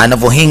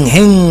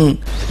 Anavohing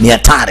ni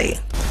hatari.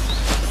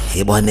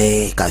 Bwana,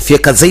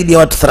 kafika zaidi ya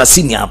watu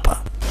 30 hapa.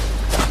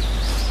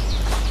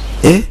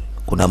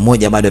 Kuna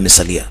mmoja bado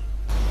amesalia.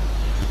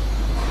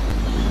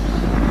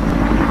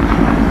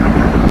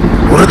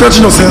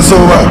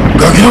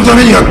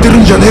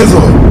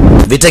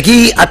 Vita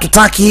hii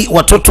hatutaki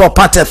watoto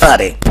wapate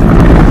athari.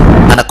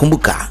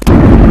 Anakumbuka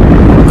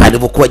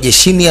alivyokuwa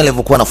jeshini,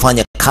 alivyokuwa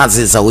anafanya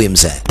kazi za huyu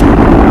mzee.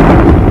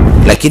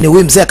 Lakini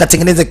huyu mzee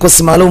akatengeneza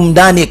kikosi maalum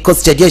ndani ya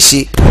kikosi cha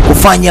jeshi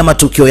kufanya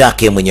matukio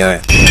yake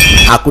mwenyewe.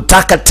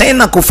 Hakutaka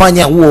tena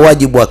kufanya huo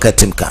wajibu wa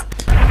katimka.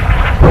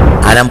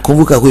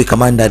 Anamkumbuka huyu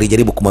kamanda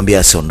alijaribu kumwambia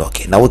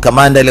asiondoke. Na huyu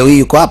kamanda leo hii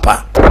yuko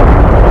hapa.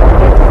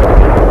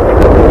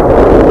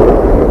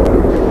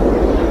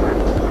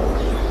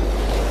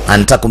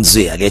 Anataka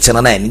kumzuia,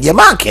 aliachana naye, ni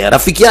jamaa yake,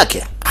 rafiki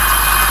yake.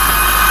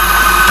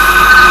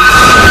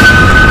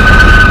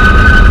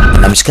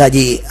 Na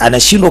mshikaji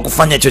anashindwa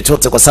kufanya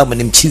chochote kwa sababu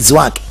ni mchizi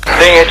wake.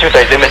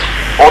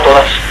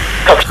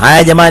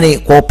 Haya jamani,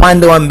 kwa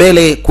upande wa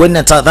mbele kweni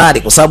na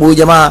tahadhari kwa sababu huyu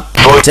jamaa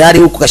tayari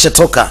huku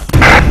kashatoka.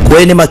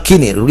 Kweni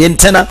makini, rudieni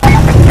tena.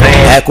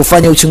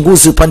 Kufanya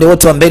uchunguzi upande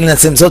wote wa mbele na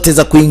sehemu zote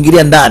za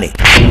kuingilia ndani.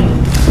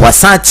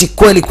 Wasachi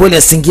kweli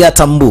asingia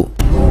hata mbu.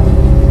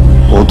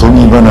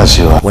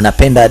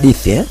 Unapenda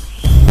hadithi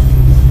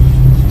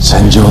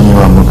戦場に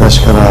は昔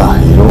から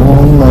いろ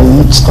んな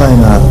言い伝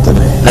えがあって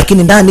ね。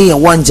 lakini ndani ya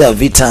uwanja wa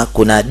vita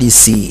kuna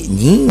hadithi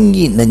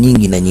nyingi na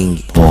nyingi na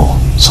nyingi. も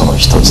うその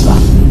一つだ。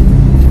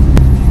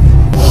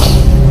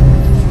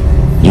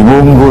リボ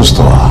ンゴース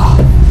トは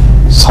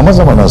さま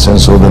ざまな戦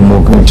争で目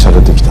撃さ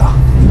れてきた。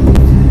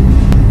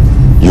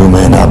有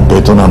名な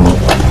ベトナム、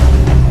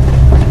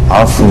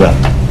アフガン、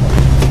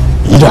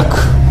イラク、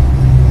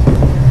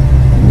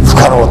不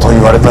可能と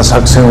言われた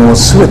作戦を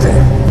全て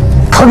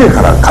影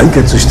から解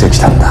決してき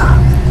たんだ。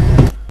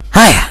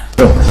 Haya,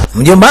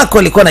 mjomba wako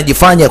alikuwa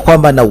anajifanya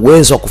kwamba ana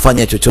uwezo wa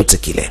kufanya chochote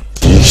kile,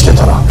 生きて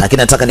たら lakini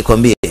nataka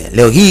nikwambie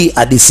leo hii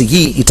hadithi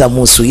hii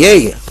itamhusu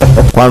yeye,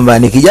 kwamba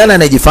ni kijana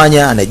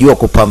anajifanya anajua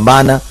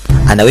kupambana,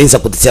 anaweza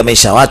kutetea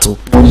maisha ya watu,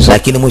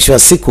 lakini mwisho wa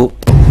siku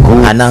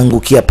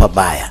anaangukia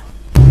pabaya.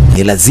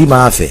 Ni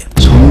lazima afe.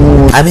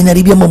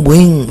 Amenaribia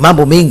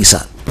mambo mengi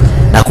sana,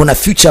 na kuna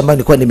future ambayo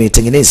nilikuwa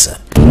nimeitengeneza.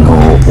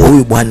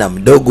 Huyu bwana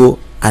mdogo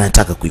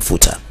anataka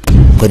kuifuta,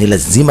 kwa ni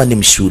lazima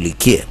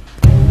nimshughulikie.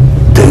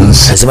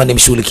 Lazima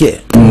nimshughulikie.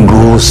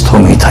 ゴースト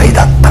みたい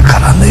だったか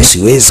らね。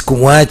 Siwezi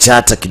kumwacha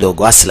hata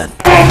kidogo. Aslan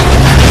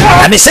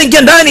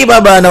ameshaingia ndani,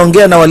 baba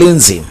anaongea na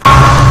walinzi.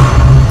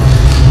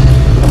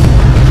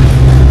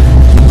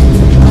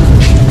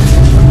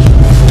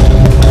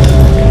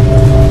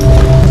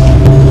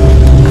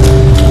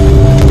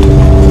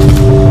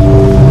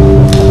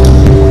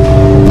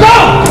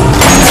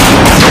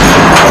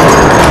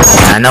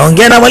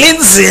 Anaongea na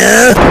walinzi.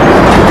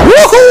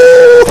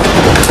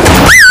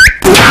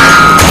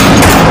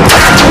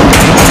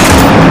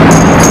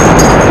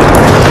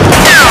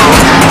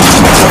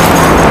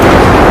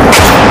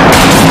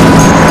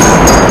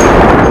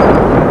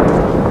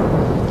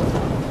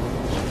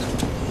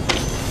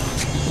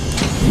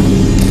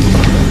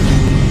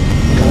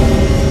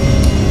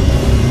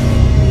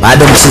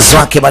 Bado mchizi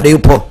wake bado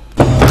yupo.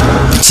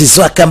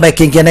 Mchizi wake ambaye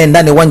kiingia naye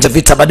ndani uwanja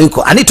vita bado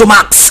yuko. Anaitwa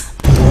Max.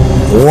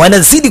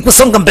 Wanazidi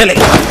kusonga mbele.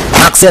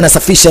 Max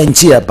anasafisha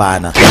njia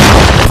bana.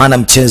 Hana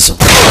mchezo.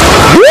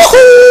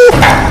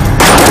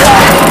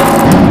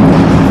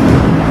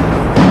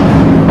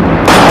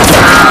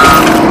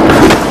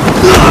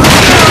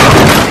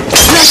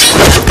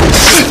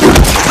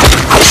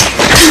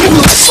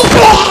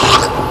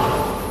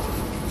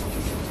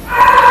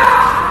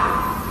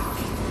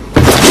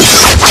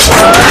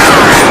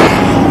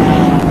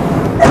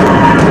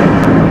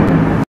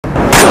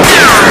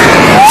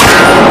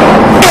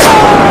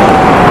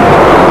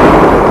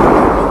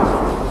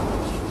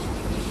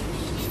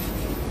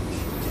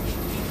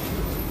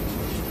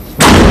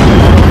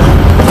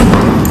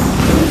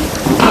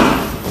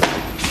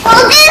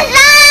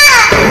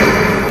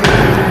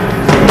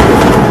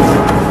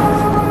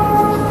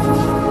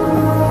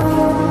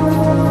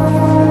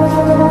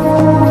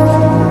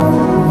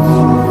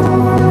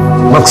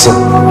 Max、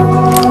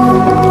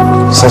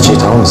サチ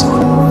頼むぞ。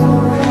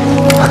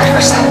わかり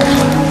ました。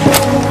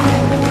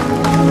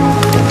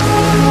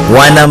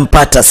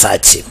 Wanampata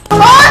Sachi,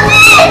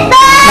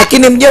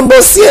 lakini mjomba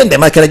usiende,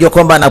 maana anajua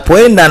kwamba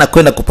anapoenda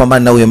anakwenda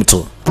kupambana na huyo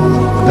mtu.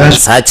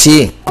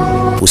 Sachi,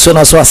 usio na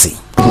wasiwasi,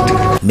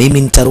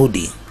 mimi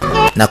nitarudi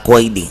na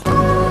kuahidi.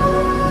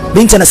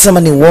 Binti anasema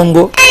ni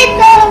uongo,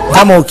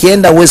 kama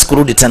ukienda huwezi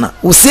kurudi tena.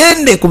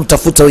 Usiende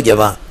kumtafuta huyo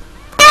jamaa.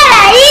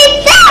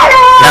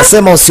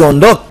 Nasema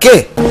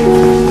usiondoke.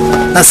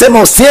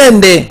 Nasema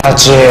usiende.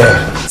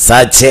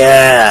 Sachi,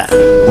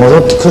 戻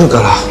ってくるか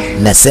ら。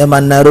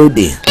 nasema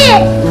narudi.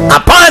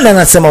 Hapana,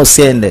 nasema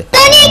usiende.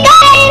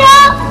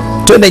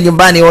 Twende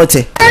nyumbani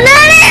wote.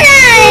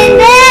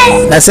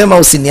 Nasema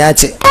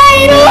usiniache.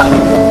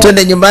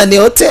 Twende nyumbani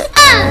wote.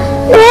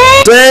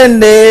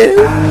 Twende.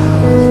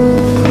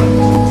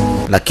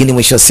 Lakini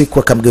mwisho wa siku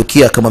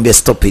akamgeukia akamwambia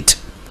stop it.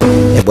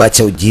 Hebu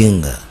acha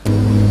ujinga.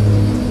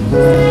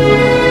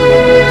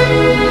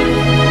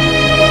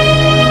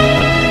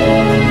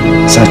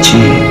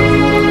 Sachi.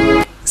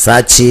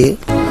 Sachi.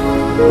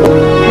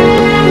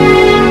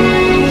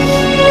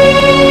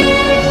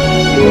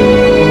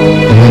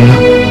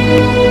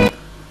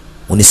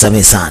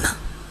 Unisamehe sana.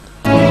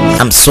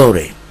 I'm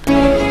sorry.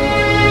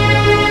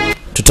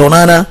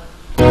 Tutaonana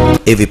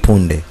hivi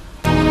punde.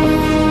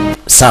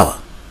 Sawa.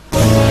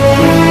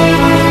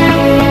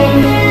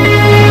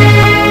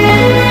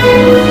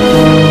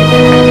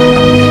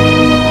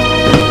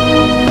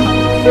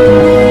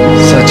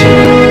 Sachi.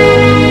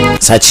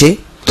 Sachi,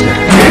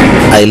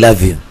 I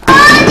love you.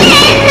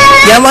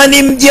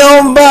 Jamani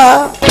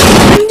mjomba.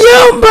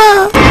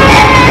 Mjomba.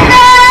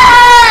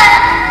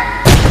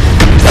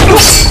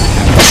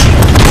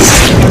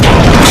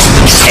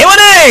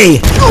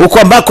 Ewane! Huko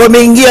ambako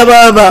ameingia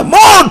baba.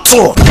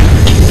 Moto!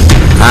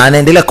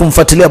 Anaendelea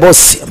kumfuatilia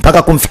bosi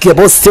mpaka kumfikia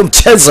bosi, sio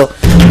mchezo.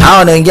 Hawa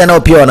wanaoingia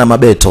nao pia wana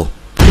mabeto.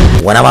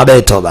 Wana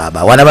mabeto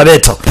baba, wana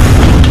mabeto.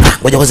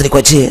 Ngoja kwanza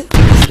nikuachie.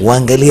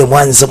 Uangalie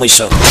mwanzo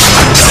mwisho.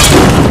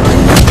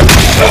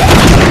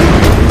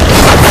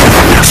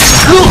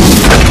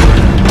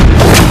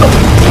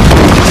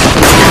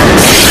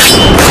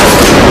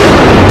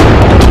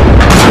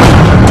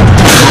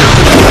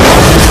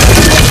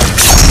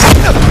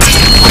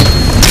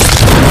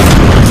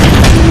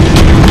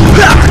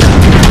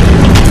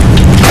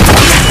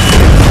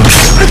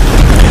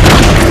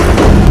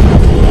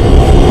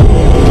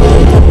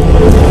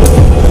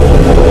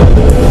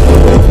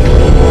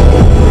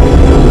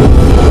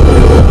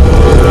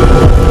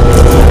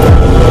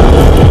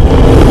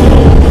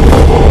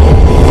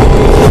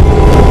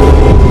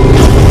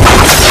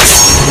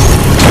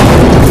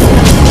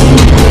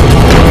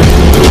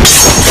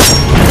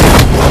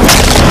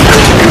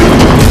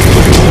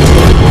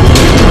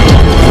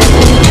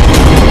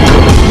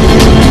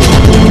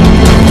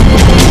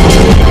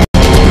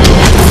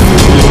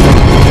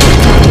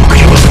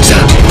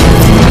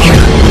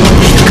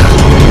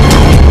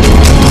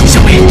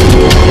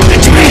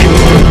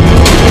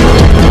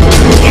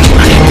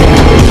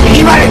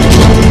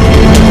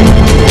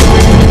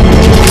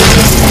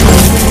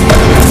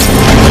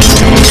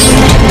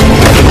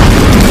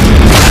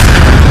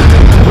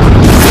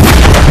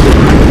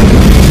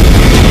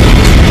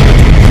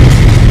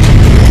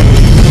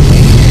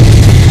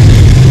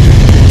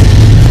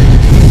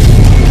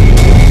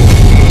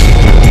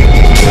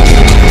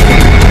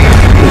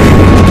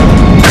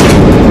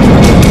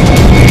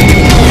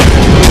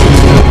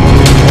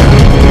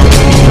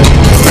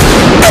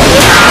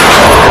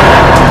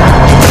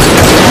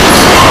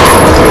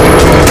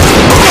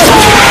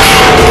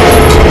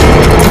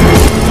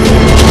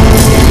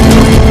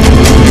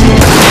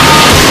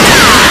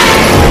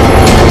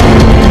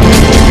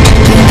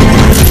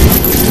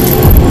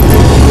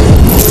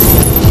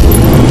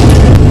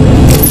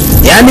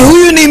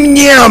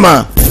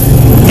 mnyama.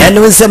 Yaani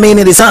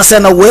usiamini risasi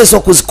ana uwezo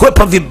wa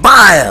kuzikwepa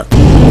vibaya.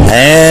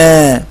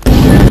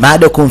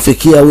 Baada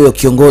kumfikia huyo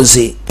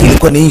kiongozi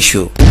ilikuwa ni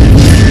issue.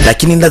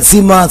 Lakini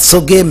lazima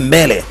soge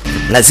mbele.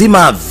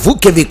 Lazima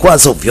avuke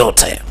vikwazo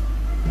vyote.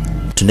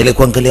 Tuendelee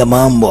kuangalia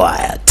mambo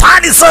haya.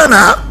 Tani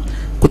sana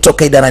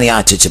kutoka idarani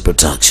ya Cheche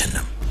Production.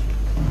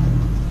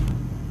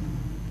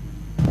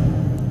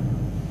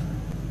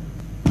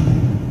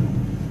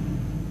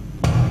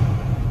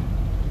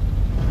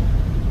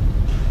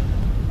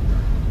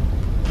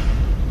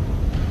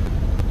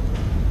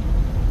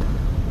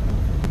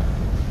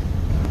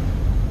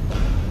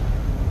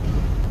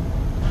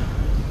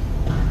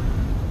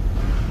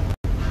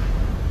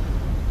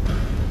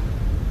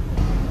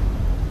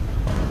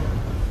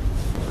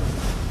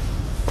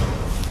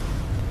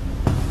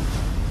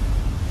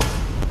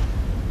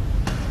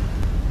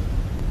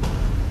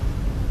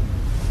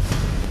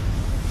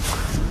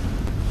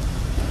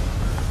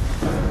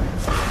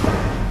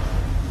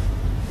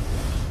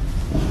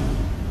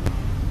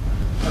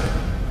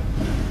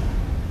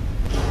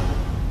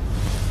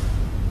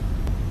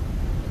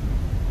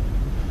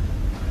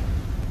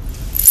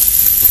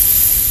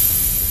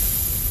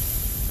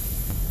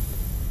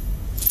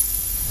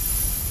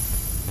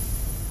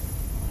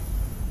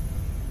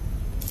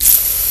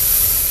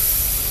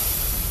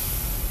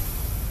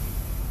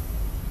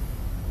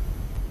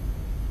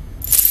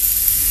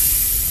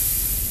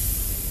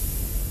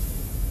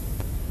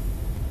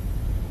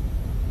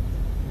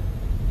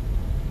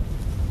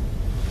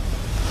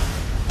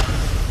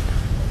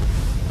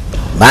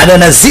 Baada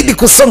nazidi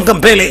kusonga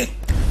mbele.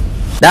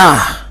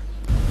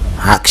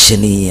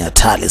 Action hii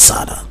hatari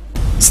sana.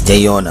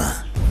 Sijaiona.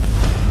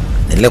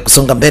 Naendelea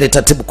kusonga mbele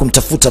taratibu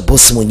kumtafuta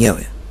bosi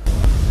mwenyewe.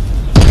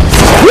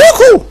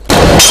 Yuhu!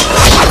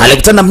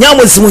 Alikutana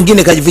mnyamwezi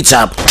mwingine kajificha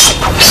hapo.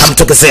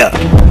 Kamtokezea.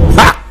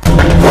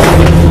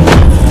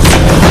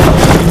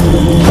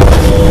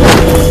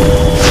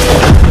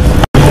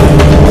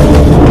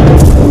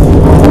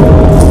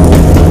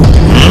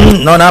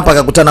 Naona hapa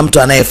akakutana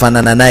mtu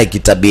anayefanana naye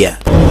kitabia.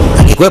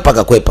 Akikwepa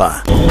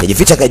kakwepa,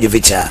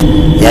 kajificha.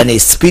 Yaani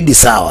speed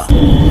sawa.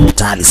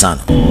 Tali sana.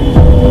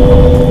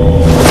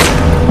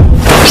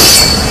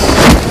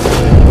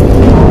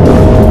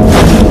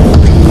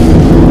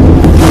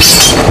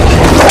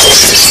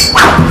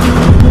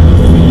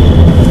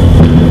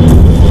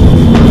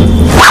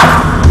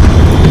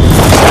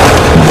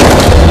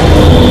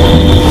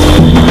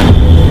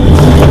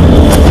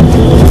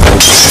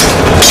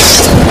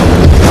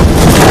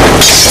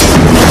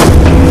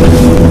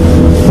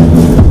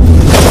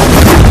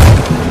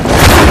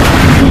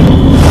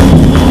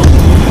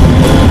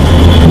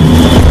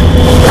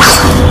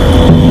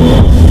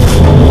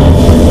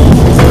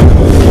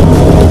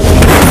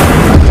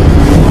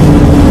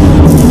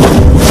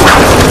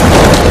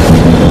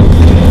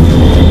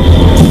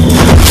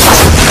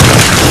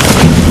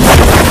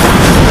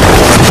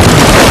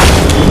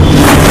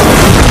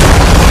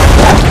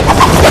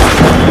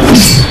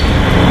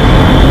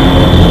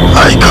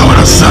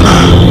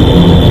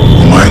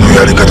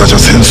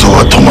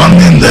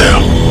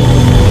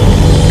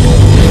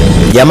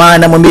 Jamaa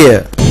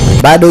anamwambia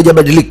bado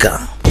hujabadilika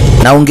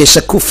na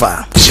ungesha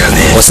kufa,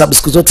 kwa sababu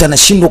siku zote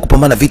anashindwa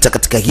kupambana vita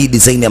katika hii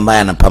design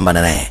ambaye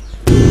anapambana naye.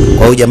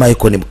 Kwa hiyo jamaa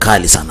yuko ni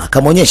mkali sana.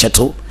 Akamuonyesha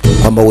tu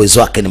kwamba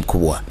uwezo wake ni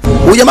mkubwa.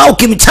 Huyu jamaa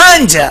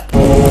ukimchanja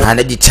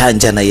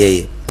anajichanja na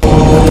yeye.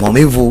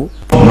 Maumivu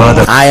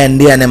haya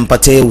ndiye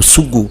anampatia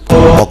usugu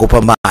wa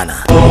kupambana.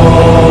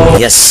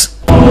 Yes.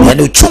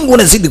 Yaani uchungu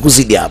unazidi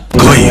kuzidi hapo.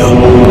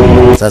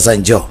 Sasa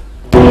njoo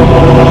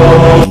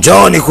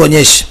ni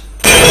kuonyesha.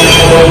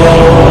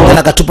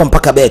 Tena katupa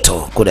mpaka beto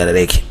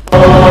kudarereki.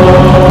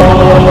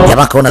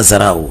 Jamaa kaona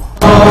dharau.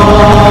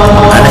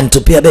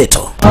 Ananitupia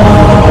beto.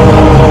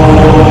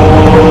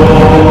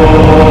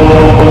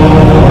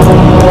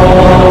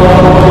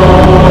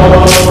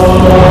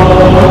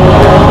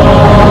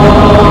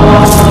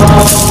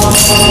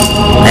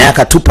 Na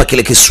akatupa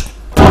kile kisu.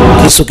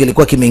 Kisu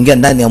kilikuwa kimeingia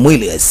ndani ya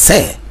mwili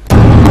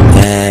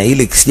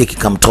ili kisije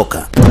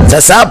kikamtoka.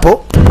 Sasa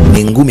hapo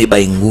ni ngumi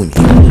by ngumi.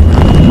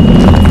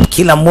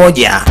 Kila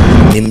mmoja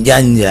ni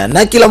mjanja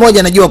na kila mmoja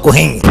anajua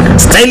kuhengi.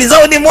 Staili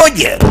zao ni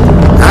moja.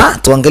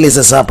 Tuangalie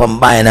sasa hapa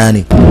mbaya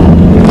nani.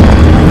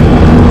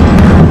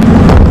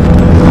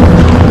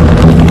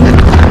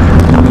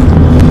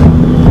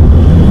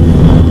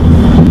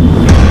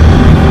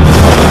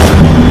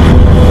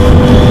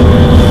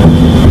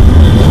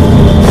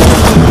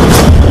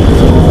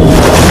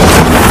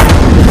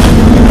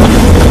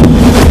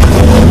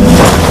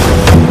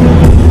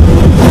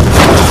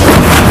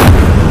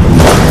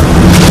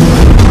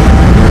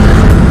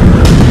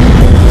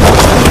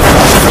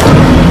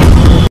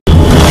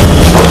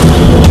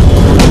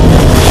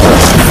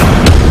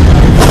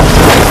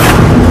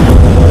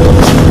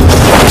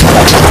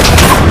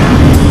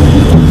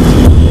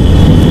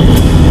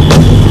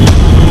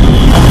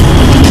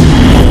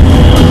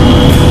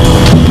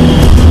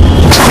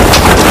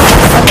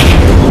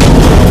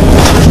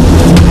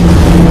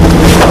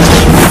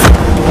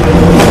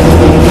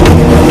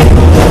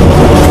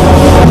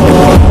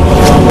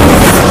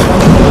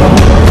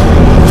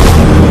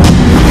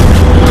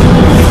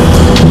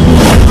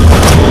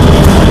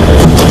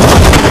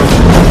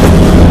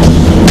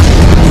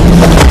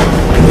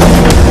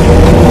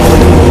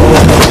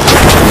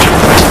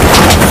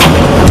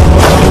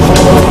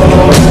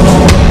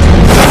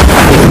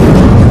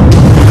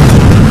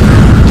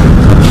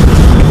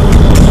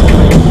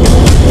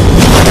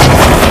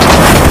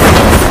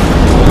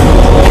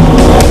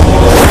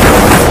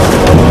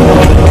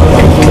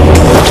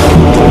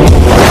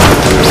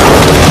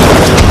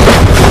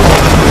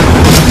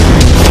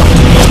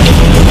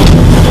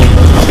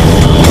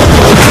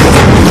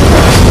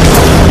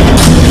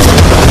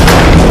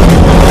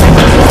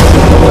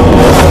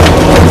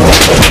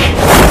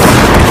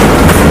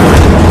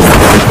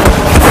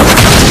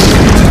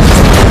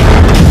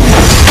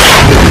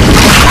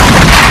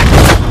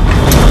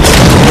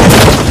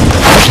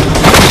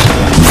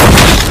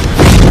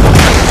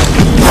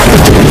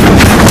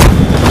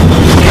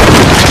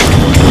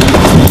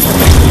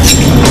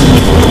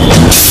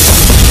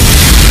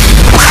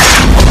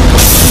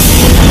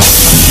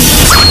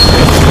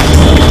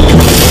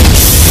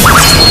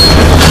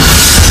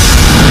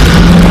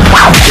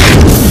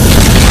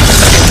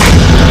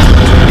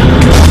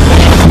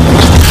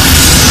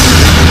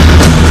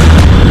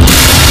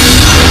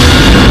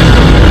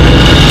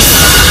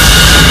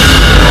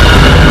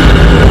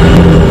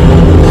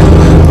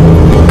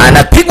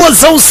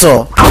 za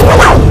uso.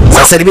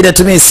 Sasa ilibidi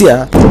atumie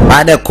hisia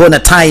baada ya kuona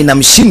tai na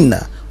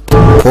mshinda,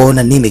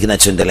 kuona nini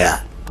kinachoendelea.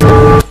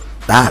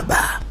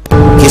 Baba,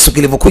 kisu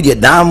kilivyokuja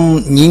damu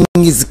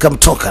nyingi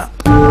zikamtoka.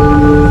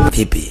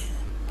 Vipi?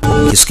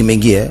 Kisu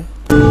kimeingia.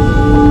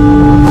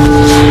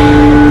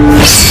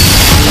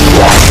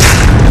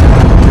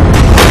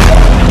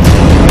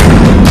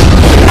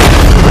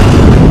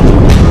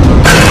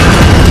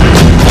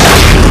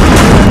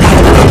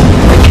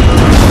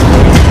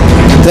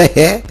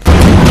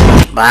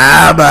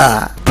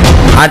 Baba,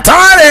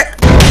 hatari!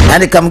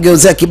 Yani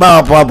kamgeuzea kibao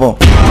hapo hapo.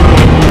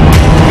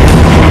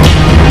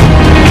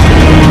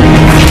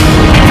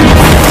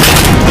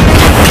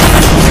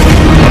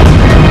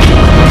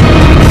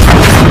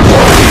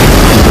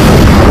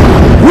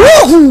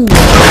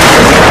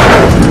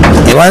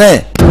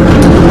 Ewane,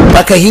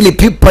 mpaka hili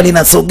pipa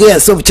linasogea,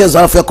 sio mchezo.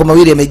 Alafu yako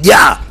mawili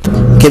yamejaa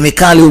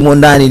kemikali humo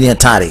ndani, ni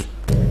hatari.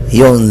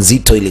 Hiyo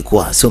nzito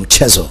ilikuwa sio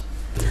mchezo.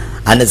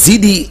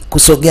 Anazidi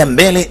kusogea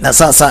mbele, na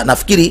sasa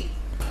nafikiri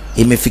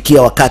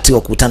imefikia wakati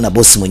wa kukutana na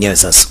bosi mwenyewe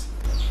sasa.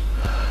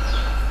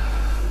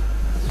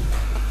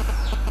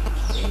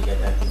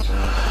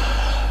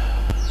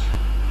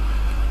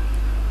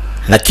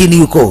 Lakini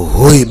yuko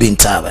huyu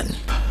bintaban.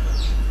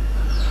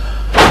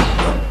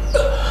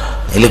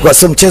 Ilikuwa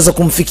sio mchezo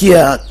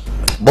kumfikia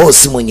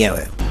bosi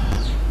mwenyewe.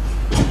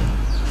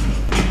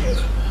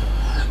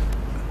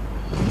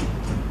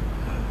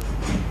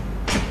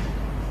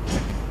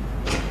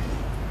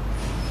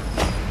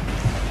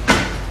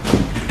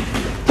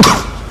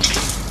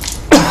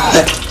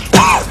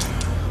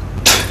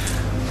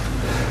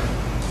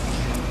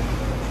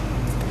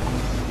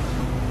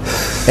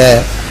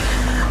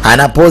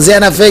 Anapozea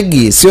na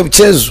fegi, sio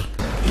mchezo.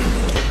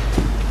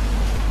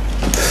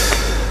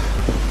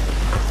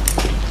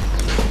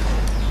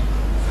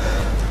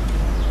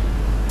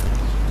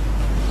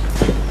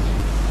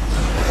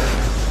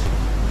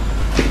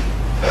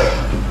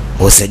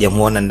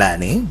 Usijamuona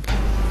ndani.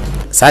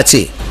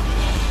 Sachi,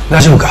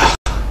 Najuka.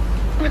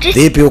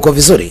 vipi, uko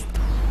vizuri?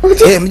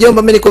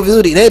 Mjomba, mimi niko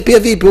vizuri. Na pia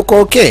vipi, uko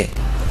okay?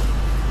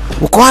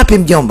 Uko wapi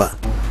mjomba?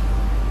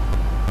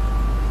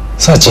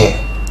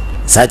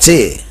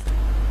 Sachi.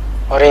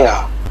 Orina.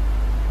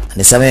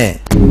 Nisamee.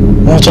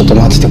 Mwachoto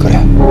matite kare.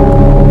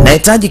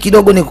 Nahitaji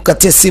kidogo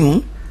nikukatie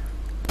simu.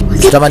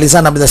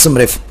 Tutamalizana bila simu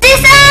mrefu.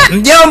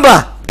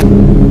 Mjomba!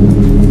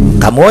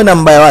 Kamuona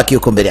mbaya wake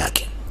yuko mbele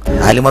yake.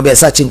 Alimwambia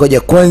Sachi,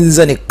 ngoja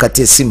kwanza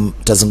nikukatie simu,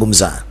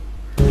 tutazungumza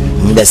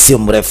muda sio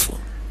mrefu.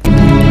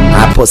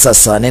 Hapo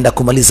sasa anaenda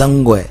kumaliza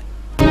ngwe.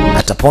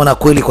 Atapona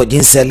kweli kwa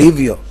jinsi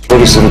alivyo.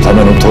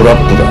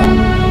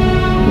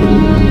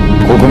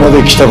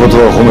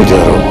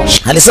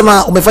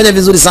 Alisema umefanya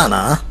vizuri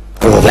sana,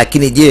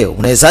 lakini je,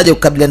 unawezaje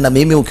kukabiliana na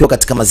mimi ukiwa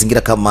katika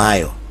mazingira kama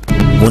hayo?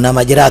 Una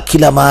majeraha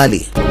kila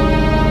mahali.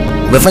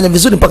 Umefanya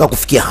vizuri mpaka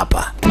kufikia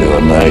hapa,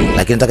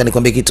 lakini nataka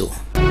nikwambie kitu.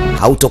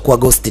 Hautakuwa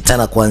ghost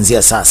tena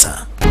kuanzia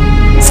sasa.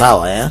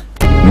 Sawa eh?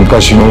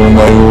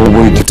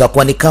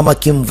 Utakuwa ni kama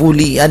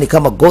kimvuli, yani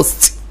kama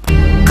ghost.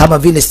 Kama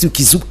vile sio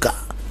kizuka.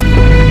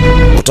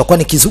 Utakuwa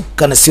ni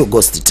kizuka na sio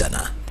ghost tena.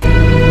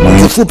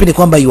 Kifupi ni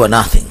kwamba you are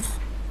nothing.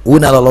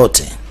 Una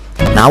lolote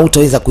na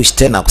hautaweza kuishi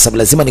tena, kwa sababu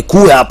lazima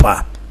nikuwe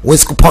hapa.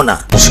 Huwezi kupona.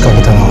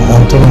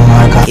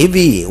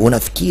 Hivi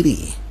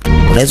unafikiri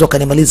unaweza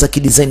kanimaliza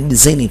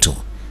kidesign tu?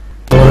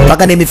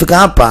 Mpaka nimefika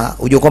hapa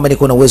ujue kwamba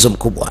niko na uwezo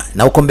mkubwa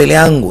na uko mbele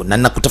yangu na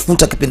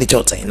ninakutafuta kipindi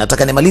chote.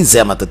 Nataka nimalize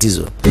ya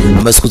matatizo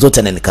ambayo siku zote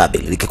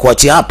yananikabili.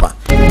 Nikikuachia hapa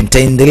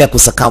mtaendelea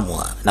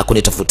kusakamwa na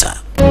kunitafuta.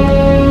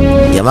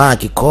 Jamaa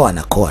akikoa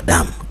na koa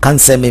damu.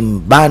 Kansa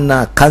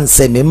imembana,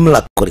 kansa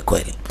imemla kweli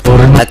kweli.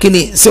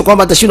 Lakini sio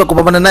kwamba atashindwa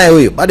kupambana naye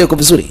huyo. Bado yuko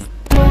vizuri.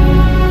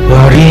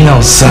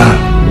 Orina-san.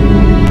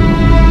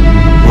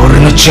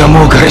 Orinochi wa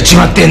mou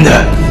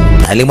karechimattenda.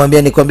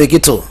 Alimwambia nikwambie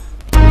kitu.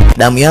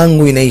 Damu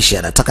yangu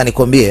inaisha. Nataka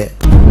nikwambie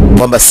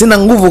kwamba sina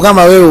nguvu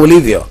kama wewe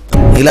ulivyo,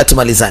 ila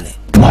tumalizane.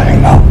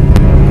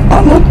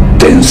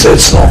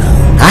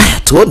 Haya,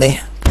 tuone.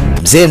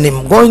 Mzee ni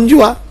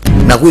mgonjwa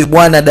na huyu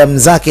bwana damu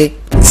zake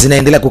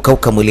zinaendelea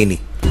kukauka mwilini.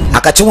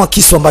 Akachomwa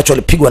kisu ambacho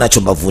alipigwa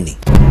nacho mbavuni.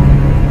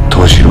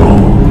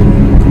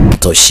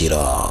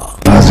 Toshiro.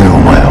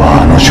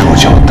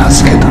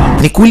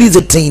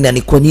 Nikuulize tena,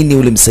 ni kwa nini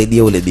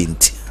ulimsaidia ule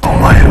binti?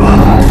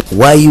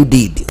 Why you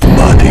did?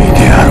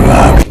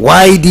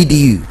 Why did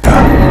you?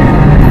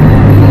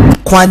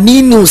 Kwa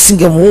nini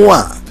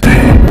usingemuua?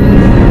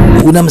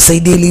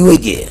 Unamsaidia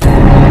liweje?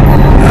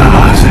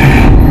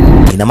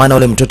 Ina maana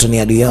ule mtoto ni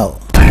adui yao.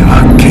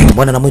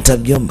 Mbona namuita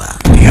mjomba?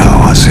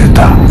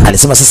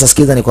 Alisema sasa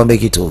sikiza nikwambie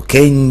kitu.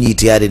 Kenji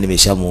tayari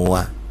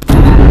nimeshamuua.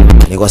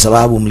 Ni kwa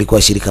sababu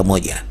mlikuwa shirika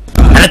moja.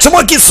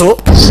 Anachomoa kisu,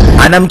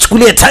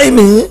 anamchukulia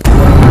timing.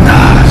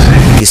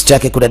 Kisu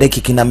chake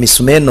kudadeki kina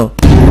misumeno.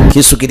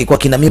 Kisu kilikuwa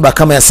kina miba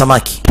kama ya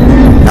samaki,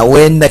 na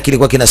huenda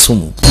kilikuwa kina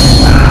sumu.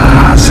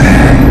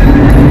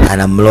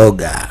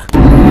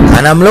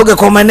 Anamloga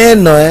kwa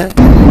maneno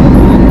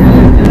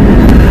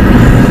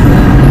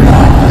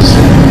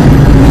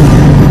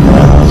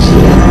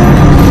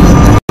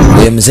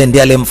Yule mzee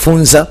ndiye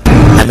aliyemfunza,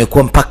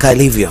 amekuwa mpaka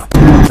alivyo.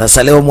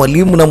 Sasa leo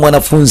mwalimu na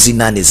mwanafunzi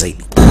nani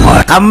zaidi?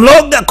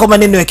 Kamloga kwa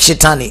maneno ya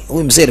kishetani.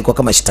 Huyu mzee alikuwa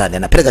kama shetani,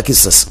 anapeleka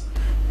kisu sasa.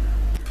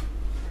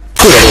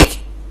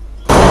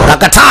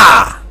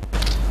 Kakataa.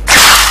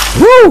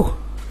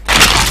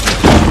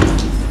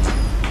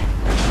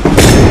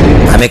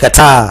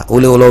 Amekataa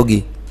ule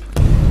ulogi.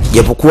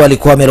 Japokuwa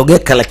alikuwa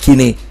amerogeka,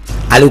 lakini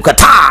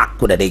aliukataa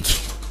kudadeki.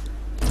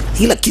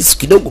 Ila kisu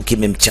kidogo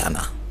kimemchana.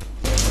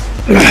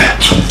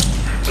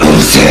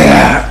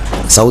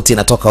 Sauti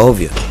inatoka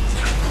ovyo.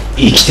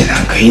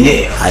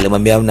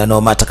 Alimwambia mna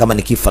noma hata kama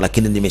nikifa,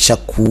 lakini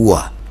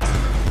nimeshakuua.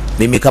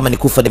 Mimi kama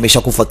nikufa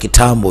nimeshakufa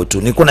kitambo tu.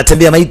 Nilikuwa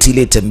natembea maiti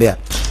ile tembea.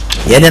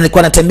 Yaani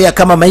nilikuwa natembea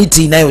kama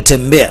maiti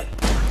inayotembea.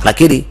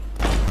 Lakini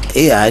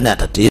haina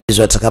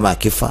tatizo hata kama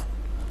akifa.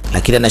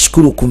 Lakini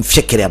anashukuru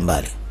kumfyekelea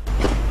mbali.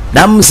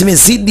 Damu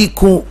zimezidi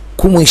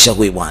kumwisha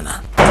huyu bwana.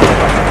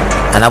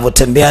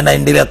 Anapotembea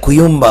anaendelea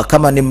kuyumba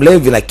kama ni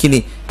mlevi,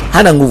 lakini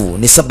hana nguvu.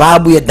 Ni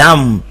sababu ya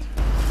damu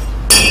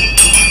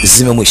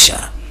zimemwisha.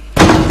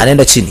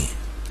 Anaenda chini.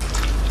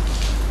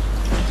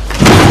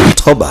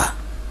 Toba.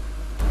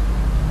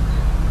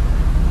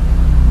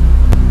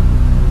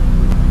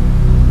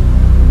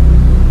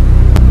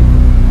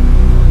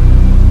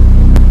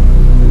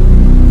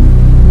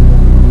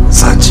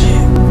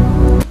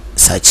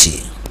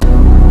 Sachi.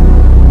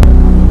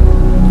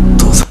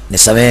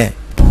 Nisamehe.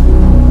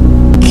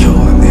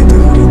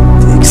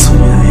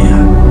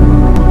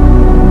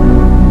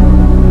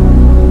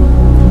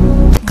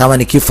 Kama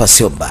nikifa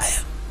sio mbaya,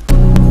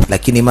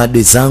 lakini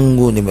madui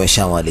zangu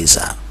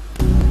nimeshamaliza.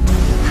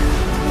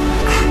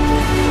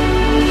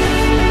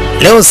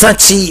 Leo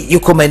Sachi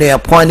yuko maeneo ya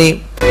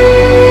pwani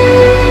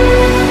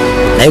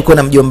na yuko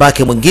na mjomba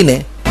wake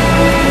mwingine.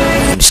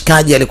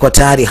 Mshikaji alikuwa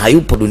tayari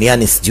hayupo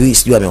duniani,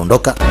 sijui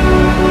ameondoka.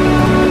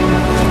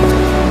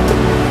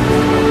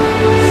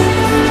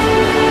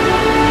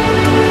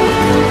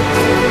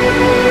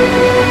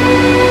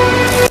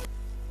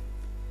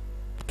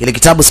 Kile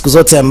kitabu siku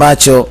zote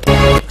ambacho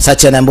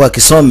Sachi anaambiwa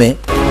kisome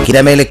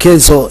kina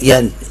maelekezo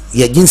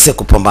ya jinsi ya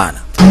kupambana.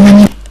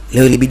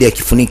 Leo ilibidi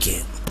akifunike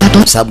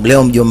sababu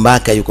leo mjomba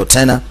wake yuko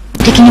tena,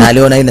 na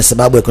aliona ina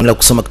sababu ya kuendelea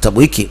kusoma kitabu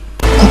hiki.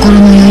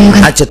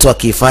 Acha tu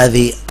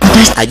akihifadhi,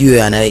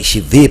 ajue anaishi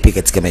vipi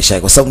katika maisha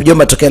yake, kwa sababu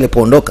mjomba tokea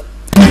alipoondoka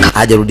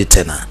hajarudi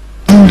tena.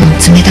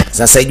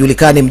 Sasa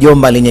ijulikani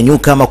mjomba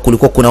alinyanyuka ama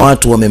kulikuwa kuna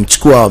watu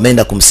wamemchukua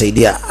wameenda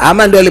kumsaidia,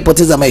 ama ndio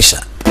alipoteza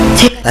maisha.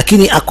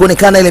 Lakini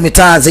akuonekana ile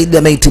mitaa zaidi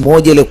ya maiti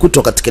moja ile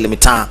kutwa katika ile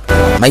mitaa,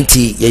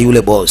 maiti ya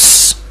yule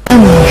boss.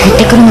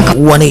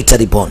 Wanaita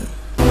reborn,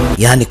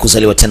 yani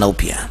kuzaliwa tena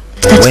upya.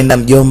 Huenda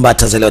mjomba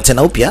atazaliwa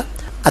tena upya,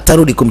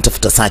 atarudi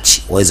kumtafuta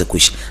Sachi waweze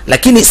kuishi.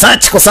 Lakini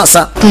Sachi kwa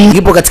sasa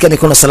yupo katika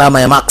mikono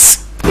salama ya Max,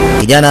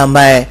 kijana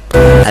ambaye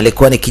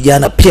alikuwa ni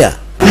kijana pia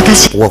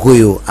wa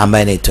huyu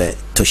ambaye anaitwa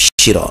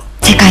Toshiro,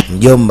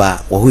 mjomba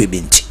wa huyu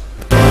binti.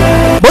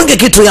 Bonge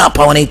kitu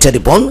hapa wanaita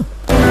reborn.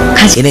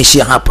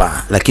 Inaishia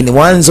hapa, lakini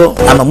mwanzo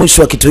ama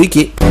mwisho wa kitu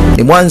hiki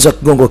ni mwanzo wa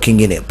kigongo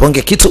kingine.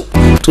 Bonge kitu,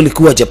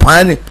 tulikuwa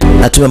Japan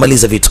na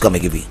tumemaliza vitu kama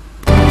hivi.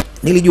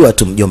 Nilijua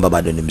tu mjomba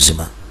bado ni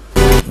mzima.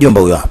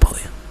 Mjomba huyo hapa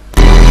huyo.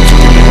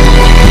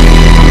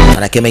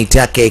 Manake maiti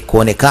yake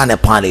kuonekana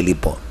pale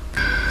ilipo.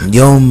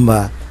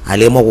 Mjomba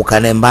aliamua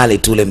kukaa mbali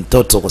tu ule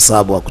mtoto kwa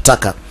sababu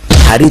hakutaka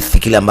harithi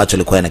kile ambacho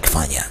alikuwa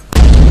anakifanya.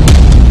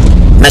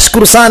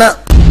 Nashukuru sana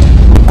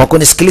kwa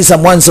kunisikiliza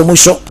mwanzo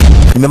mwisho.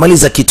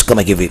 Nimemaliza kitu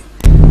kama hivi.